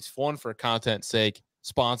way. It's fun for content's sake,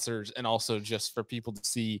 sponsors, and also just for people to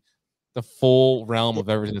see the full realm of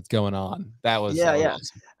everything that's going on. That was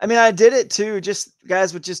awesome. I mean, I did it too, just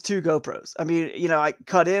guys with just 2 GoPros. I mean, I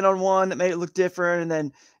cut in on one that made it look different,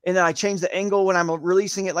 and then I changed the angle when I'm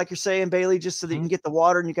releasing it, like you're saying, Bailey, just so that you can get the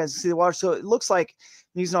water and you guys can see the water. So it looks like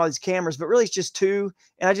I'm using all these cameras, but really it's just 2,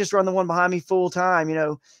 and I just run the one behind me full time,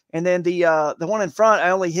 and then the one in front I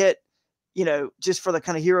only hit, just for the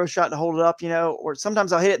kind of hero shot to hold it up, or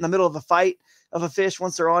sometimes I'll hit it in the middle of a fight of a fish.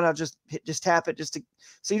 Once they're on, I'll just tap it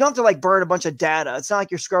so you don't have to like burn a bunch of data. It's not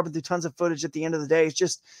like you're scrubbing through tons of footage at the end of the day. It's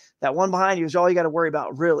just that one behind you is all you got to worry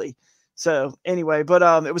about, really. So anyway, but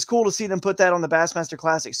it was cool to see them put that on the Bassmaster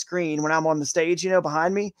Classic screen when I'm on the stage,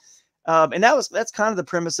 behind me. And that's kind of the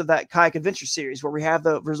premise of that Kayak Adventure series, where we have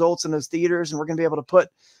the results in those theaters and we're going to be able to put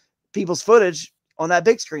people's footage on that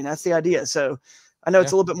big screen. That's the idea. So I know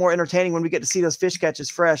it's a little bit more entertaining when we get to see those fish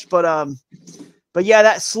catches fresh, but yeah,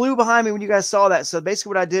 that slew behind me when you guys saw that. So basically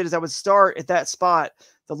what I did is I would start at that spot.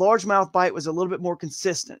 The largemouth bite was a little bit more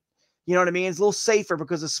consistent. You know what I mean? It's a little safer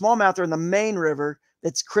because the smallmouth are in the main river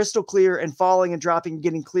that's crystal clear and falling and dropping and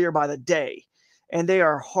getting clear by the day. And they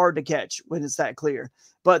are hard to catch when it's that clear.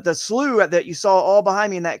 But the slew that you saw all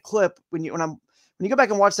behind me in that clip, when you go back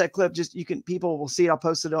and watch that clip, people will see it. I'll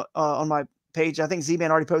post it on my page. I think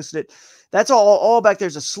Z-Man already posted it. That's all back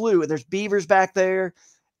there's a slew. There's beavers back there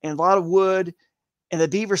and a lot of wood. And the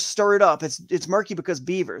beavers stir it up. It's murky because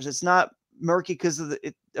beavers. It's not murky because of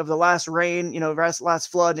the last rain, last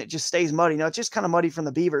flood, and it just stays muddy. It's just kind of muddy from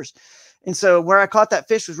the beavers. And so where I caught that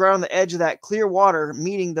fish was right on the edge of that clear water,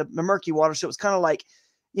 meeting the murky water. So it was kind of like,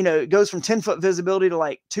 it goes from 10-foot visibility to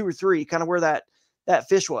like 2 or 3, kind of where that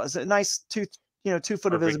fish was. A nice 2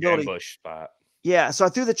 foot of visibility. Ambush spot. Yeah. So I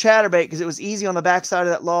threw the chatterbait because it was easy on the backside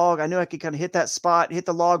of that log. I knew I could kind of hit that spot, hit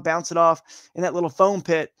the log, bounce it off in that little foam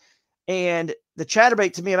pit. And the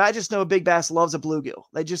chatterbait, to me, I just know a big bass loves a bluegill.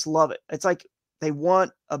 They just love it. It's like they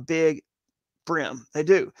want a big brim. They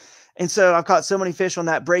do. And so I've caught so many fish on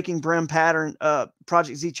that breaking brim pattern,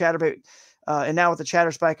 Project Z chatterbait. And now with the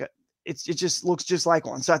chatter spike, it just looks just like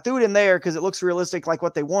one. So I threw it in there because it looks realistic, like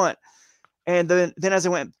what they want. And then as I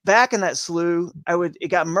went back in that slough, it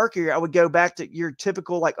got murkier. I would go back to your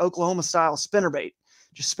typical like Oklahoma style spinnerbait,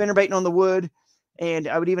 just spinnerbaiting on the wood. And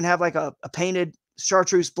I would even have like a painted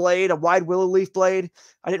chartreuse blade, a wide willow leaf blade.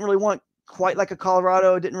 I didn't really want quite like a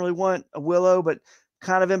Colorado. I didn't really want a willow, but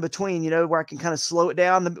kind of in between, where I can kind of slow it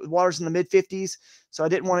down. The water's in the mid 50s. So I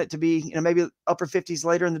didn't want it to be, maybe upper 50s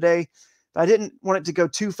later in the day, but I didn't want it to go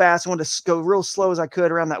too fast. I wanted to go real slow as I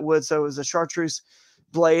could around that wood. So it was a chartreuse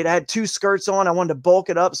blade. I had 2 skirts on. I wanted to bulk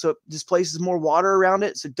it up so it displaces more water around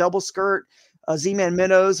it. So double skirt, Z-Man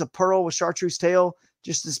minnows, a pearl with chartreuse tail,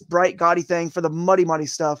 just this bright, gaudy thing for the muddy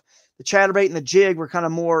stuff. The chatterbait and the jig were kind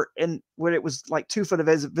of more in where it was like 2 foot of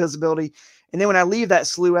visibility. And then when I leave that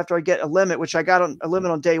slough, after I get a limit, which I got on a limit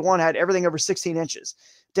on day 1, I had everything over 16 inches.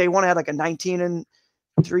 Day 1, I had like a 19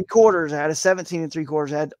 3/4. I had a 17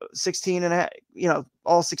 3/4. I had 16 and a half,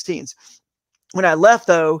 all 16s. When I left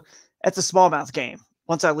though, that's a smallmouth game.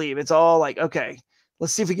 once I leave. It's all like, okay,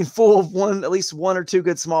 let's see if we can fool at least one or two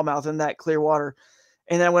good smallmouth in that clear water.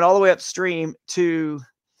 And then I went all the way upstream to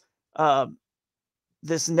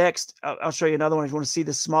this next. I'll show you another one if you want to see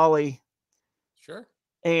the smallie. Sure.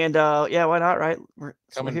 And yeah, why not? Right, we're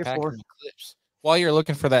here for the clips. While you're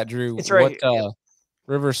looking for that, Drew, it's right here.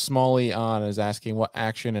 River Smalley on is asking what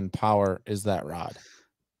action and power is that rod?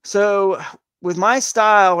 So with my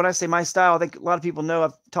style, when I say my style, I think a lot of people know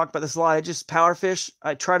I've talked about this a lot. I just power fish.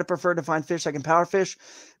 I try to prefer to find fish I can power fish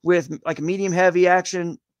with like a medium heavy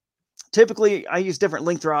action. Typically, I use different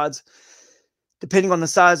length rods depending on the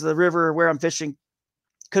size of the river or where I'm fishing.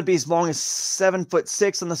 Could be as long as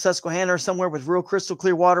 7'6" on the Susquehanna or somewhere with real crystal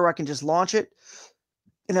clear water where I can just launch it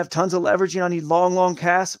and have tons of leverage. I need long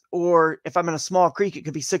casts. Or if I'm in a small creek, it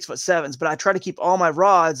could be 6'7". But I try to keep all my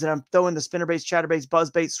rods, and I'm throwing the spinnerbaits, chatterbaits,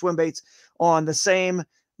 buzzbaits, swimbaits on the same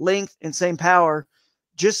length and same power,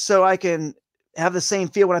 just so I can have the same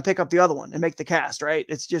feel when I pick up the other one and make the cast, right?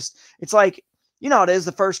 It's like, you know how it is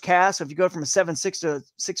the first cast. If you go from a 7'6" to a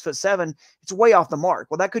 6'7", it's way off the mark.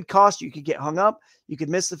 Well, that could cost you. You could get hung up. You could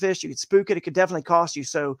miss the fish. You could spook it. It could definitely cost you.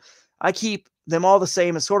 So I keep them all the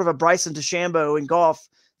same as sort of a Bryson DeChambeau in golf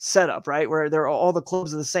setup, right? Where they're all the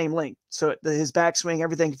clubs are the same length. So his backswing,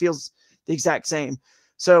 everything feels the exact same.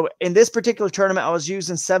 So in this particular tournament, I was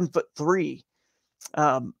using 7'3".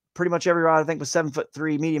 Pretty much every rod I think was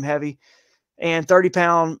 7'3", medium heavy, and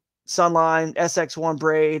 30-pound Sunline SX1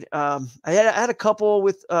 braid. I had a couple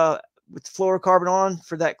with fluorocarbon on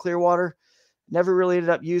for that clear water. Never really ended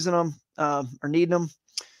up using them or needing them.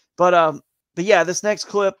 But yeah, this next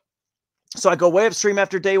clip. So I go way upstream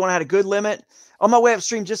after day one. I had a good limit. On my way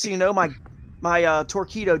upstream, just so you know, my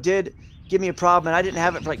Torqeedo did give me a problem, and I didn't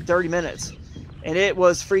have it for like 30 minutes. And it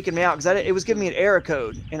was freaking me out because it was giving me an error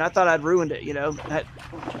code, and I thought I'd ruined it, you know.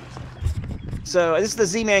 So this is the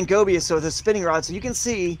Z-Man Gobius, so the spinning rod. So you can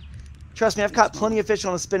see, trust me, I've caught plenty of fish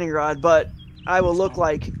on a spinning rod, but I will look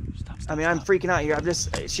like, I mean, I'm freaking out here.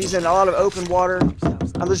 She's in a lot of open water.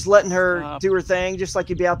 I'm just letting her do her thing, just like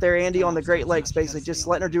you'd be out there, Andy, on the Great Lakes, basically, just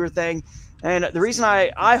letting her do her thing. And the reason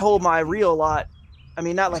I hold my reel a lot, I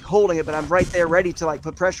mean, not like holding it, but I'm right there ready to like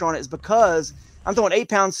put pressure on it, is because I'm throwing 8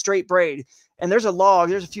 pounds straight braid. And there's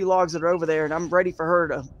a few logs that are over there, and I'm ready for her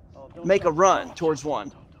to make a run towards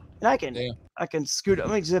one. And I can scoot it.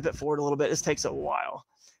 Let me zip it forward a little bit. This takes a while.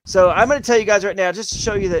 So I'm going to tell you guys right now, just to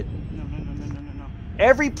show you that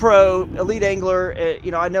every pro elite angler,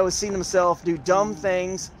 you know, I know has seen themselves do dumb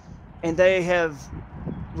things, and they have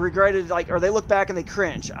regretted, like, or they look back and they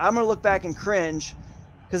cringe. I'm going to look back and cringe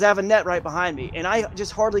because I have a net right behind me, and I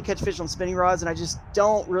just hardly catch fish on spinning rods, and I just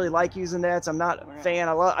don't really like using nets. I'm not a fan.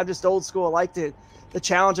 I'm just old school. I like the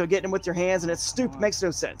challenge of getting them with your hands, and it's stupid. Makes no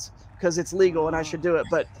sense because it's legal and I should do it,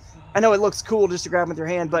 but I know it looks cool just to grab them with your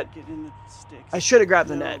hand, but I should have grabbed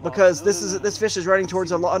the net because this fish is running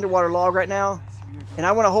towards an underwater log right now, and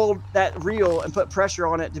I want to hold that reel and put pressure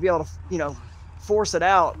on it to be able to, you know, force it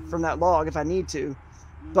out from that log if I need to.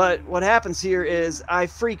 But what happens here is I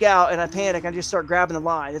freak out and I panic. I just start grabbing the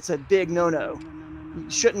line. It's a big no-no. You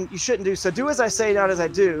shouldn't do so. Do as I say, not as I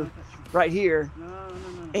do, right here.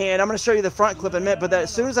 And I'm going to show you the front clip in a minute. But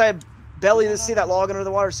as soon as I belly this, see that log under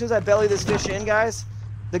the water? As soon as I belly this fish in, guys,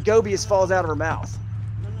 the gobius falls out of her mouth.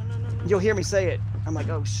 You'll hear me say it. I'm like,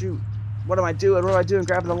 oh shoot, what am I doing? What am I doing?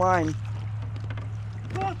 Grabbing the line.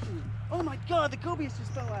 Oh my God, the gobius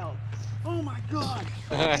just fell out. Oh my God.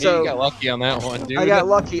 So, you got lucky on that one, dude. I got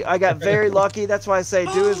lucky. I got very lucky. That's why I say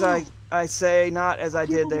do as I say, not as I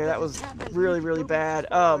did there. That was really, really bad.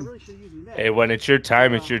 Hey, when it's your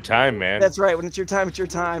time, it's your time, man. That's right. When it's your time, it's your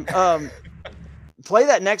time. Play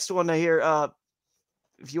that next one here.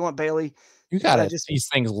 If you want, Bailey. You got these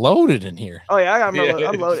things loaded in here. Oh yeah, I'm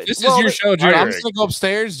loaded. This is your show, Drew. I'm just gonna go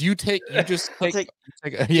upstairs. You just take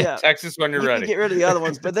Texas when you're ready. Get rid of the other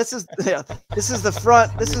ones, but this is the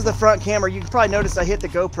front. This is the front camera. You can probably notice I hit the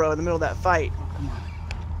GoPro in the middle of that fight.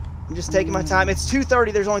 I'm just taking my time. It's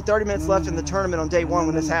 2:30. There's only 30 minutes left in the tournament on day one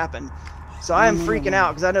when this happened. So I am freaking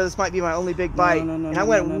out because I know this might be my only big bite, and I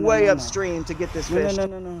went way upstream to get this fish.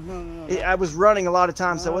 I was running a lot of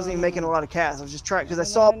times, so I wasn't even making a lot of casts. I was just trying because I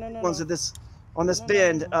saw ones on this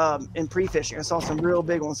bend in pre-fishing. I saw some real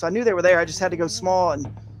big ones, so I knew they were there. I just had to go small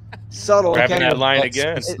and subtle. Grabbing that line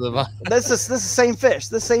again. This is the same fish.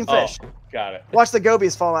 This same fish. Oh, got it. Watch the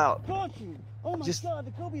gobius fall out. Oh my God,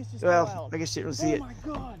 the gobius just fell out. I guess you don't see it,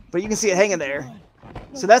 but you can see it hanging there.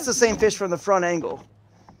 So that's the same fish from the front angle.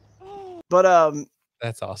 But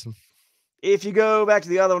that's awesome. If you go back to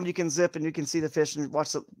the other one, you can zip and you can see the fish and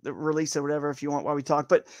watch the release or whatever if you want while we talk.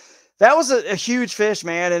 But that was a huge fish,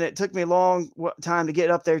 man. And it took me a long time to get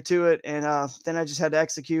up there to it. And then I just had to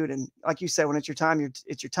execute. And like you said, when it's your time,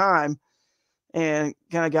 it's your time. And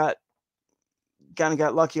kind of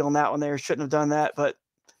got lucky on that one there. Shouldn't have done that. But,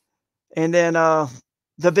 and then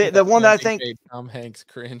the one that I think Tom Hanks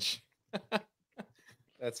cringe.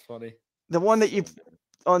 That's funny. The one that you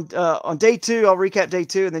on day 2, I'll recap day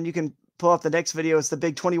 2, and then you can pull up the next video. It's the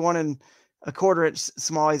big 21 1/4 inch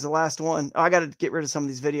smallies, the last one. Oh, I got to get rid of some of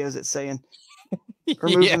these videos. It's saying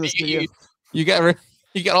remove from this video. You got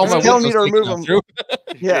all my telling me to remove them.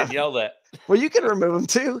 Yeah, yell that. Well, you can remove them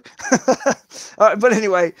too. All right, but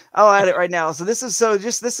anyway, I'll add it right now. So this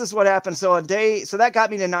is what happened. So on day, so that got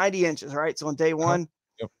me to 90 inches, right? So on day 1,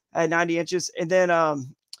 I had 90 inches, and then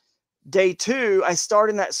day 2, I start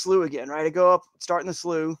in that slough again, right? I go up, start in the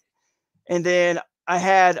slough, and then I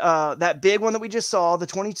had that big one that we just saw, the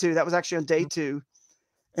 22. That was actually on day 2,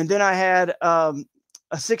 and then I had a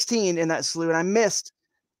 16 in that slough, and I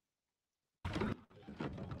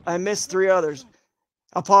missed 3 others.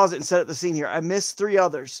 I'll pause it and set up the scene here. I missed 3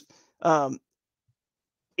 others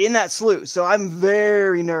in that slough. So I'm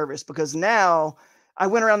very nervous because now I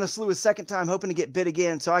went around the slough a second time hoping to get bit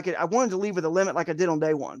again. So I wanted to leave with a limit like I did on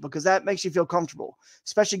day 1 because that makes you feel comfortable,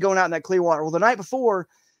 especially going out in that clear water. Well, the night before,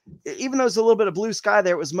 even though there's a little bit of blue sky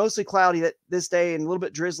there, it was mostly cloudy this day and a little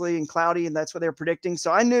bit drizzly and cloudy, and that's what they were predicting.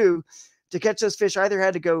 So I knew to catch those fish, I either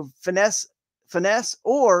had to go finesse,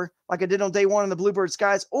 or like I did on day 1 in the bluebird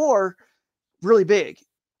skies, or really big.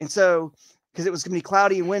 And so, because it was going to be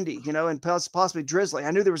cloudy and windy, you know, and possibly drizzly.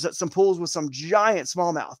 I knew there was some pools with some giant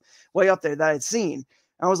smallmouth way up there that I had seen.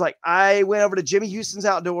 I was like, I went over to Jimmy Houston's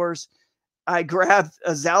Outdoors. I grabbed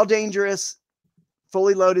a Zal Dangerous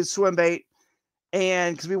fully loaded swim bait.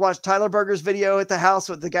 And because we watched Tyler Berger's video at the house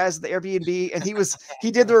with the guys at the Airbnb, and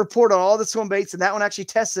he did the report on all the swim baits, and that one actually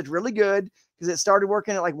tested really good because it started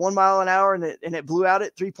working at like 1 mile an hour, and it blew out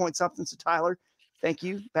at 3 point something. So Tyler, thank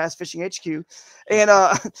you, Bass Fishing HQ. And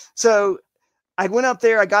so I went up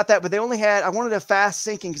there, I got that, but I wanted a fast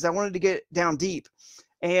sinking because I wanted to get down deep,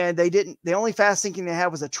 and the only fast sinking they had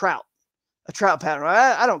was a trout pattern.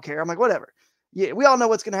 I don't care. I'm like, whatever. Yeah, we all know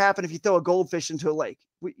what's going to happen if you throw a goldfish into a lake.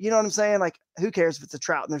 You know what I'm saying? Like, who cares if it's a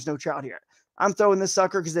trout and there's no trout here? I'm throwing this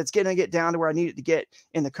sucker because it's going to get down to where I need it to get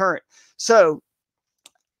in the current. So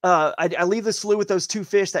I leave the slough with those 2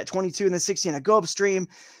 fish, that 22 and the 16. I go upstream,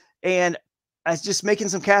 and I was just making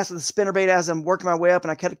some casts with the spinnerbait as I'm working my way up,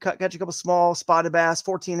 and I catch a couple small spotted bass,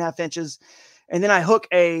 14.5 inches. And then I hook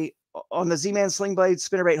on the Z-Man Sling Blade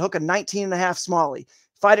spinnerbait, hook a 19.5 smallie.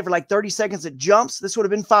 Fight it for like 30 seconds. It jumps. This would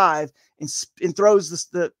have been 5 and throws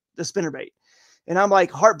the spinnerbait. And I'm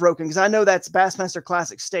like heartbroken because I know that's Bassmaster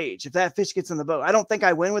Classic stage. If that fish gets in the boat, I don't think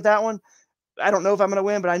I win with that one. I don't know if I'm going to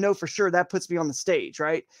win, but I know for sure that puts me on the stage,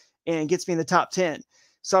 right? And gets me in the top 10.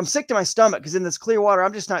 So I'm sick to my stomach because in this clear water,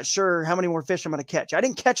 I'm just not sure how many more fish I'm going to catch. I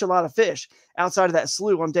didn't catch a lot of fish outside of that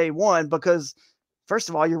slough on day 1 because, first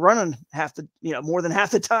of all, you're running more than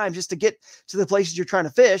half the time just to get to the places you're trying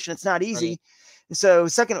to fish, and it's not easy. Right. So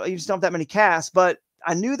second, you just don't have that many casts, but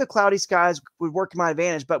I knew the cloudy skies would work in my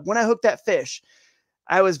advantage. But when I hooked that fish,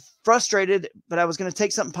 I was frustrated, but I was going to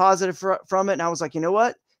take something positive from it. And I was like, you know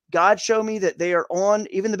what? God showed me that they are on,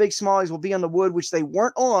 even the big smallies will be on the wood, which they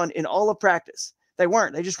weren't on in all of practice. They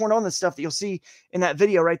weren't. They just weren't on the stuff that you'll see in that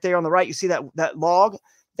video right there on the right. You see that log?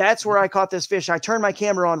 That's where I caught this fish. I turned my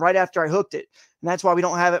camera on right after I hooked it. And that's why we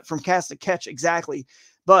don't have it from cast to catch exactly.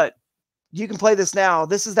 But you can play this now.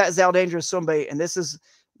 This is that Zal Dangerous swim bait, and this is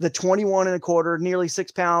the 21 1/4, nearly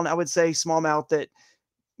 6 pound, I would say, smallmouth that,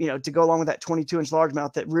 to go along with that 22 inch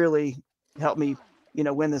largemouth that really helped me,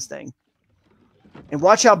 win this thing. And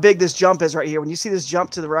watch how big this jump is right here. When you see this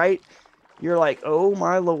jump to the right, you're like, oh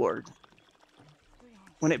my Lord.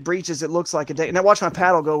 When it breaches, it looks like a day. And I watch my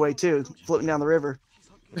paddle go away too, floating down the river.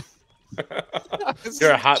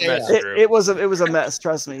 You're a hot mess. It was a mess.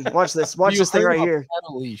 Trust me. Watch this. Watch this thing right here.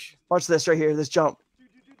 Watch this right here. This jump.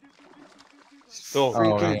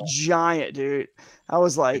 Freaking giant, dude. I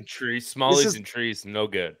was like, trees, smallies and trees, no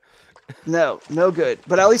good. No good.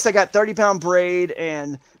 But at least I got 30-pound braid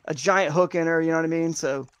and a giant hook in her. You know what I mean?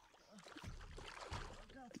 So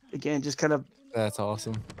again, just kind of. That's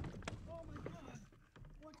awesome.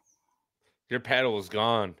 Your paddle is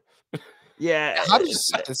gone. Yeah.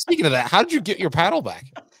 Speaking of that, how did you get your paddle back?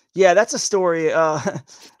 Yeah, that's a story.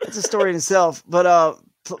 It's a story in itself. But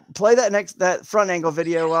play that front angle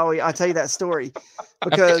video while I tell you that story.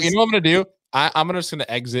 Because you know what I'm gonna do? I'm just gonna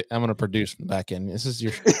exit. I'm gonna produce from the back end. This is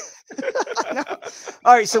your.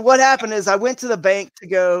 All right. So what happened is I went to the bank to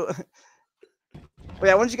go. Well,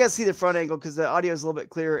 yeah, I wanted you guys to see the front angle because the audio is a little bit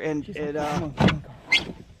clearer. And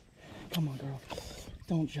Come on, girl.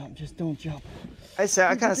 don't jump. Just don't jump. I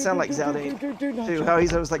kind of sound like Zaldane too. How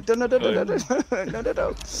he's always like, no.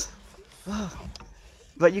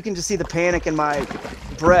 But you can just see the panic in my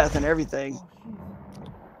breath and everything,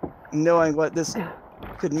 knowing what this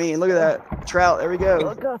could mean. Look at that trout. There we go.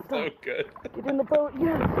 Oh, good. Get in the boat.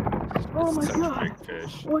 Yes. Oh my God. Big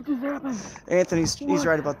fish. What just happened? Anthony's he's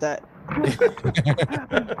right about that. So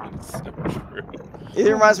true. It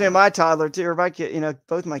reminds me of my toddler too, or my kid.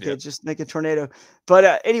 Both my kids just make a tornado.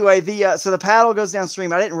 But anyway, so the paddle goes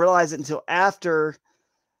downstream. I didn't realize it until after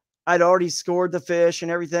I'd already scored the fish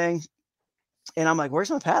and everything. And I'm like, where's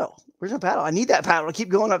my paddle? Where's my paddle? I need that paddle to keep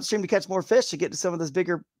going upstream to catch more fish to get to some of those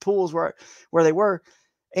bigger pools where they were.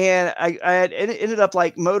 And I had ended up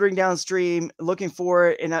like motoring downstream looking for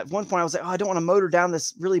it. And at one point I was like, oh, I don't want to motor down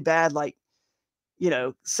this really bad,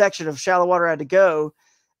 section of shallow water I had to go.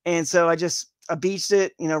 And so I beached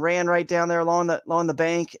it, ran right down there along the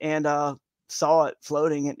bank and saw it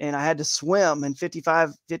floating. And I had to swim in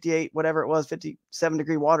 55, 58, whatever it was,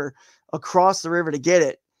 57-degree water across the river to get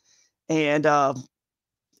it. And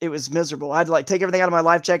it was miserable. I had to take everything out of my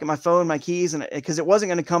life jacket, my phone, my keys, and because it wasn't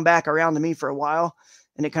going to come back around to me for a while.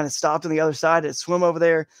 And it kind of stopped on the other side. It swim over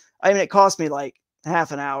there. I mean, it cost me like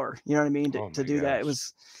half an hour, you know what I mean, to do that. It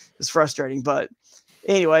was frustrating, but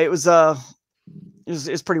anyway, it was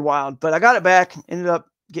pretty wild, but I got it back, ended up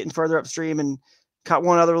getting further upstream and caught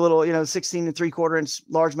one other little, 16 3/4 inch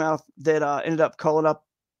largemouth that ended up calling up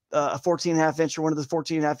a 14.5 incher, one of the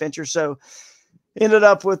 14.5 inchers. So ended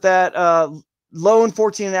up with that lone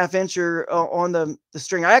 14.5 incher on the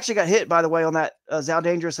string. I actually got hit, by the way, on that Zal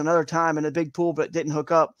Dangerous another time in a big pool, but it didn't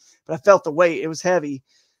hook up. But I felt the weight; it was heavy,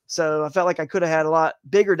 so I felt like I could have had a lot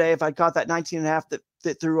bigger day if I'd caught that 19.5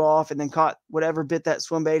 that threw off, and then caught whatever bit that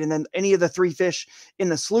swim bait, and then any of the 3 fish in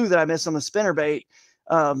the slew that I missed on the spinner bait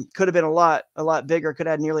could have been a lot bigger. Could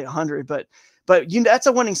have had nearly 100, but that's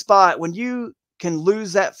a winning spot when you can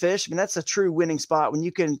lose that fish. I mean, that's a true winning spot when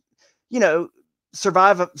you can,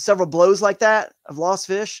 survive several blows like that of lost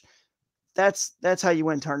fish. That's how you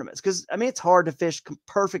win tournaments. Cause I mean, it's hard to fish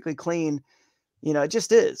perfectly clean, it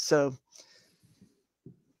just is. So,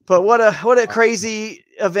 but what a crazy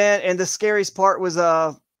event. And the scariest part was,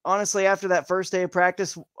 honestly, after that first day of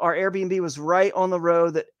practice, our Airbnb was right on the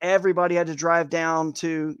road that everybody had to drive down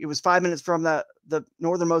to. It was 5 minutes from the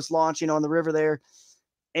northernmost launch, on the river there.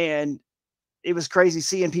 And it was crazy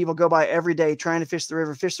seeing people go by every day trying to fish the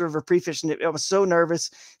river, pre-fishing. I was so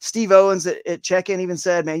nervous. Steve Owens at check-in even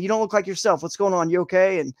said, man, you don't look like yourself. What's going on? You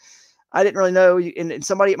okay? And I didn't really know. And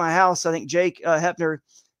somebody at my house, I think Jake Hepner,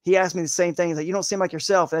 he asked me the same thing. He's like, you don't seem like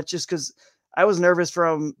yourself. That's just because I was nervous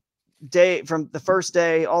from the first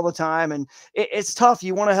day all the time. And it's tough.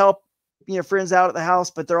 You want to help, friends out at the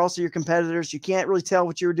house, but they're also your competitors. You can't really tell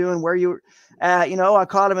what you were doing, where you were at. I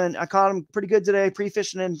caught him pretty good today,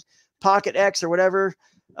 pre-fishing in pocket X or whatever.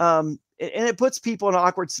 And it puts people in an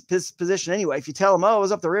awkward position anyway. If you tell them, oh, I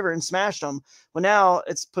was up the river and smashed them. Well, now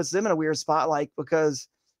it puts them in a weird spot, because,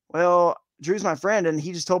 well, Drew's my friend and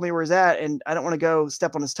he just told me where he's at and I don't want to go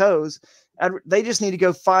step on his toes. They just need to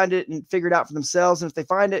go find it and figure it out for themselves. And if they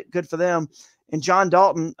find it, good for them. And John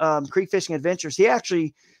Dalton, Creek Fishing Adventures, he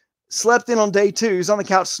actually slept in on day 2. He was on the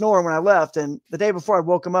couch snoring when I left. And the day before I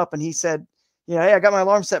woke him up and he said, hey, I got my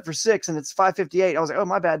alarm set for 6 and it's 5:58. I was like, oh,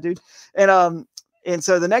 my bad, dude. And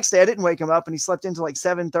so the next day I didn't wake him up and he slept into like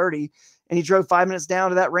 7:30 and he drove 5 minutes down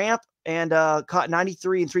to that ramp and caught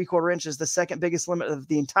 93 3/4 inches, the second biggest limit of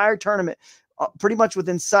the entire tournament, pretty much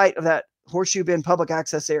within sight of that Horseshoe Bend public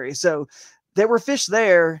access area. So there were fish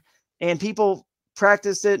there and people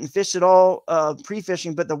practiced it and fished it all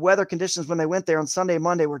pre-fishing, but the weather conditions when they went there on Sunday and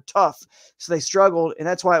Monday were tough. So they struggled. And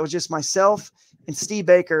that's why it was just myself and Steve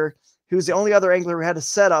Baker, who was the only other angler who had a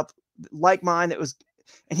setup like mine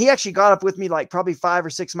and he actually got up with me like probably 5 or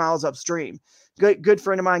 6 miles upstream. Good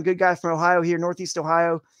friend of mine, good guy from Ohio here, Northeast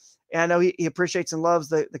Ohio. And I know he appreciates and loves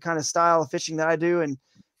the kind of style of fishing that I do.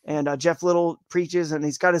 And Jeff Little preaches and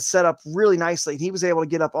he's got his set up really nicely. He was able to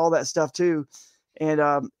get up all that stuff too. And,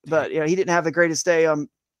 but he didn't have the greatest day on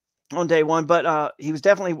day 1, but he was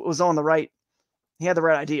definitely on the right. He had the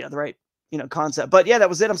right idea, the right, concept, but yeah, that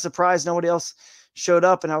was it. I'm surprised nobody else showed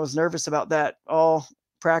up and I was nervous about that all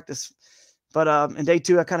practice. But in day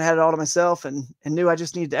 2, I kind of had it all to myself and knew I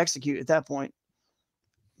just needed to execute at that point.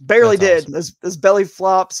 Barely That's did. Awesome. This belly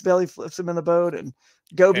flips him in the boat and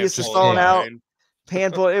Gobius is falling out.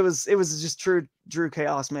 Panpool. It was just true Drew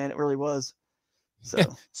chaos, man. It really was. So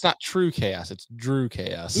it's not true chaos. It's Drew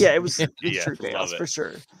chaos. Yeah, it's true chaos for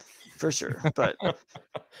sure. But it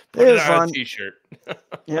was fun. T-shirt.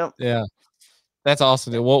 Yep. Yeah. That's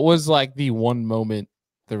awesome. What was like the one moment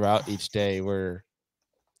throughout each day where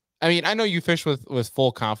I mean, I know you fish with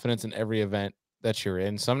full confidence in every event that you're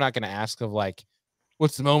in, so I'm not going to ask of like,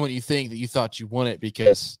 what's the moment you think that you thought you won it,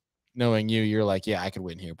 because knowing you, you're like, yeah, I could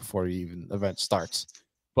win here before even the event starts.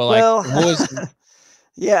 But like, well,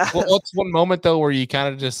 yeah. What's one moment though where you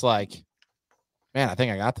kind of just like, man, I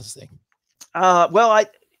think I got this thing. Well,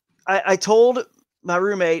 I told my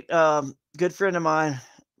roommate, good friend of mine,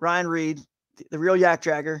 Ryan Reed, the real yak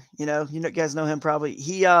dragger. You guys know him probably.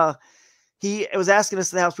 He was asking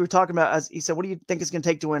us at the house. We were talking about. He said, "What do you think it's going to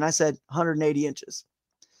take to win?" I said, 180 inches.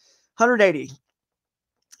 180.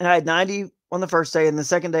 And I had 90 on the first day, and the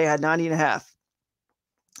second day I had 90 and a half.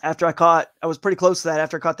 After I was pretty close to that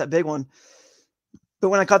after I caught that big one. But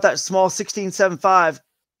when I caught that small 16.75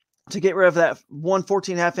 to get rid of that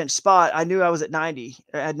 114.5 inch spot, I knew I was at 90.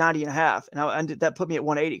 I had 90 and a half. And that put me at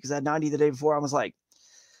 180 because I had 90 the day before. I was like,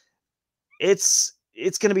 it's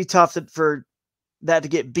going to be tough for that to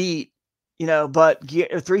get beat, but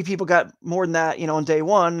 3 people got more than that, on day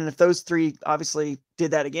one. And if those 3 obviously did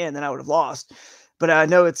that again, then I would have lost. But I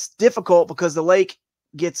know it's difficult because the lake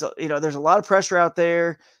gets, there's a lot of pressure out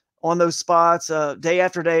there on those spots, day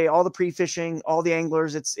after day, all the pre-fishing, all the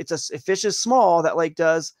anglers. It fishes small, that lake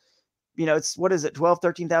does. It's, what is it, 12,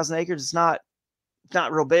 13,000 acres? It's not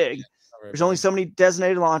real big. Yeah, there's only so many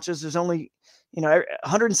designated launches. There's only,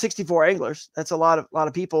 164 anglers. That's a lot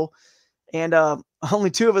of people. And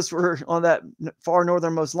only 2 of us were on that far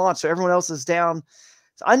northernmost launch. So everyone else is down.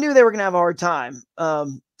 So I knew they were going to have a hard time,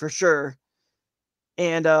 for sure.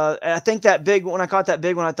 And I think when I caught that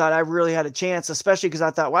big one, I thought I really had a chance, especially because I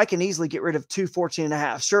thought, well, I can easily get rid of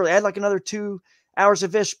 214.5. Surely I had like another 2 hours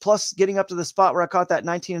of fish plus getting up to the spot where I caught that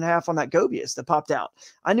 19.5 on that gobius that popped out.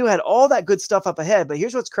 I knew I had all that good stuff up ahead, but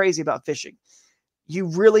here's what's crazy about fishing. You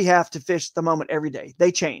really have to fish the moment every day.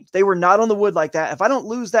 They change. They were not on the wood like that. If I don't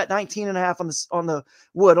lose that 19.5 on the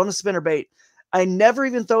wood, on the spinnerbait, I never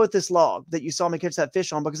even throw at this log that you saw me catch that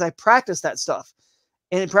fish on because I practiced that stuff.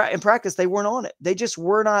 And in practice, they weren't on it. They just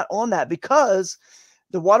were not on that because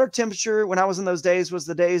the water temperature when I was in those days was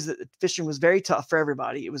the days that fishing was very tough for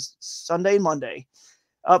everybody. It was Sunday and Monday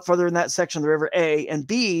up further in that section of the river, A. And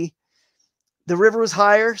B, the river was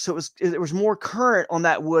higher, so it was more current on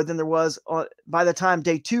that wood than there was by the time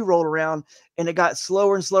day 2 rolled around, and it got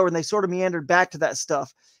slower and slower, and they sort of meandered back to that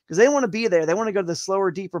stuff because they want to be there. They want to go to the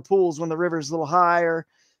slower, deeper pools when the river is a little higher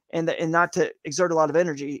and not to exert a lot of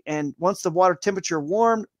energy. And once the water temperature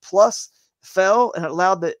warmed plus fell and it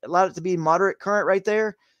allowed it to be moderate current right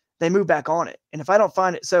there, they moved back on it. And if I don't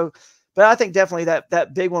find it, but I think definitely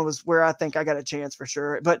that big one was where I think I got a chance for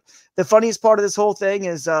sure. But the funniest part of this whole thing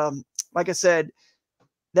is, like I said,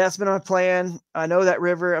 that's been my plan. I know that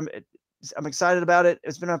river. I'm excited about it.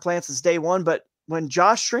 It's been my plan since day 1. But when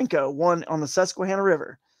Josh Shrinko won on the Susquehanna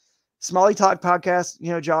River, Smalley Talk podcast,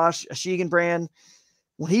 Josh, a Sheegan brand,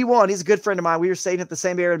 when he won, he's a good friend of mine. We were staying at the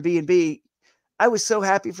same Airbnb. I was so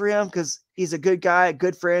happy for him because he's a good guy, a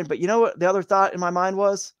good friend. But you know what? The other thought in my mind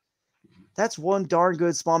was, that's one darn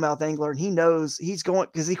good smallmouth angler. And he knows he's going,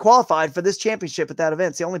 because he qualified for this championship at that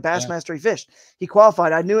event. It's the only Bassmaster he fished. He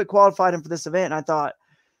qualified. I knew it qualified him for this event. And I thought,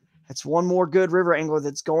 that's one more good river angler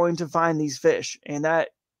that's going to find these fish. And I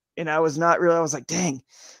was like, dang.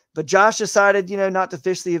 But Josh decided, not to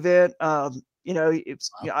fish the event.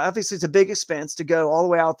 Obviously it's a big expense to go all the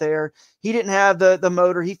way out there. He didn't have the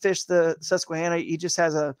motor. He fished the Susquehanna. He just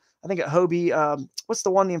has a Hobie. What's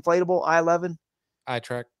the one, the inflatable I-11?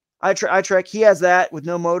 iTrek. He has that with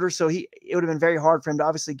no motor. So it would have been very hard for him to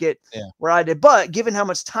obviously get where I did. But given how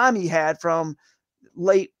much time he had from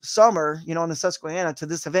late summer, on the Susquehanna to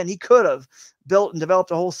this event, he could have built and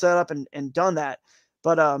developed a whole setup and done that.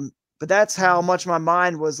 But that's how much my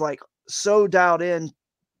mind was like so dialed in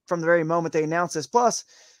from the very moment they announced this. Plus,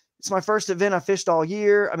 it's my first event I fished all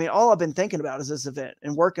year. I mean, all I've been thinking about is this event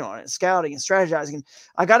and working on it, scouting and strategizing. And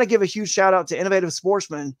I got to give a huge shout out to Innovative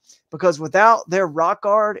Sportsman, because without their rock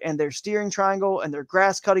guard and their steering triangle and their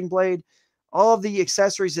grass cutting blade, all of the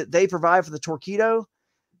accessories that they provide for the Torpedo,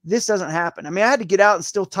 this doesn't happen. I mean, I had to get out and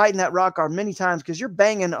still tighten that rock guard many times because you're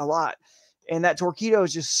banging a lot. And that Torpedo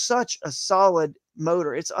is just such a solid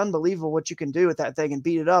motor. It's unbelievable what you can do with that thing and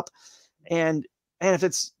beat it up. And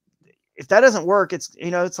if that doesn't work, it's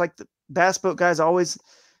like the bass boat guys always,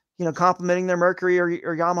 complimenting their Mercury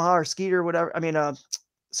or Yamaha or Skeeter, whatever. I mean,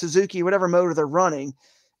 Suzuki, whatever motor they're running.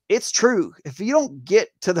 It's true. If you don't get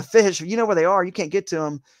to the fish, if you know where they are, you can't get to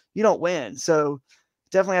them, you don't win. So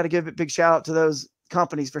definitely had to give a big shout out to those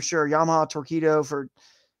companies for sure. Yamaha, Torpedo for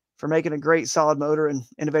making a great solid motor, and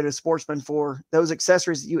Innovative Sportsman for those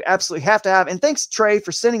accessories that you absolutely have to have. And thanks, Trey,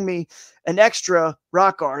 for sending me an extra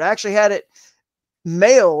rock guard. I actually had it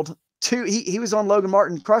mailed to, he was on Logan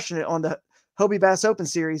Martin crushing it on the Hobie Bass Open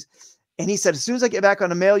Series. And he said, as soon as I get back, I'm going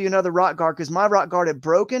to mail you another rock guard, because my rock guard had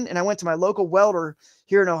broken. And I went to my local welder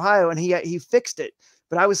here in Ohio, and he fixed it.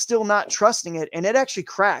 But I was still not trusting it. And it actually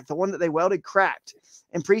cracked. The one that they welded cracked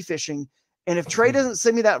in pre-fishing. And if Trey doesn't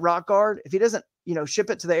send me that rock guard, if he doesn't, ship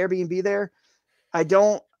it to the Airbnb there, I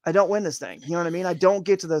don't win this thing. You know what I mean? I don't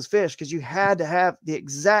get to those fish, because you had to have the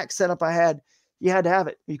exact setup I had. You had to have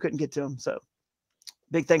it. You couldn't get to them. So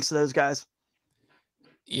big thanks to those guys.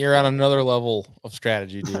 You're on another level of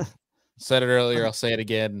strategy, dude. Said it earlier. I'll say it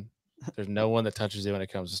again. There's no one that touches you when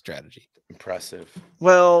it comes to strategy. Impressive.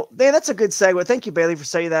 Well, man, that's a good segue. Thank you, Bailey, for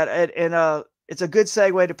saying that. And it's a good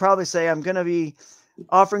segue to probably say I'm going to be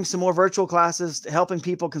offering some more virtual classes, helping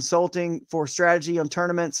people consulting for strategy on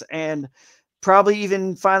tournaments, and probably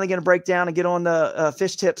even finally going to break down and get on the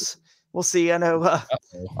fish tips. We'll see. I know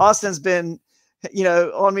Austin's been,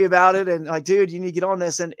 on me about it, and like, dude, you need to get on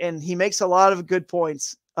this. And he makes a lot of good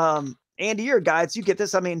points. Andy, you're a guide, so you get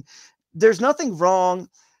this. I mean, there's nothing wrong.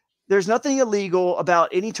 There's nothing illegal about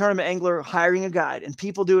any tournament angler hiring a guide, and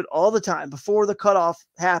people do it all the time before the cutoff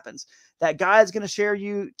happens. That guide's going to share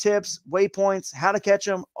you tips, waypoints, how to catch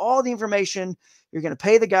them, all the information. You're going to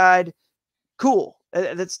pay the guide. Cool.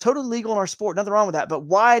 That's totally legal in our sport. Nothing wrong with that. But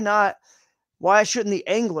why not? Why shouldn't the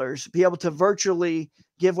anglers be able to virtually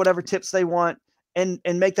give whatever tips they want and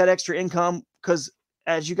make that extra income? Because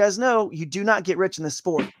as you guys know, you do not get rich in this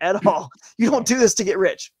sport at all. You don't do this to get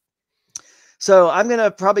rich. So I'm going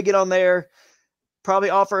to probably get on there,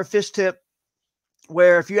 probably offer a fish tip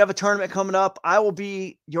where if you have a tournament coming up, I will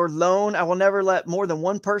be your loan. I will never let more than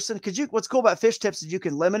one person, because what's cool about fish tips is you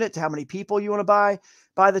can limit it to how many people you want to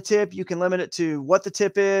buy the tip. You can limit it to what the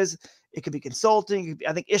tip is. It could be consulting.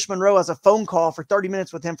 I think Ish Monroe has a phone call for 30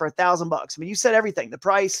 minutes with him for $1,000. I mean, you said everything, the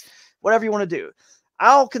price, whatever you want to do.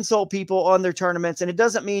 I'll consult people on their tournaments, and it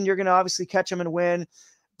doesn't mean you're going to obviously catch them and win,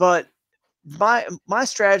 but my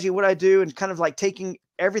strategy, what I do, and kind of like taking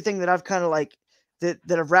everything that I've kind of like that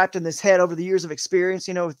I've wrapped in this head over the years of experience,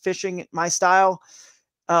 with fishing, my style.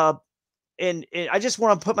 And I just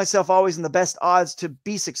want to put myself always in the best odds to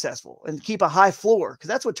be successful and keep a high floor, because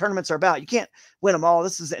that's what tournaments are about. You can't win them all.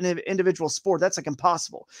 This is an individual sport. That's like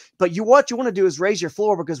impossible. But what you want to do is raise your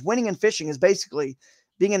floor, because winning in fishing is basically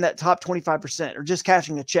being in that top 25% or just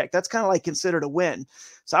cashing a check. That's kind of like considered a win.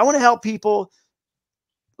 So I want to help people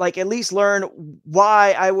like at least learn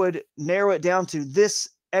why I would narrow it down to this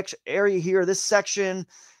area here, this section.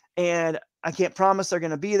 And I can't promise they're going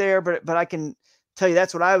to be there, but I can tell you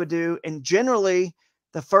that's what I would do. And generally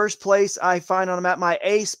the first place I find on a map, my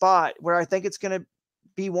A spot where I think it's going to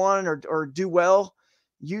be one or do well,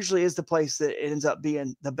 usually is the place that it ends up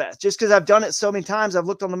being the best, just because I've done it so many times. I've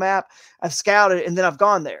looked on the map, I've scouted it, and then I've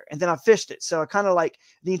gone there and then I've fished it. So I kind of like,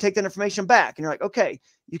 then you take that information back and you're like, okay,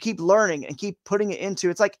 you keep learning and keep putting it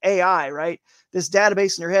into, it's like AI, right? This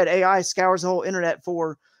database in your head, AI scours the whole internet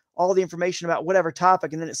for all the information about whatever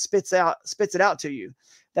topic, and then it spits it out to you.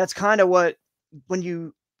 That's kind of what, when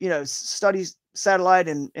you study satellite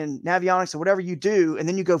and navionics or whatever you do, and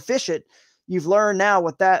then you go fish it, you've learned now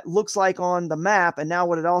what that looks like on the map, and now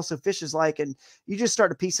what it also fishes like, and you just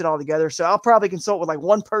start to piece it all together. So I'll probably consult with like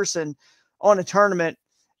one person on a tournament,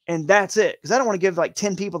 and that's it, because I don't want to give like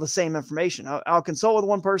 10 people the same information. I'll consult with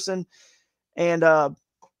one person and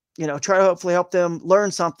try to hopefully help them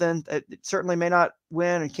learn something. It certainly may not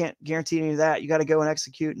win, and can't guarantee any of that. You got to go and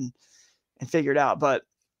execute and figure it out. But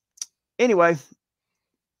anyway,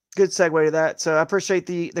 good segue to that. So I appreciate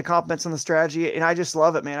the compliments on the strategy, and I just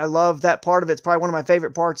love it, man. I love that part of it. It's probably one of my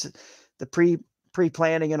favorite parts, the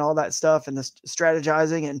pre-planning and all that stuff, and the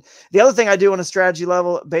strategizing. And the other thing I do on a strategy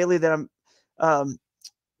level, Bailey, that I'm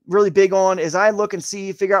really big on is I look and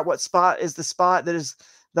figure out what spot is the spot that is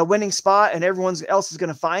the winning spot, and everyone else is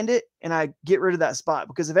going to find it, and I get rid of that spot,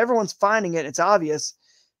 because if everyone's finding it, it's obvious,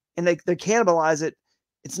 and they cannibalize it,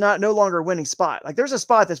 it's no longer a winning spot. Like there's a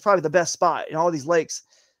spot that's probably the best spot in all these lakes,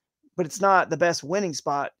 but it's not the best winning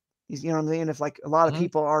spot. You know what I mean? If like a lot of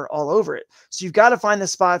people are all over it. So you've got to find the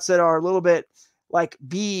spots that are a little bit like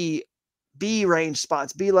B range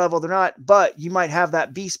spots, B level. They're not, but you might have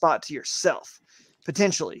that B spot to yourself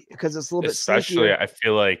potentially, because it's a little bit especially, I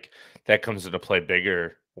feel like that comes into play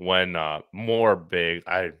bigger when more big.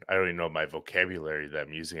 I don't even know my vocabulary that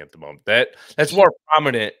I'm using at the moment. That's more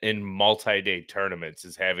prominent in multi-day tournaments,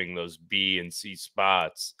 is having those B and C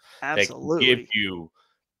spots. Absolutely. That give you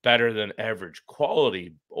better than average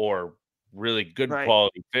quality or really good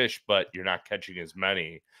quality fish, but you're not catching as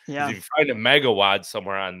many. Yeah. If you find a mega wad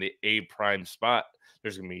somewhere on the A prime spot,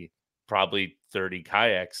 there's gonna be probably 30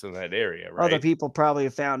 kayaks in that area, right? Other people probably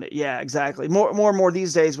have found it. Yeah, exactly. More and more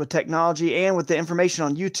these days with technology and with the information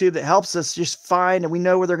on YouTube that helps us just find, and we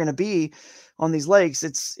know where they're going to be on these lakes,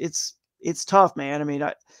 it's tough, man. I mean,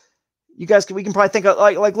 we can probably think of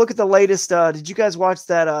like look at the latest. Did you guys watch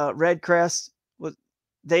that Red Crest?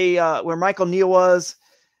 Where Michael Neal was,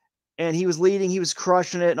 and he was leading, he was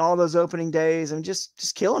crushing it in all those opening days and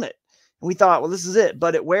just killing it. And we thought, well, this is it,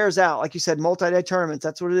 but it wears out. Like you said, multi-day tournaments.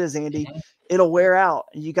 That's what it is, Andy. It'll wear out.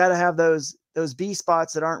 And you got to have those B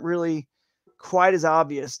spots that aren't really quite as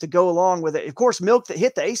obvious to go along with it. Of course, milk that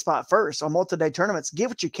hit the A spot first on multi-day tournaments, get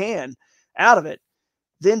what you can out of it,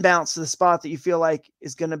 then bounce to the spot that you feel like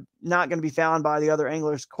is not going to be found by the other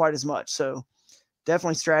anglers quite as much. So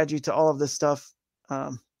definitely strategy to all of this stuff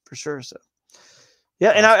for sure. So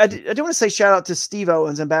yeah. And I do want to say shout out to Steve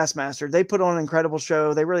Owens and Bassmaster. They put on an incredible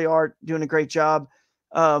show. They really are doing a great job.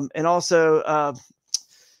 And also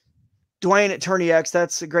Dwayne at Tourney X,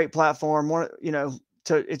 that's a great platform.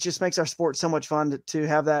 It just makes our sport so much fun to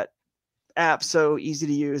have that app so easy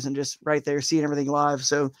to use and just right there seeing everything live.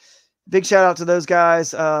 So big shout out to those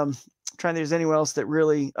guys. Trying to think if there's anyone else that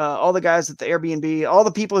really, all the guys at the Airbnb, all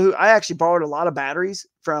the people who I actually borrowed a lot of batteries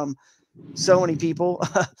from so many people.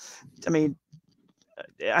 I mean,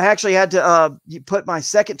 I actually had to put my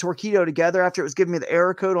second Torqeedo together after it was giving me the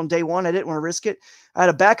error code on day one. I didn't want to risk it. I had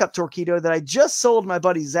a backup Torqeedo that I just sold my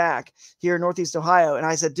buddy Zach here in Northeast Ohio. And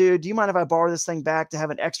I said, dude, do you mind if I borrow this thing back to have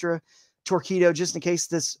an extra Torqeedo just in case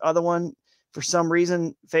this other one for some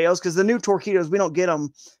reason fails? Because the new Torqeedos, we don't get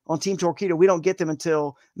them on Team Torqeedo. We don't get them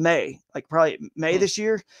until May, like probably May this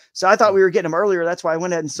year. So I thought we were getting them earlier. That's why I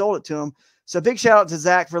went ahead and sold it to him. So big shout out to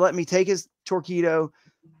Zach for letting me take his Torqeedo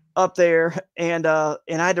up there. And I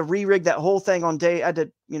had to re-rig that whole thing on day. I had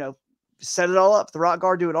to, set it all up, the rock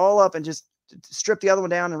guard, do it all up and just strip the other one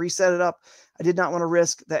down and reset it up. I did not want to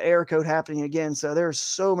risk the error code happening again. So there are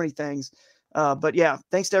so many things. But yeah,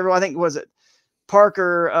 thanks to everyone. I think, was it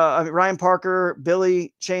Parker, Ryan Parker,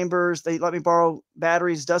 Billy Chambers. They let me borrow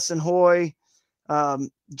batteries, Dustin Hoy,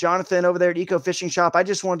 Jonathan over there at Eco Fishing Shop. I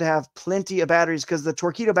just wanted to have plenty of batteries because the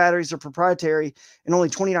Torqeedo batteries are proprietary and only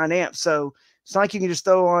 29 amps. So it's not like you can just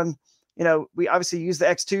throw on, we obviously use the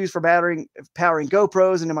X2s for powering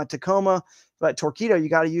GoPros into my Tacoma, but Torqeedo, you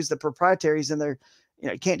got to use the proprietaries in there.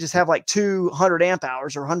 You can't just have like 200 amp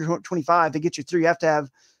hours or 125 to get you through. You have to have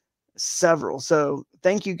several. So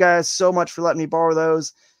thank you guys so much for letting me borrow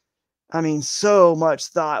those. I mean, so much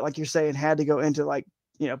thought, like you're saying, had to go into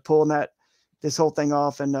pulling this whole thing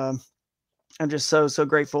off. And I'm just so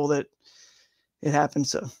grateful that it happened.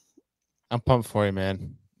 So I'm pumped for you,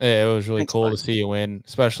 man. It was really cool to see you win,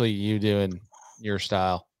 especially you doing your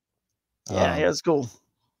style. Yeah, it's cool.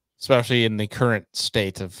 Especially in the current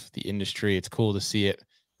state of the industry. It's cool to see it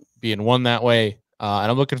being won that way.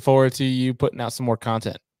 And I'm looking forward to you putting out some more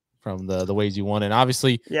content from the ways you won. And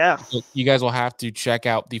obviously, you guys will have to check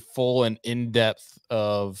out the full and in-depth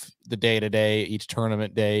of the day-to-day, each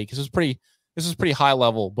tournament day, because this is pretty high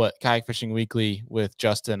level, but Kayak Fishing Weekly with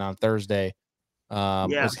Justin on Thursday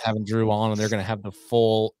was having Drew on, and they're going to have the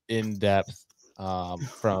full in-depth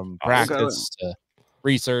from practice to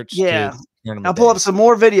research. Yeah. I'll pull up some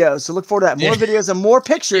more videos. So look forward to that. More videos and more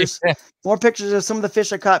pictures, more pictures of some of the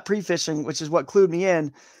fish I caught pre-fishing, which is what clued me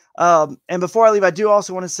in. And before I leave, I do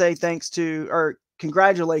also want to say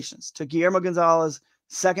congratulations to Guillermo Gonzalez,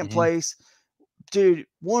 second place. Dude,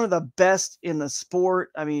 one of the best in the sport.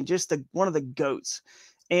 I mean, just one of the GOATs.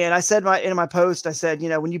 And I said in my post, I said,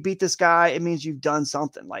 when you beat this guy, it means you've done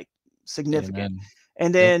something like significant. Amen.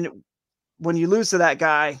 And then when you lose to that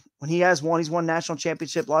guy, when he's won national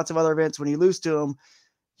championship, lots of other events, when you lose to him,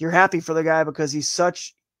 you're happy for the guy because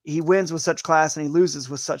he wins with such class and he loses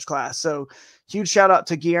with such class. So huge shout out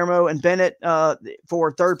to Guillermo and Bennett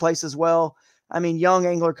for third place as well. I mean, young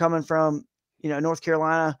angler coming from, North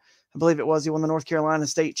Carolina. I believe it was, he won the North Carolina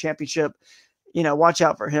State Championship. Watch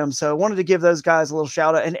out for him. So I wanted to give those guys a little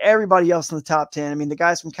shout out and everybody else in the top 10. I mean, the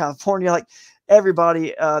guys from California, like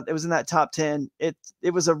everybody that was in that top 10, it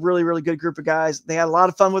was a really, really good group of guys. They had a lot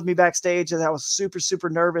of fun with me backstage and I was super, super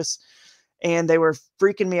nervous and they were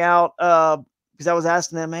freaking me out because I was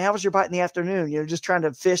asking them, hey, how was your bite in the afternoon? Just trying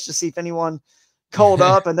to fish to see if anyone called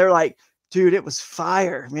up. And they're like, dude, it was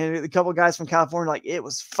fire. I mean, a couple of guys from California, like, it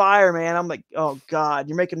was fire, man. I'm like, oh God,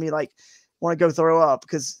 you're making me like want to go throw up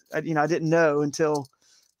because I didn't know until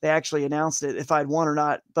they actually announced it if I'd won or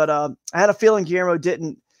not. But I had a feeling Guillermo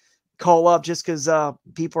didn't call up just because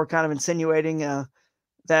people were kind of insinuating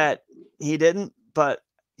that he didn't, but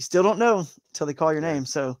you still don't know until they call your name.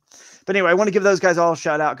 So, but anyway, I want to give those guys all a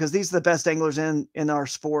shout out because these are the best anglers in our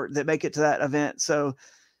sport that make it to that event. So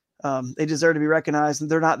they deserve to be recognized and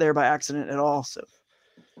they're not there by accident at all. So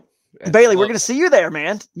Bailey, we're going to see you there,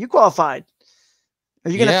 man. You qualified. Are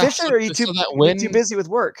you going to fish it or are you too busy with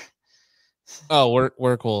work? Oh,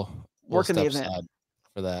 work will working the event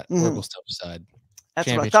for that. Work will still decide.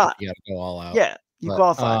 That's what I thought. You got to go all out. Yeah, you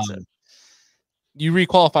qualified. So. You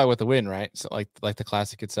requalify with the win, right? So like the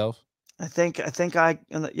classic itself. I think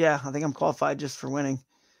I'm qualified just for winning.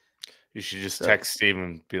 You should just text Steve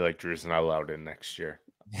and be like, Drew's not allowed in next year.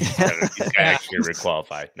 He's got to actually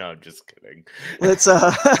requalify. No, I'm just kidding. Let's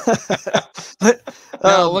no,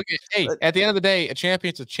 look at the end of the day, a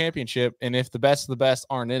champion's a championship, and if the best of the best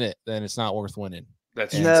aren't in it, then it's not worth winning.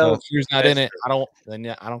 That's true. So if Drew's not in it, I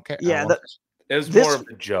don't care. Yeah, it was more of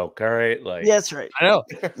a joke, all right? Like, yeah, that's right. I know.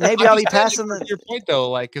 Maybe I'll be passing your point though,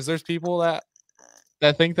 like, because there's people that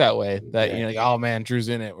think that way. That like, oh man, Drew's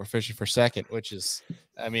in it. We're fishing for second, which is,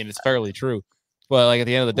 I mean, it's fairly true. But like at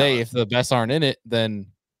the end of the day, if the best aren't in it, then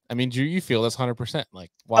I mean, Drew, you feel that's 100%.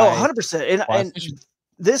 Like, why? 100%. And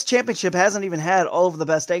this championship hasn't even had all of the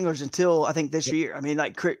best anglers until I think this year. I mean,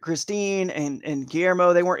 like Christine and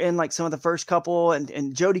Guillermo, they weren't in like some of the first couple,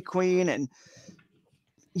 and Jody Queen and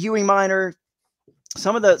Ewing Minor.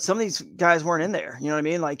 Some of these guys weren't in there. You know what I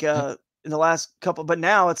mean? Like in the last couple, but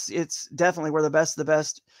now it's definitely where the best of the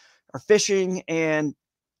best are fishing. And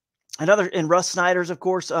Russ Snyder's, of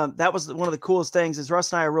course, that was one of the coolest things is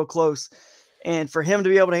Russ and I are real close. And for him to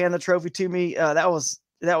be able to hand the trophy to me, that was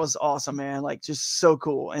awesome, man. Like, just so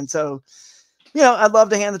cool. And so, I'd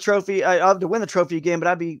love to hand the trophy. I'd love to win the trophy again, but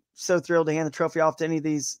I'd be so thrilled to hand the trophy off to any of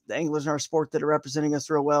the anglers in our sport that are representing us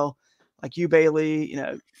real well. Like you, Bailey,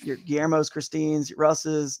 your Guillermo's, Christine's,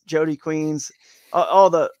 Russ's, Jody Queen's,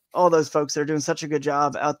 all those folks that are doing such a good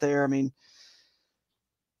job out there. I mean,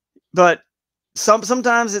 but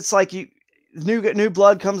sometimes it's like new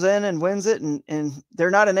blood comes in and wins it, and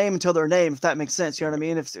they're not a name until they're a name, if that makes sense. You know what I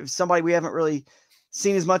mean? If somebody we haven't really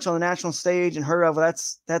seen as much on the national stage and heard of,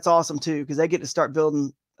 that's awesome too, because they get to start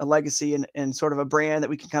building a legacy and sort of a brand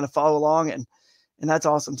that we can kind of follow along, and that's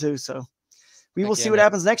awesome too. So we will see what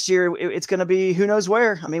happens next year. It's going to be who knows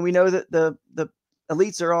where. I mean, we know that the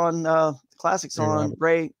elites are on classics on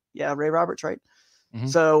Ray Roberts, right? Mm-hmm.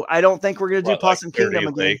 So I don't think we're going to do Possum Kingdom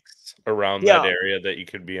again. Around that area that you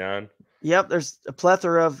could be on. Yep, there's a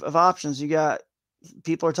plethora of options. You got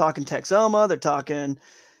people are talking Texoma, they're talking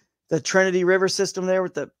the Trinity River system there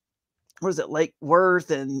with Lake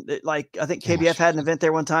Worth, and I think KBF had an event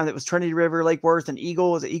there one time that was Trinity River, Lake Worth, and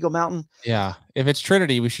Eagle. Was it Eagle Mountain? Yeah, if it's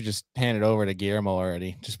Trinity, we should just hand it over to Guillermo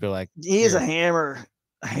already. Just be like, he is a hammer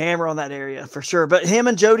on that area for sure. But him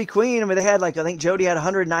and Jody Queen, I mean, they had I think Jody had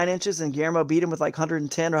 109 inches, and Guillermo beat him with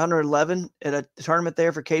 110 or 111 at a tournament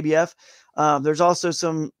there for KBF. There's also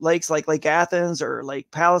some lakes like Lake Athens or Lake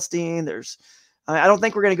Palestine. I don't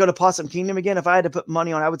think we're going to go to Possum Kingdom again. If I had to put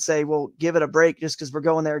money on, I would say, well, give it a break just because we're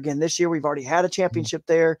going there again this year. We've already had a championship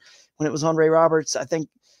there when it was on Ray Roberts. I think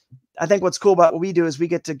what's cool about what we do is we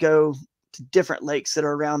get to go to different lakes that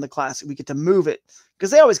are around the classic. We get to move it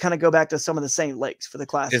because they always kind of go back to some of the same lakes for the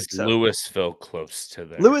classic. Is Louisville close to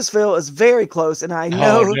there? Louisville is very close, and I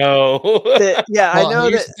know. Oh, no. I know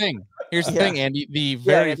here's the thing. Here's the thing, Andy. The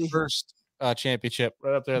very first championship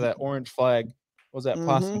right up there, that orange flag, was that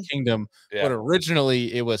Possum Kingdom, but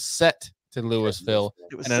originally it was set to Louisville,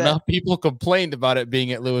 and enough people complained about it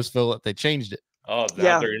being at Louisville that they changed it. Oh,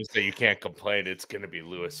 now they're going to say you can't complain. It's going to be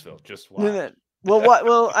Louisville. Just watch.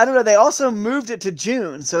 Well, I don't know. They also moved it to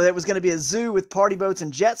June, so it was going to be a zoo with party boats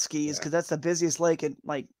and jet skis because that's the busiest lake in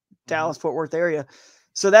Dallas, Fort Worth area.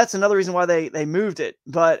 So that's another reason why they moved it.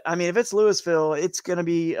 But I mean, if it's Louisville, it's going to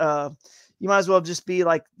be you might as well just be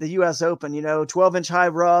like the U.S. Open, 12-inch high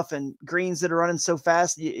rough and greens that are running so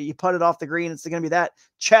fast. You put it off the green. It's going to be that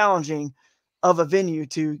challenging of a venue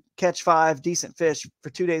to catch 5 decent fish for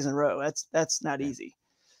 2 days in a row. That's not easy.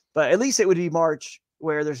 But at least it would be March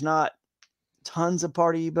where there's not tons of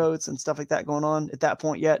party boats and stuff like that going on at that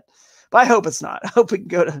point yet. But I hope it's not. I hope we can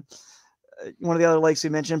go to one of the other lakes we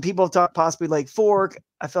mentioned. People have talked possibly Lake Fork.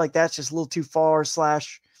 I feel like that's just a little too far /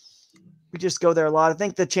 we just go there a lot. I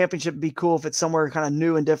think the championship would be cool if it's somewhere kind of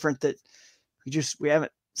new and different that we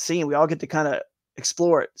haven't seen. We all get to kind of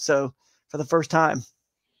explore it. So for the first time.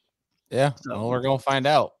 Yeah. Well, we're going to find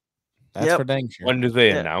out. That's for dang sure. When do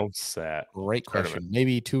they announce that? Great question.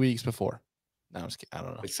 Maybe 2 weeks before. No, I'm just kidding. I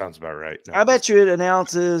don't know. It sounds about right. No, I bet you it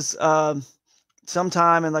announces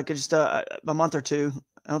sometime in just a month or two.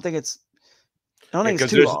 I don't think it's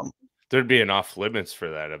too long. There'd be an off limits for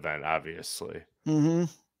that event, obviously. Mm-hmm.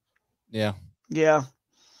 Yeah.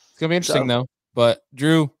 It's gonna be interesting though. But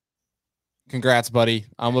Drew, congrats, buddy.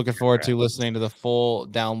 I'm looking forward to listening to the full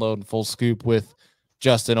download and full scoop with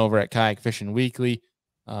Justin over at Kayak Fishing Weekly.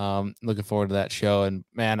 Looking forward to that show. And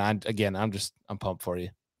man, I'm pumped for you.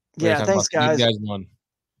 Yeah, thanks, guys. You guys won.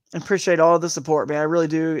 I appreciate all the support, man. I really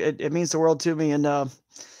do. It means the world to me, and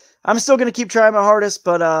I'm still gonna keep trying my hardest.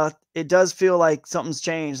 But it does feel like something's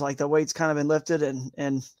changed, like the weight's kind of been lifted and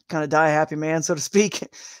kind of die a happy man, so to speak.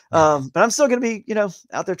 But I'm still going to be,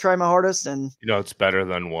 out there trying my hardest. And it's better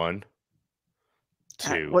than 1.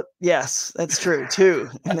 2. Yes, that's true. 2.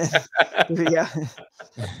 And then, yeah,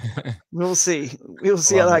 we'll see. We'll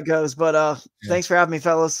see how that goes. But thanks for having me,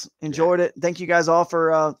 fellas. Enjoyed it. Thank you guys all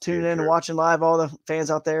for tuning in and watching live, all the fans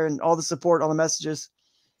out there and all the support, all the messages.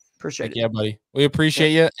 Appreciate it. Yeah, buddy. We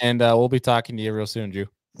appreciate you, and we'll be talking to you real soon, Drew.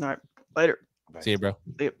 All right. Later. See you, bro.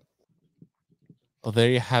 See you. Well, there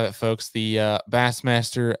you have it, folks. The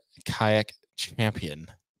Bassmaster Kayak champion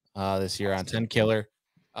this year on 10 Killer.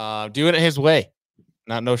 Doing it his way.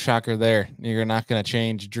 No shocker there. You're not going to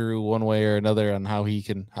change Drew one way or another on how he's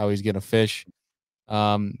going to fish.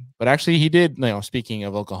 But actually he did, speaking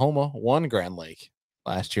of Oklahoma, won Grand Lake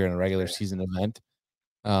last year in a regular season event.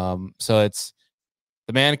 So it's,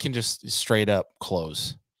 the man can just straight up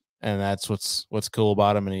close, and that's what's cool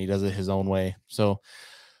about him. And he does it his own way. So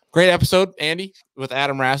great episode, Andy, with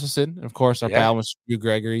Adam Rasmussen. And of course, our pal, Mr.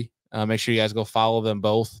 Gregory. Make sure you guys go follow them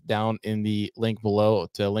both down in the link below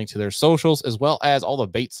to link to their socials, as well as all the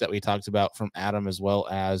baits that we talked about from Adam, as well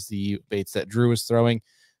as the baits that Drew is throwing.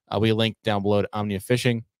 We linked down below to Omnia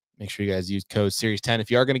Fishing. Make sure you guys use code Series 10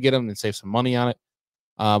 if you are going to get them and save some money on it.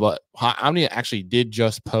 But Omnia actually did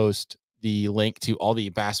just post the link to all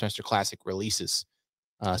the Bassmaster Classic releases.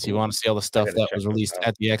 So you want to see all the stuff that was released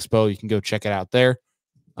at the expo, you can go check it out there.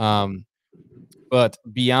 But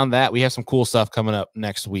beyond that, we have some cool stuff coming up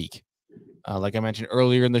next week. Like I mentioned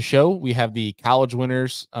earlier in the show, we have the college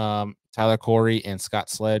winners, Tyler Corey and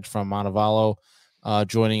Scott Sledge from Montevallo,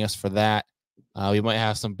 joining us for that. We might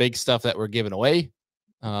have some big stuff that we're giving away.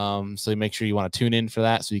 So make sure you want to tune in for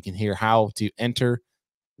that so you can hear how to enter,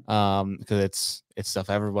 because it's stuff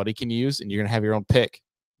everybody can use, and you're going to have your own pick.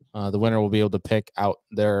 The winner will be able to pick out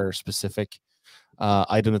their specific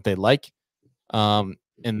item that they like. And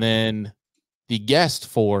then the guest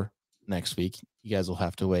for next week, you guys will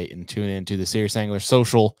have to wait and tune into the Serious Angler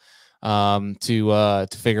social to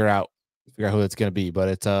figure out who it's going to be. But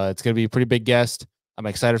it's going to be a pretty big guest. I'm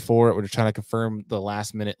excited for it. We're trying to confirm the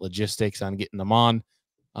last minute logistics on getting them on.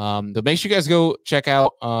 But make sure you guys go check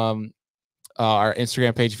out our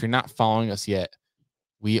Instagram page. If you're not following us yet,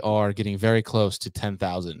 we are getting very close to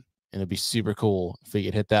 10,000, and it'd be super cool if we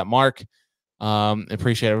could hit that mark.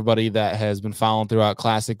 Appreciate everybody that has been following throughout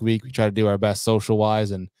Classic Week. We try to do our best social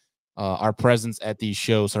wise, and our presence at these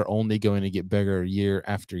shows are only going to get bigger year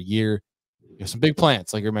after year. We have some big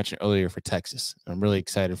plans, like you mentioned earlier, for Texas. I'm really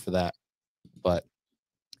excited for that. But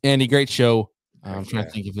Andy, great show. I'm trying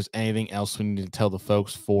to think if there's anything else we need to tell the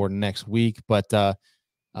folks for next week, but the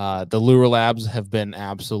Lure Labs have been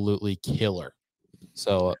absolutely killer.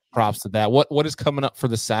 So props to that. What is coming up for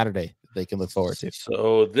the Saturday that they can look forward to?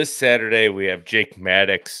 So this Saturday we have Jake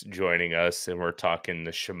Maddox joining us, and we're talking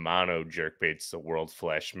the Shimano jerkbaits, the World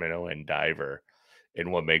Flash Minnow and Diver,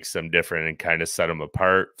 and what makes them different and kind of set them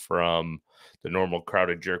apart from the normal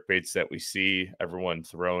crowded jerkbaits that we see everyone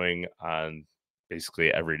throwing on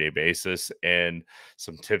basically everyday basis, and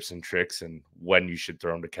some tips and tricks and when you should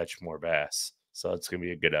throw them to catch more bass. So it's going to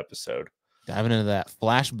be a good episode. Diving into that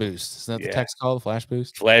Flash Boost. Is that the text called Flash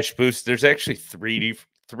Boost? Flash Boost. There's actually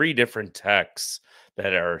three different texts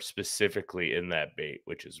that are specifically in that bait,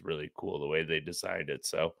 which is really cool the way they designed it.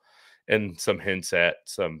 So, and some hints at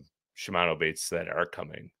some Shimano baits that are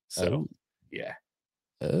coming. So, yeah.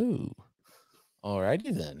 Oh, all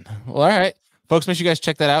righty then. Well, all right, folks, make sure you guys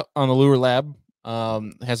check that out on the Lure Lab.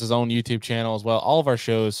 Has his own YouTube channel as well. All of our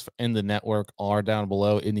shows in the network are down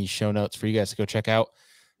below in the show notes for you guys to go check out.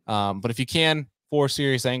 But if you can, for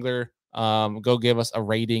Serious Angler, go give us a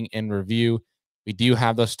rating and review. We do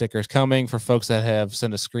have those stickers coming for folks that have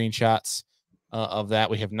sent us screenshots of that.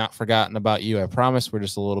 We have not forgotten about you. I promise. We're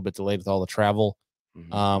just a little bit delayed with all the travel.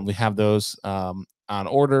 We have those on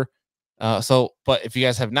order. But if you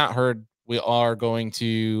guys have not heard, we are going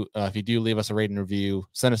to, if you do leave us a rating review,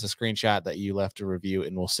 send us a screenshot that you left a review,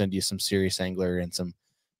 and we'll send you some Serious Angler and some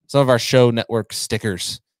of our show network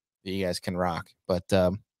stickers that you guys can rock. But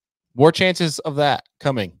more chances of that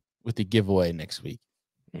coming with the giveaway next week.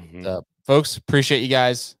 Folks, appreciate you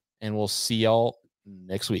guys, and we'll see y'all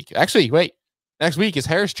next week. Actually, wait, next week is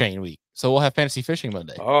Harris Chain week, so we'll have Fantasy Fishing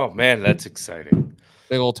Monday. Oh man, that's exciting!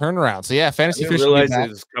 Big old turnaround. So yeah, Fantasy Fishing. I didn't realize it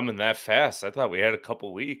was coming that fast. I thought we had a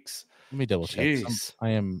couple weeks. Let me double check. I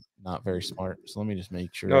am not very smart, so let me just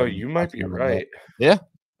make sure. No, you might be right. Yeah.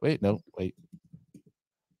 Wait. No. Wait.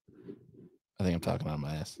 I think I'm talking on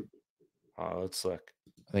my ass. Oh, let's look.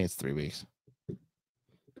 I think it's 3 weeks.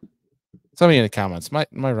 Tell me in the comments.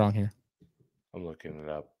 Am I wrong here? I'm looking it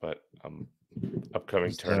up, but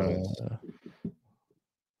upcoming tournaments.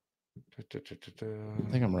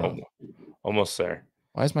 think I'm wrong. Almost there.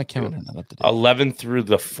 Why is my calendar not up to date? 11th through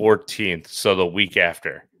the 14th, so the week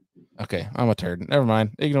after. Okay, I'm a turd. Never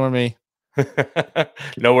mind. Ignore me.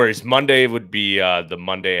 No worries. Monday would be the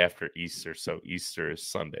Monday after Easter, so Easter is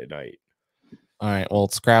Sunday night. All right, well,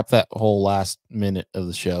 scrap that whole last minute of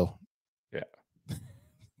the show. Yeah.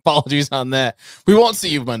 Apologies on that. We won't see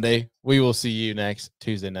you Monday. We will see you next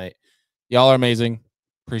Tuesday night. Y'all are amazing.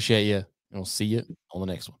 Appreciate you. And we'll see you on the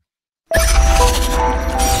next one.